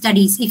Cultural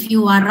Studies. If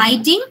you are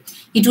writing,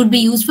 it would be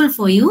useful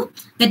for you.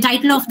 The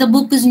title of the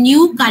book is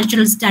New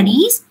Cultural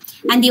Studies,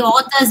 and the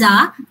authors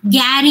are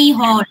Gary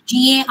Hall,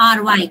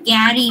 G-A-R-Y,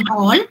 Gary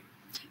Hall,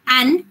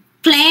 and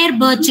Claire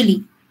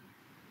Birchley.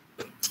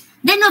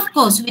 Then, of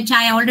course, which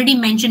I already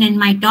mentioned in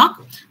my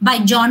talk, by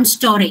John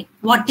Storey.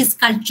 What is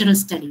Cultural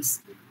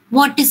Studies?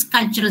 What is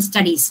Cultural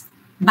Studies?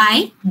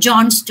 By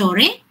John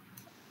Storey.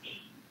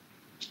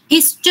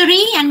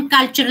 History and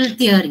Cultural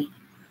Theory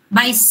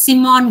by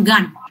Simon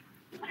Gunn.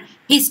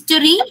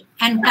 History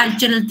and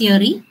Cultural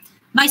Theory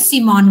by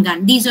Simon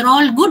Gunn. These are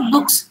all good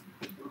books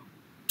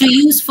to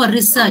use for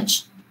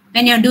research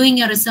when you're doing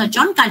your research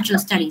on cultural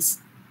studies.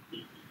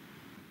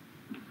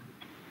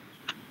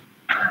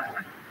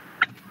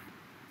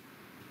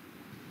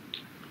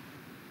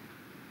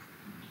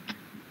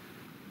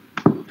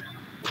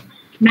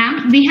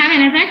 Ma'am, we have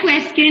another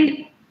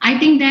question. I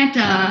think that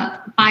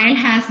Payal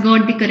has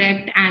got the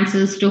correct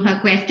answers to her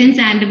questions.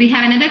 And we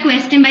have another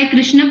question by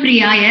Krishna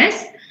Priya.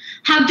 Yes.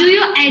 How do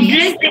you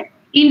address the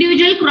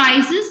individual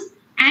crisis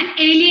and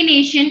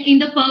alienation in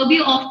the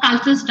purview of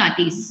cultural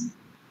studies?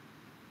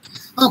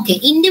 Okay,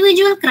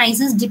 individual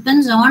crisis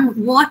depends on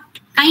what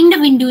kind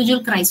of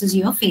individual crisis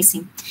you are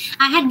facing.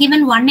 I had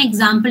given one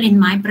example in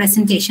my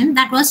presentation,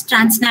 that was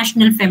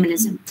transnational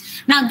feminism.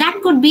 Now that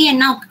could be, and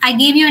now I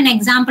gave you an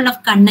example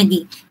of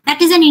Kannagi. That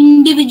is an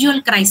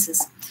individual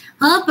crisis.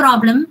 Her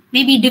problem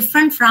may be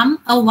different from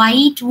a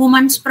white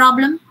woman's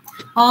problem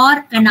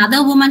or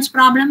another woman's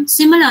problem.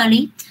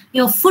 Similarly,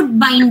 your foot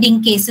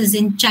binding cases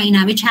in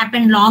China, which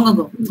happened long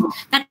ago,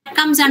 that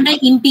comes under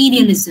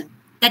imperialism.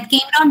 That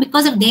came down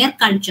because of their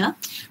culture,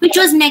 which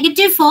was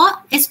negative for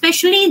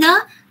especially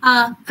the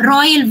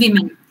royal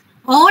women.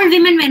 All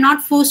women were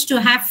not forced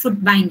to have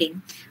foot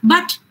binding,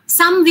 but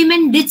some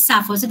women did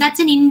suffer. So that's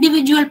an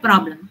individual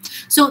problem.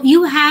 So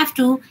you have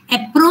to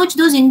approach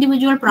those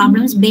individual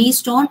problems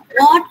based on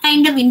what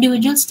kind of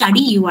individual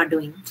study you are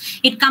doing.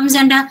 It comes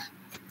under,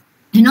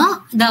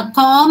 the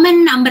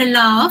common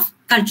umbrella of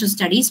cultural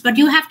studies, but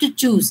you have to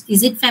choose.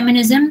 Is it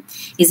feminism?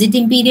 Is it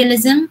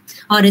imperialism?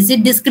 Or is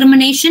it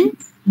discrimination?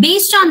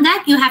 Based on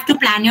that, you have to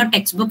plan your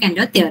textbook and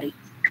your theory.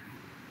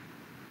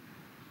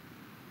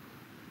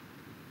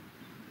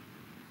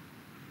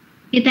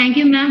 Okay, thank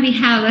you, ma'am. We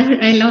have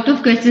a lot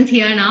of questions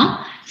here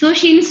now. So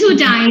Shinsu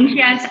Jain, she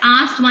has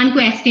asked one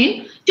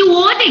question. To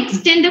what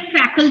extent the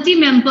faculty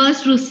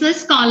members, research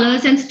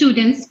scholars and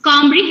students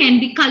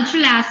comprehend the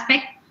cultural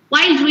aspect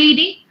while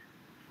reading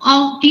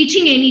or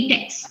teaching any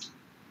text?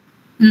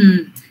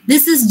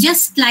 This is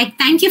just like,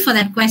 thank you for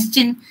that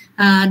question,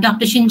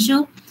 Dr.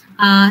 Shinshu.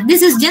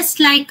 This is just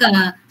like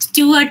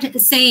Stuart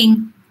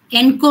saying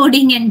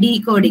encoding and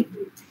decoding.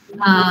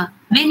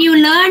 When you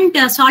learned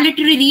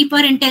Solitary Reaper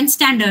in 10th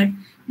standard,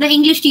 the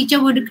English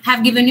teacher would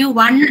have given you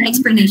one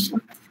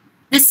explanation.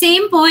 The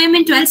same poem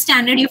in 12th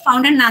standard, you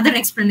found another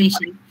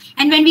explanation.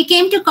 And when we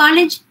came to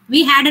college,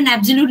 we had an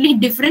absolutely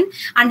different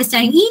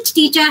understanding. Each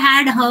teacher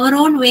had her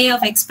own way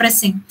of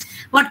expressing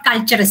what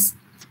culture is.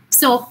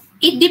 So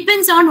it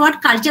depends on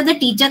what culture the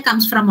teacher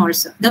comes from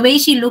also, the way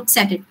she looks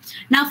at it.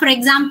 Now, for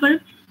example,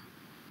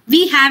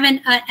 we have an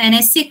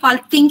essay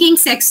called Thinking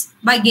Sex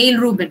by Gail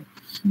Rubin.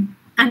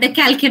 Under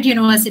Calcutta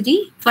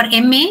University, for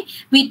MA,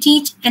 we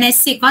teach an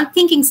essay called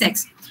Thinking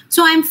Sex.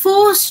 So I'm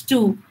forced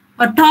to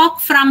talk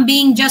from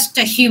being just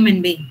a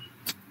human being.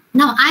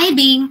 Now, I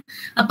being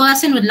a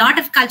person with a lot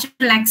of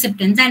cultural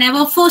acceptance, I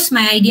never force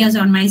my ideas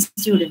on my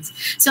students.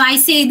 So I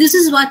say, this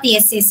is what the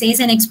essay says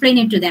and explain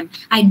it to them.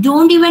 I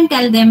don't even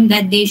tell them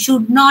that they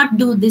should not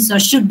do this or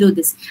should do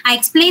this. I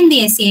explain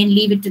the essay and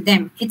leave it to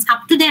them. It's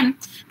up to them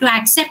to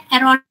accept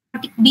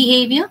erotic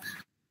behavior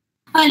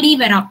or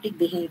leave erotic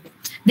behavior.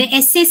 The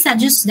essay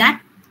suggests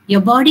that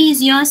your body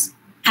is yours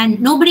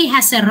and nobody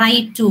has a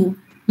right to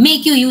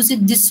make you use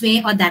it this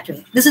way or that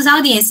way. This is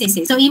how the essay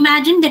says. So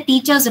imagine the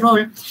teacher's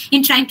role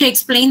in trying to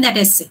explain that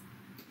essay.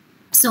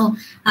 So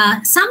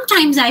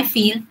sometimes I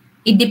feel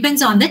it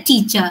depends on the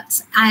teacher.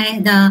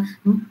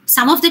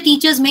 Some of the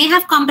teachers may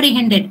have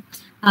comprehended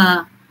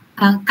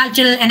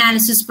cultural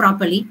analysis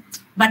properly,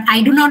 but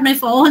I do not know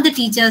if all the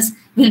teachers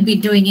will be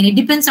doing it. It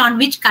depends on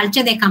which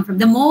culture they come from.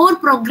 The more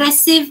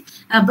progressive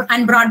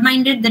and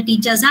broad-minded the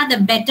teachers are, the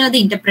better the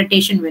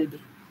interpretation will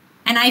be.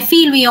 And I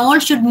feel we all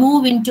should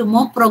move into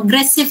more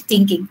progressive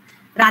thinking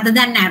rather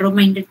than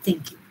narrow-minded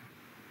thinking.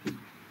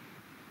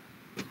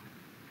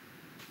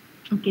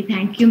 Okay,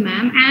 thank you,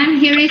 ma'am. And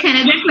here is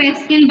another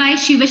question by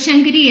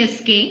Shivashankari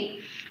SK.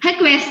 Her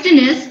question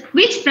is,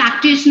 which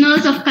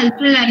practitioners of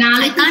cultural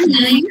analysis... I can't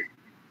hear you.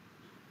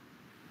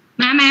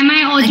 Ma'am, am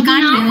I audible now?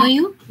 I can't hear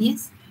you.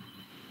 Yes.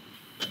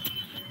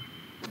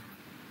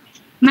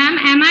 Ma'am,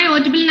 am I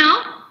audible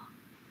now?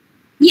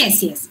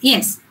 Yes, yes,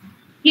 yes.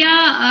 Here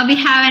we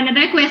have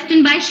another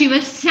question by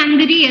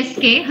Shivashankari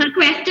SK. Her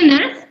question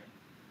is,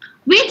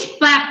 which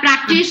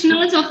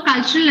practitioners of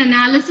cultural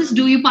analysis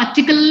do you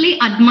particularly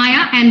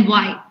admire and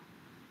why?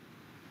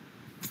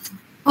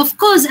 Of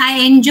course, I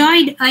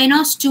enjoyed,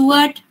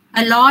 Stuart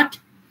a lot.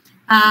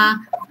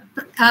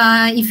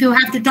 if you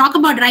have to talk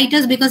about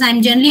writers, because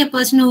I'm generally a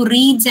person who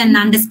reads and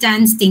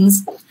understands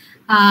things,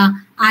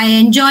 I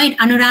enjoyed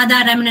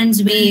Anuradha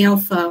Ramanan's way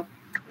of,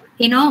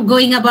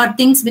 going about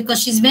things,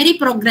 because she's very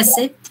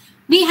progressive.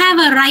 We have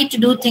a right to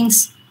do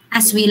things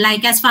as we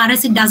like, as far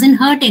as it doesn't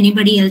hurt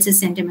anybody else's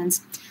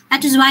sentiments.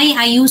 That is why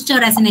I used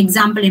her as an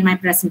example in my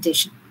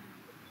presentation.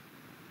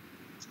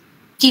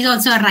 She's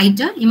also a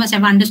writer. You must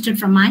have understood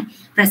from my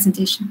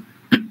presentation.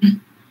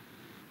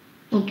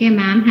 Okay,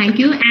 ma'am. Thank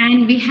you.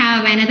 And we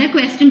have another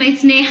question by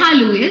Sneha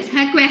Lewis.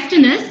 Her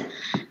question is,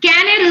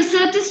 can a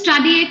researcher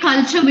study a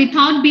culture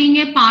without being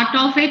a part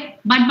of it,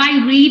 but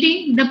by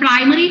reading the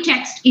primary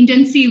text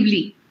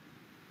intensively?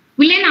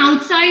 Will an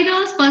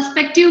outsider's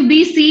perspective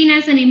be seen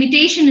as an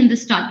imitation in the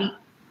study?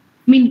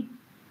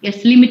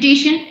 Yes,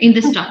 limitation in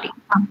the study.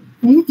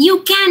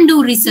 You can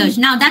do research.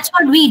 Now, that's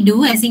what we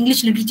do as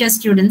English literature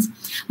students.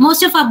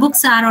 Most of our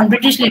books are on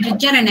British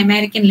literature and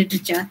American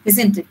literature,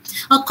 isn't it?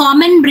 A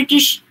common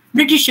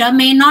Britisher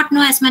may not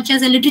know as much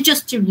as a literature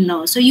student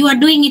knows. So you are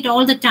doing it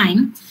all the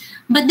time.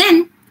 But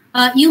then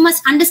you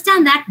must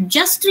understand that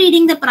just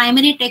reading the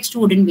primary text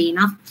wouldn't be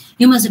enough.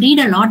 You must read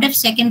a lot of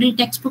secondary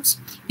textbooks.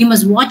 You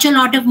must watch a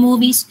lot of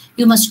movies.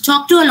 You must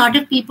talk to a lot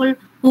of people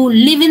who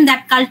live in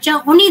that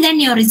culture. Only then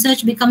your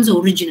research becomes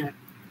original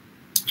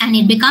and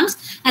it becomes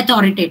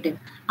authoritative.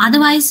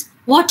 Otherwise,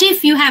 what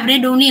if you have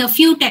read only a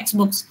few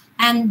textbooks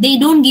and they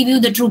don't give you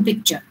the true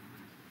picture?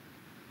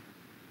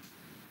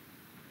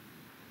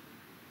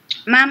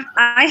 Ma'am,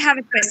 I have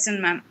a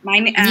question, ma'am.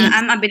 Yes.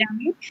 I'm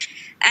Abhinami.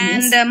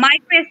 And Yes. My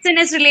question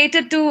is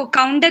related to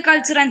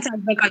counterculture and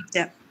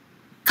cyberculture.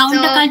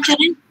 Counterculture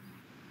and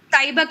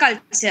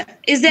Cyberculture.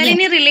 Is there Yes.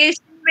 any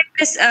relation with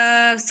this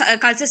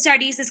culture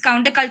studies? Is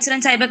counterculture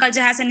and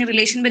cyberculture has any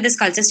relation with this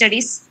culture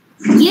studies?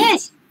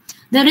 Yes.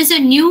 There is a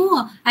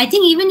new, I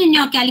think even in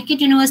your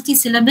Calicut University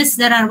syllabus,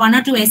 there are 1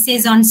 or 2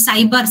 essays on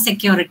cyber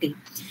security.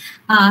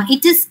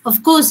 It is,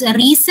 of course, a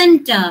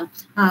recent,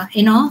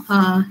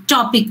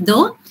 topic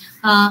though.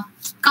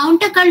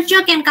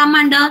 Counterculture can come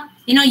under,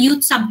 youth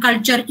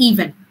subculture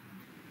even.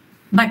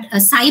 But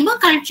cyber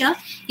culture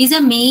is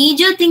a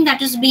major thing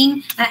that is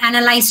being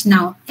analyzed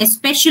now,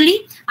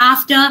 especially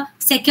after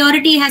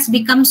security has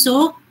become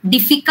so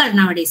difficult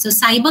nowadays. So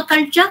cyber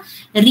culture,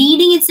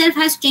 reading itself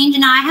has changed.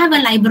 Now I have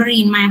a library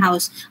in my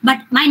house, but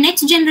my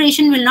next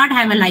generation will not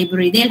have a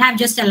library. They'll have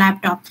just a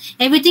laptop.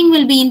 Everything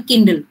will be in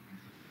Kindle.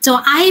 So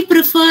I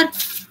prefer,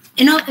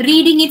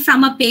 reading it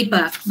from a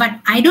paper, but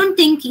I don't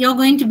think you're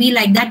going to be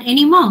like that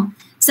anymore.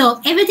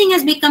 So everything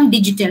has become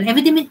digital.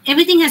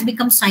 Everything has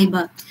become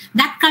cyber.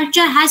 That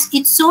culture has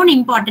its own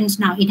importance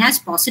now. It has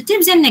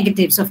positives and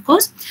negatives, of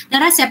course.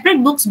 There are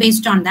separate books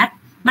based on that,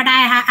 but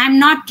I'm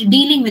not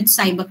dealing with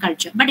cyber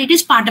culture, but it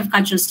is part of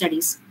cultural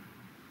studies.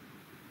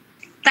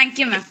 Thank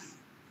you, ma'am.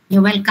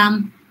 You're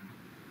welcome.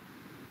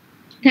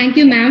 Thank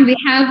you, ma'am. We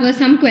have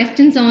some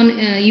questions on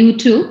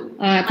YouTube.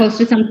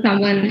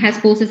 Someone has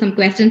posted some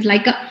questions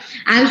like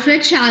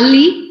Alfred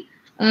Charlie.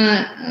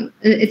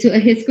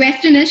 His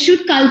question is,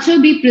 should culture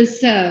be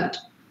preserved?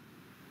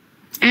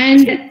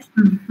 And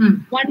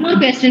one more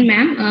question,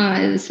 ma'am,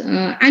 is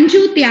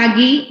Anju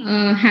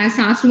Tyagi has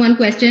asked one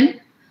question.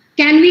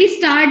 Can we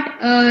start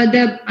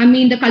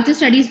the culture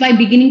studies by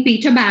beginning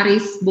Peter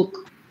Barry's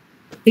book?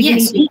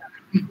 Yes.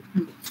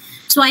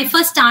 So I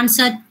first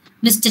answered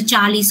Mr.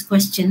 Charlie's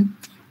question.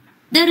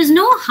 There is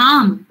no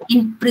harm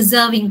in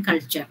preserving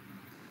culture.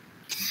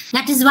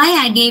 That is why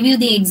I gave you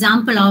the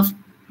example of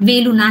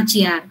Velu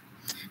Nachiyar.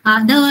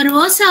 There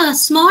was a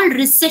small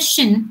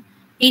recession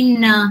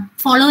in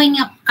following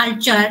up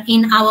culture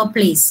in our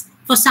place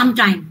for some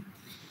time.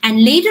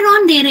 And later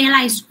on, they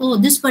realized, oh,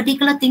 this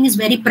particular thing is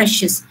very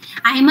precious.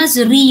 I must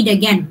read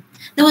again.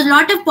 There was a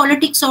lot of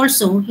politics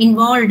also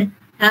involved,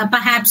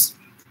 perhaps.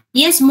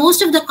 Yes,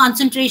 most of the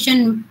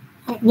concentration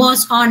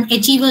was on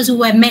achievers who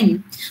were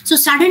men. So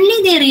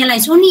suddenly they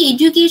realized, only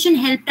education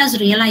helped us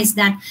realize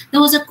that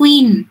there was a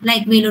queen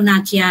like Velu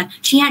Nachiyar.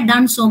 She had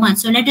done so much.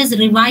 So let us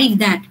revive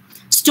that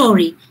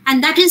story.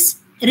 And that is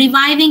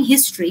reviving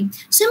history.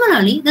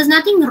 Similarly, there's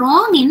nothing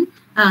wrong in,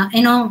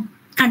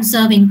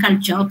 conserving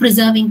culture or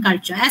preserving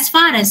culture as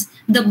far as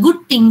the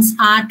good things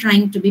are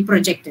trying to be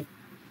projected.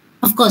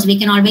 Of course, we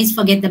can always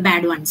forget the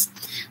bad ones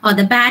or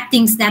the bad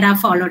things that are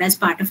followed as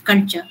part of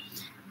culture.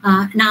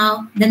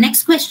 Now, the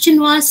next question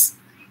was?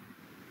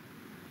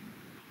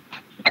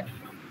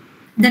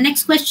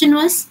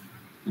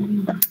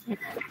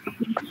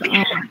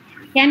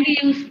 Can we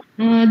use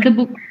the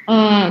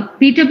book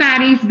Peter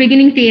Barry's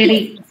Beginning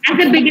Theory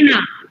as a beginner?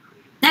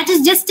 That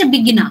is just a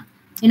beginner.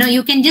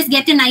 You can just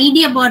get an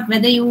idea about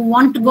whether you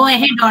want to go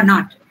ahead or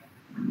not.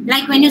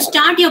 Like when you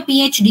start your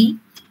PhD,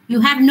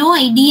 you have no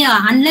idea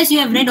unless you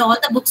have read all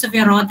the books of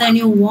your author and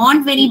you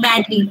want very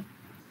badly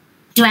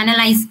to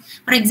analyze,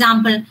 for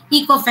example,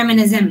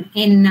 ecofeminism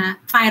in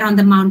Fire on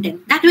the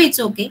Mountain. That way it's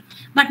okay.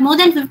 But more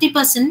than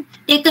 50%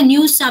 take a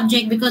new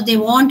subject because they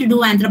want to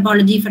do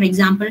anthropology, for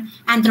example,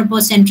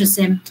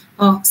 anthropocentrism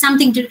or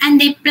something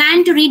and they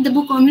plan to read the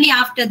book only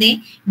after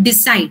they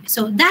decide.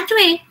 So that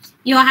way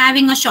you're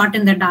having a shot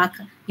in the dark.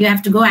 You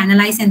have to go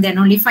analyze and then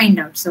only find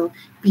out. So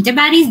Peter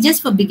Barry is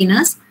just for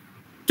beginners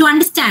to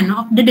understand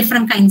the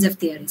different kinds of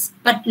theories.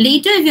 But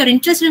later, if you're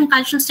interested in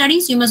cultural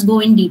studies, you must go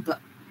in deeper.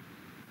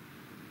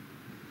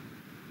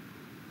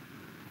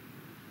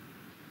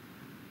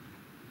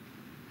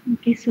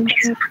 Okay, so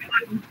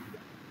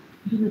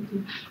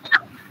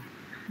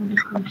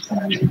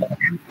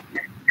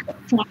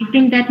I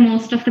think that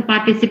most of the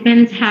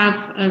participants have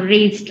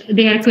raised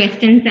their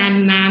questions,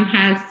 and ma'am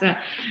has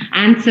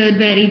answered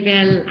very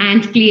well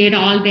and cleared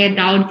all their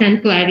doubts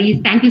and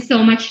queries. Thank you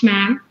so much,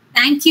 ma'am.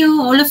 Thank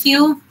you, all of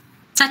you.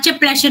 Such a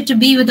pleasure to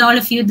be with all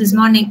of you this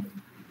morning.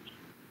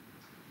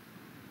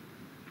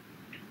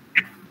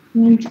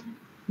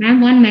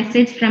 Ma'am, one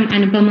message from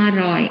Anupama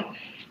Roy.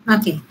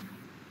 Okay.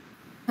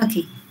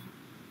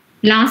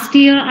 Last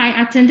year,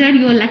 I attended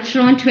your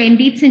lecture on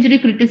 20th century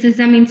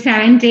criticism in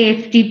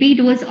 7-day FTP.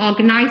 It was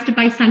organized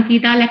by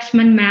Sangeeta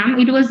Lakshman, ma'am.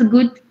 It was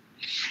good.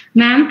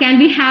 Ma'am, can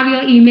we have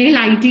your email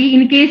ID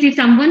in case if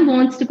someone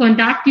wants to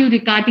contact you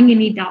regarding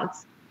any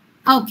doubts?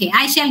 Okay,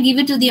 I shall give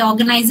it to the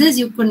organizers.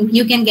 You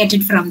can get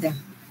it from them.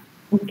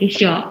 Okay,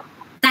 sure.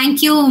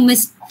 Thank you,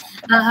 Ms.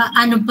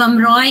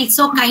 Anupam Roy.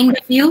 So kind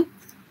of you.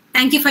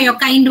 Thank you for your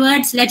kind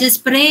words. Let us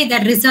pray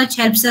that research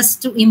helps us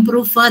to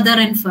improve further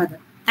and further.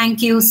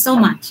 Thank you so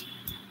much.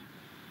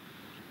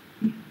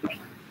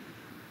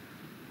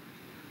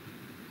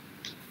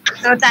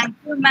 So thank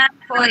you, ma'am,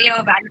 for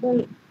your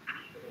valuable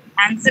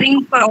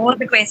answering for all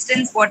the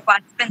questions what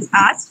participants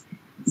asked.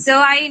 So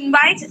I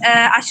invite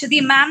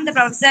Ashwati, ma'am, the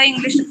Professor of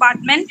English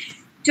Department,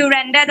 to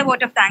render the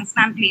vote of thanks.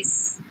 Ma'am,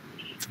 please.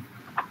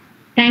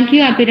 Thank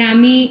you,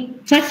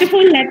 Abhirami. First of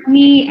all, let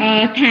me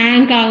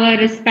thank our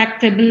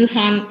respectable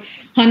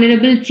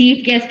Honorable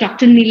Chief Guest,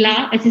 Dr.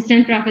 Nila,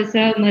 Assistant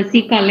Professor,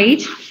 Mercy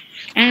College.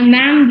 And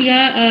ma'am, we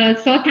are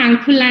so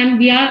thankful and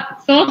we are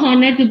so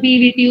honored to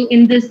be with you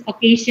in this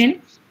occasion.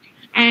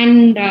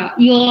 And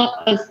your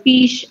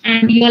speech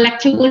and your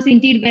lecture was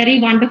indeed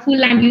very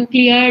wonderful, and you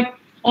cleared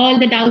all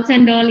the doubts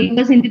and all. It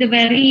was indeed a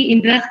very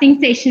interesting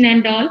session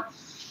and all.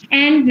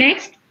 And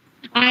next,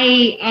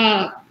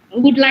 I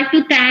would like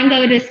to thank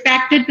our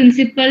respected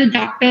principal,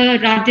 Dr.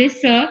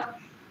 Rajesh sir,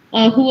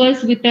 who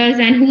was with us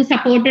and who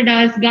supported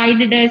us,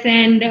 guided us,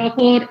 and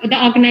for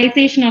the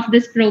organization of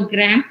this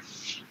program,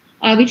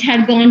 which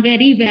had gone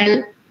very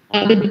well.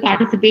 With the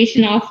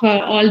participation of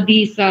all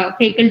these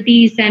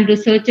faculties and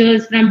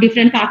researchers from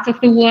different parts of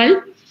the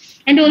world.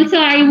 And also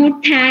I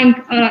would thank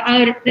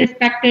our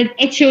respected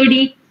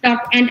HOD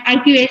and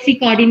IQAC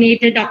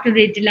coordinator, Dr.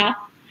 Nejla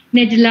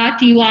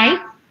TY,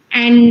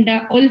 and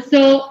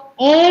also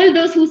all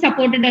those who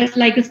supported us,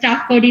 like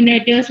staff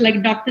coordinators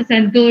like Dr.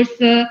 Santosh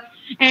sir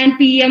and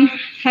PM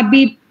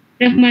Habib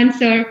Rahman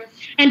sir,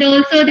 and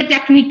also the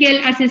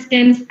technical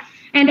assistants,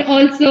 and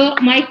also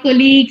my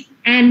colleagues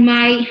and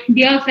my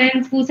dear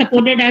friends who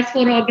supported us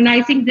for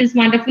organizing this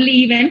wonderful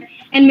event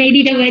and made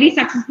it a very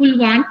successful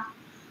one.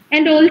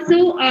 And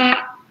also,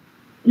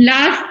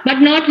 last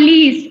but not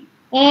least,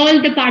 all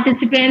the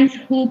participants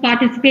who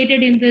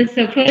participated in this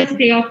first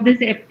day of this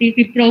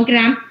FTP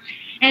program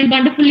and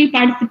wonderfully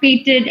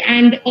participated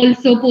and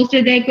also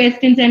posted their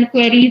questions and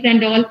queries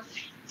and all.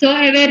 So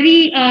a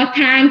very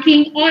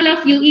thanking all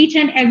of you, each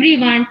and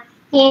everyone,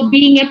 for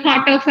being a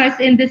part of us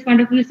in this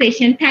wonderful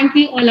session. Thank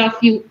you, all of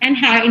you, and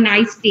have a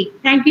nice day.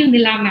 Thank you,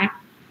 Nila ma'am.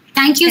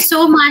 Thank you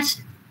so much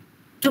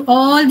to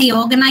all the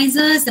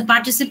organizers, the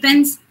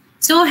participants.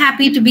 So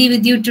happy to be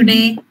with you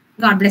today.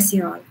 God bless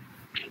you all.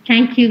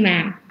 Thank you,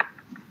 ma'am.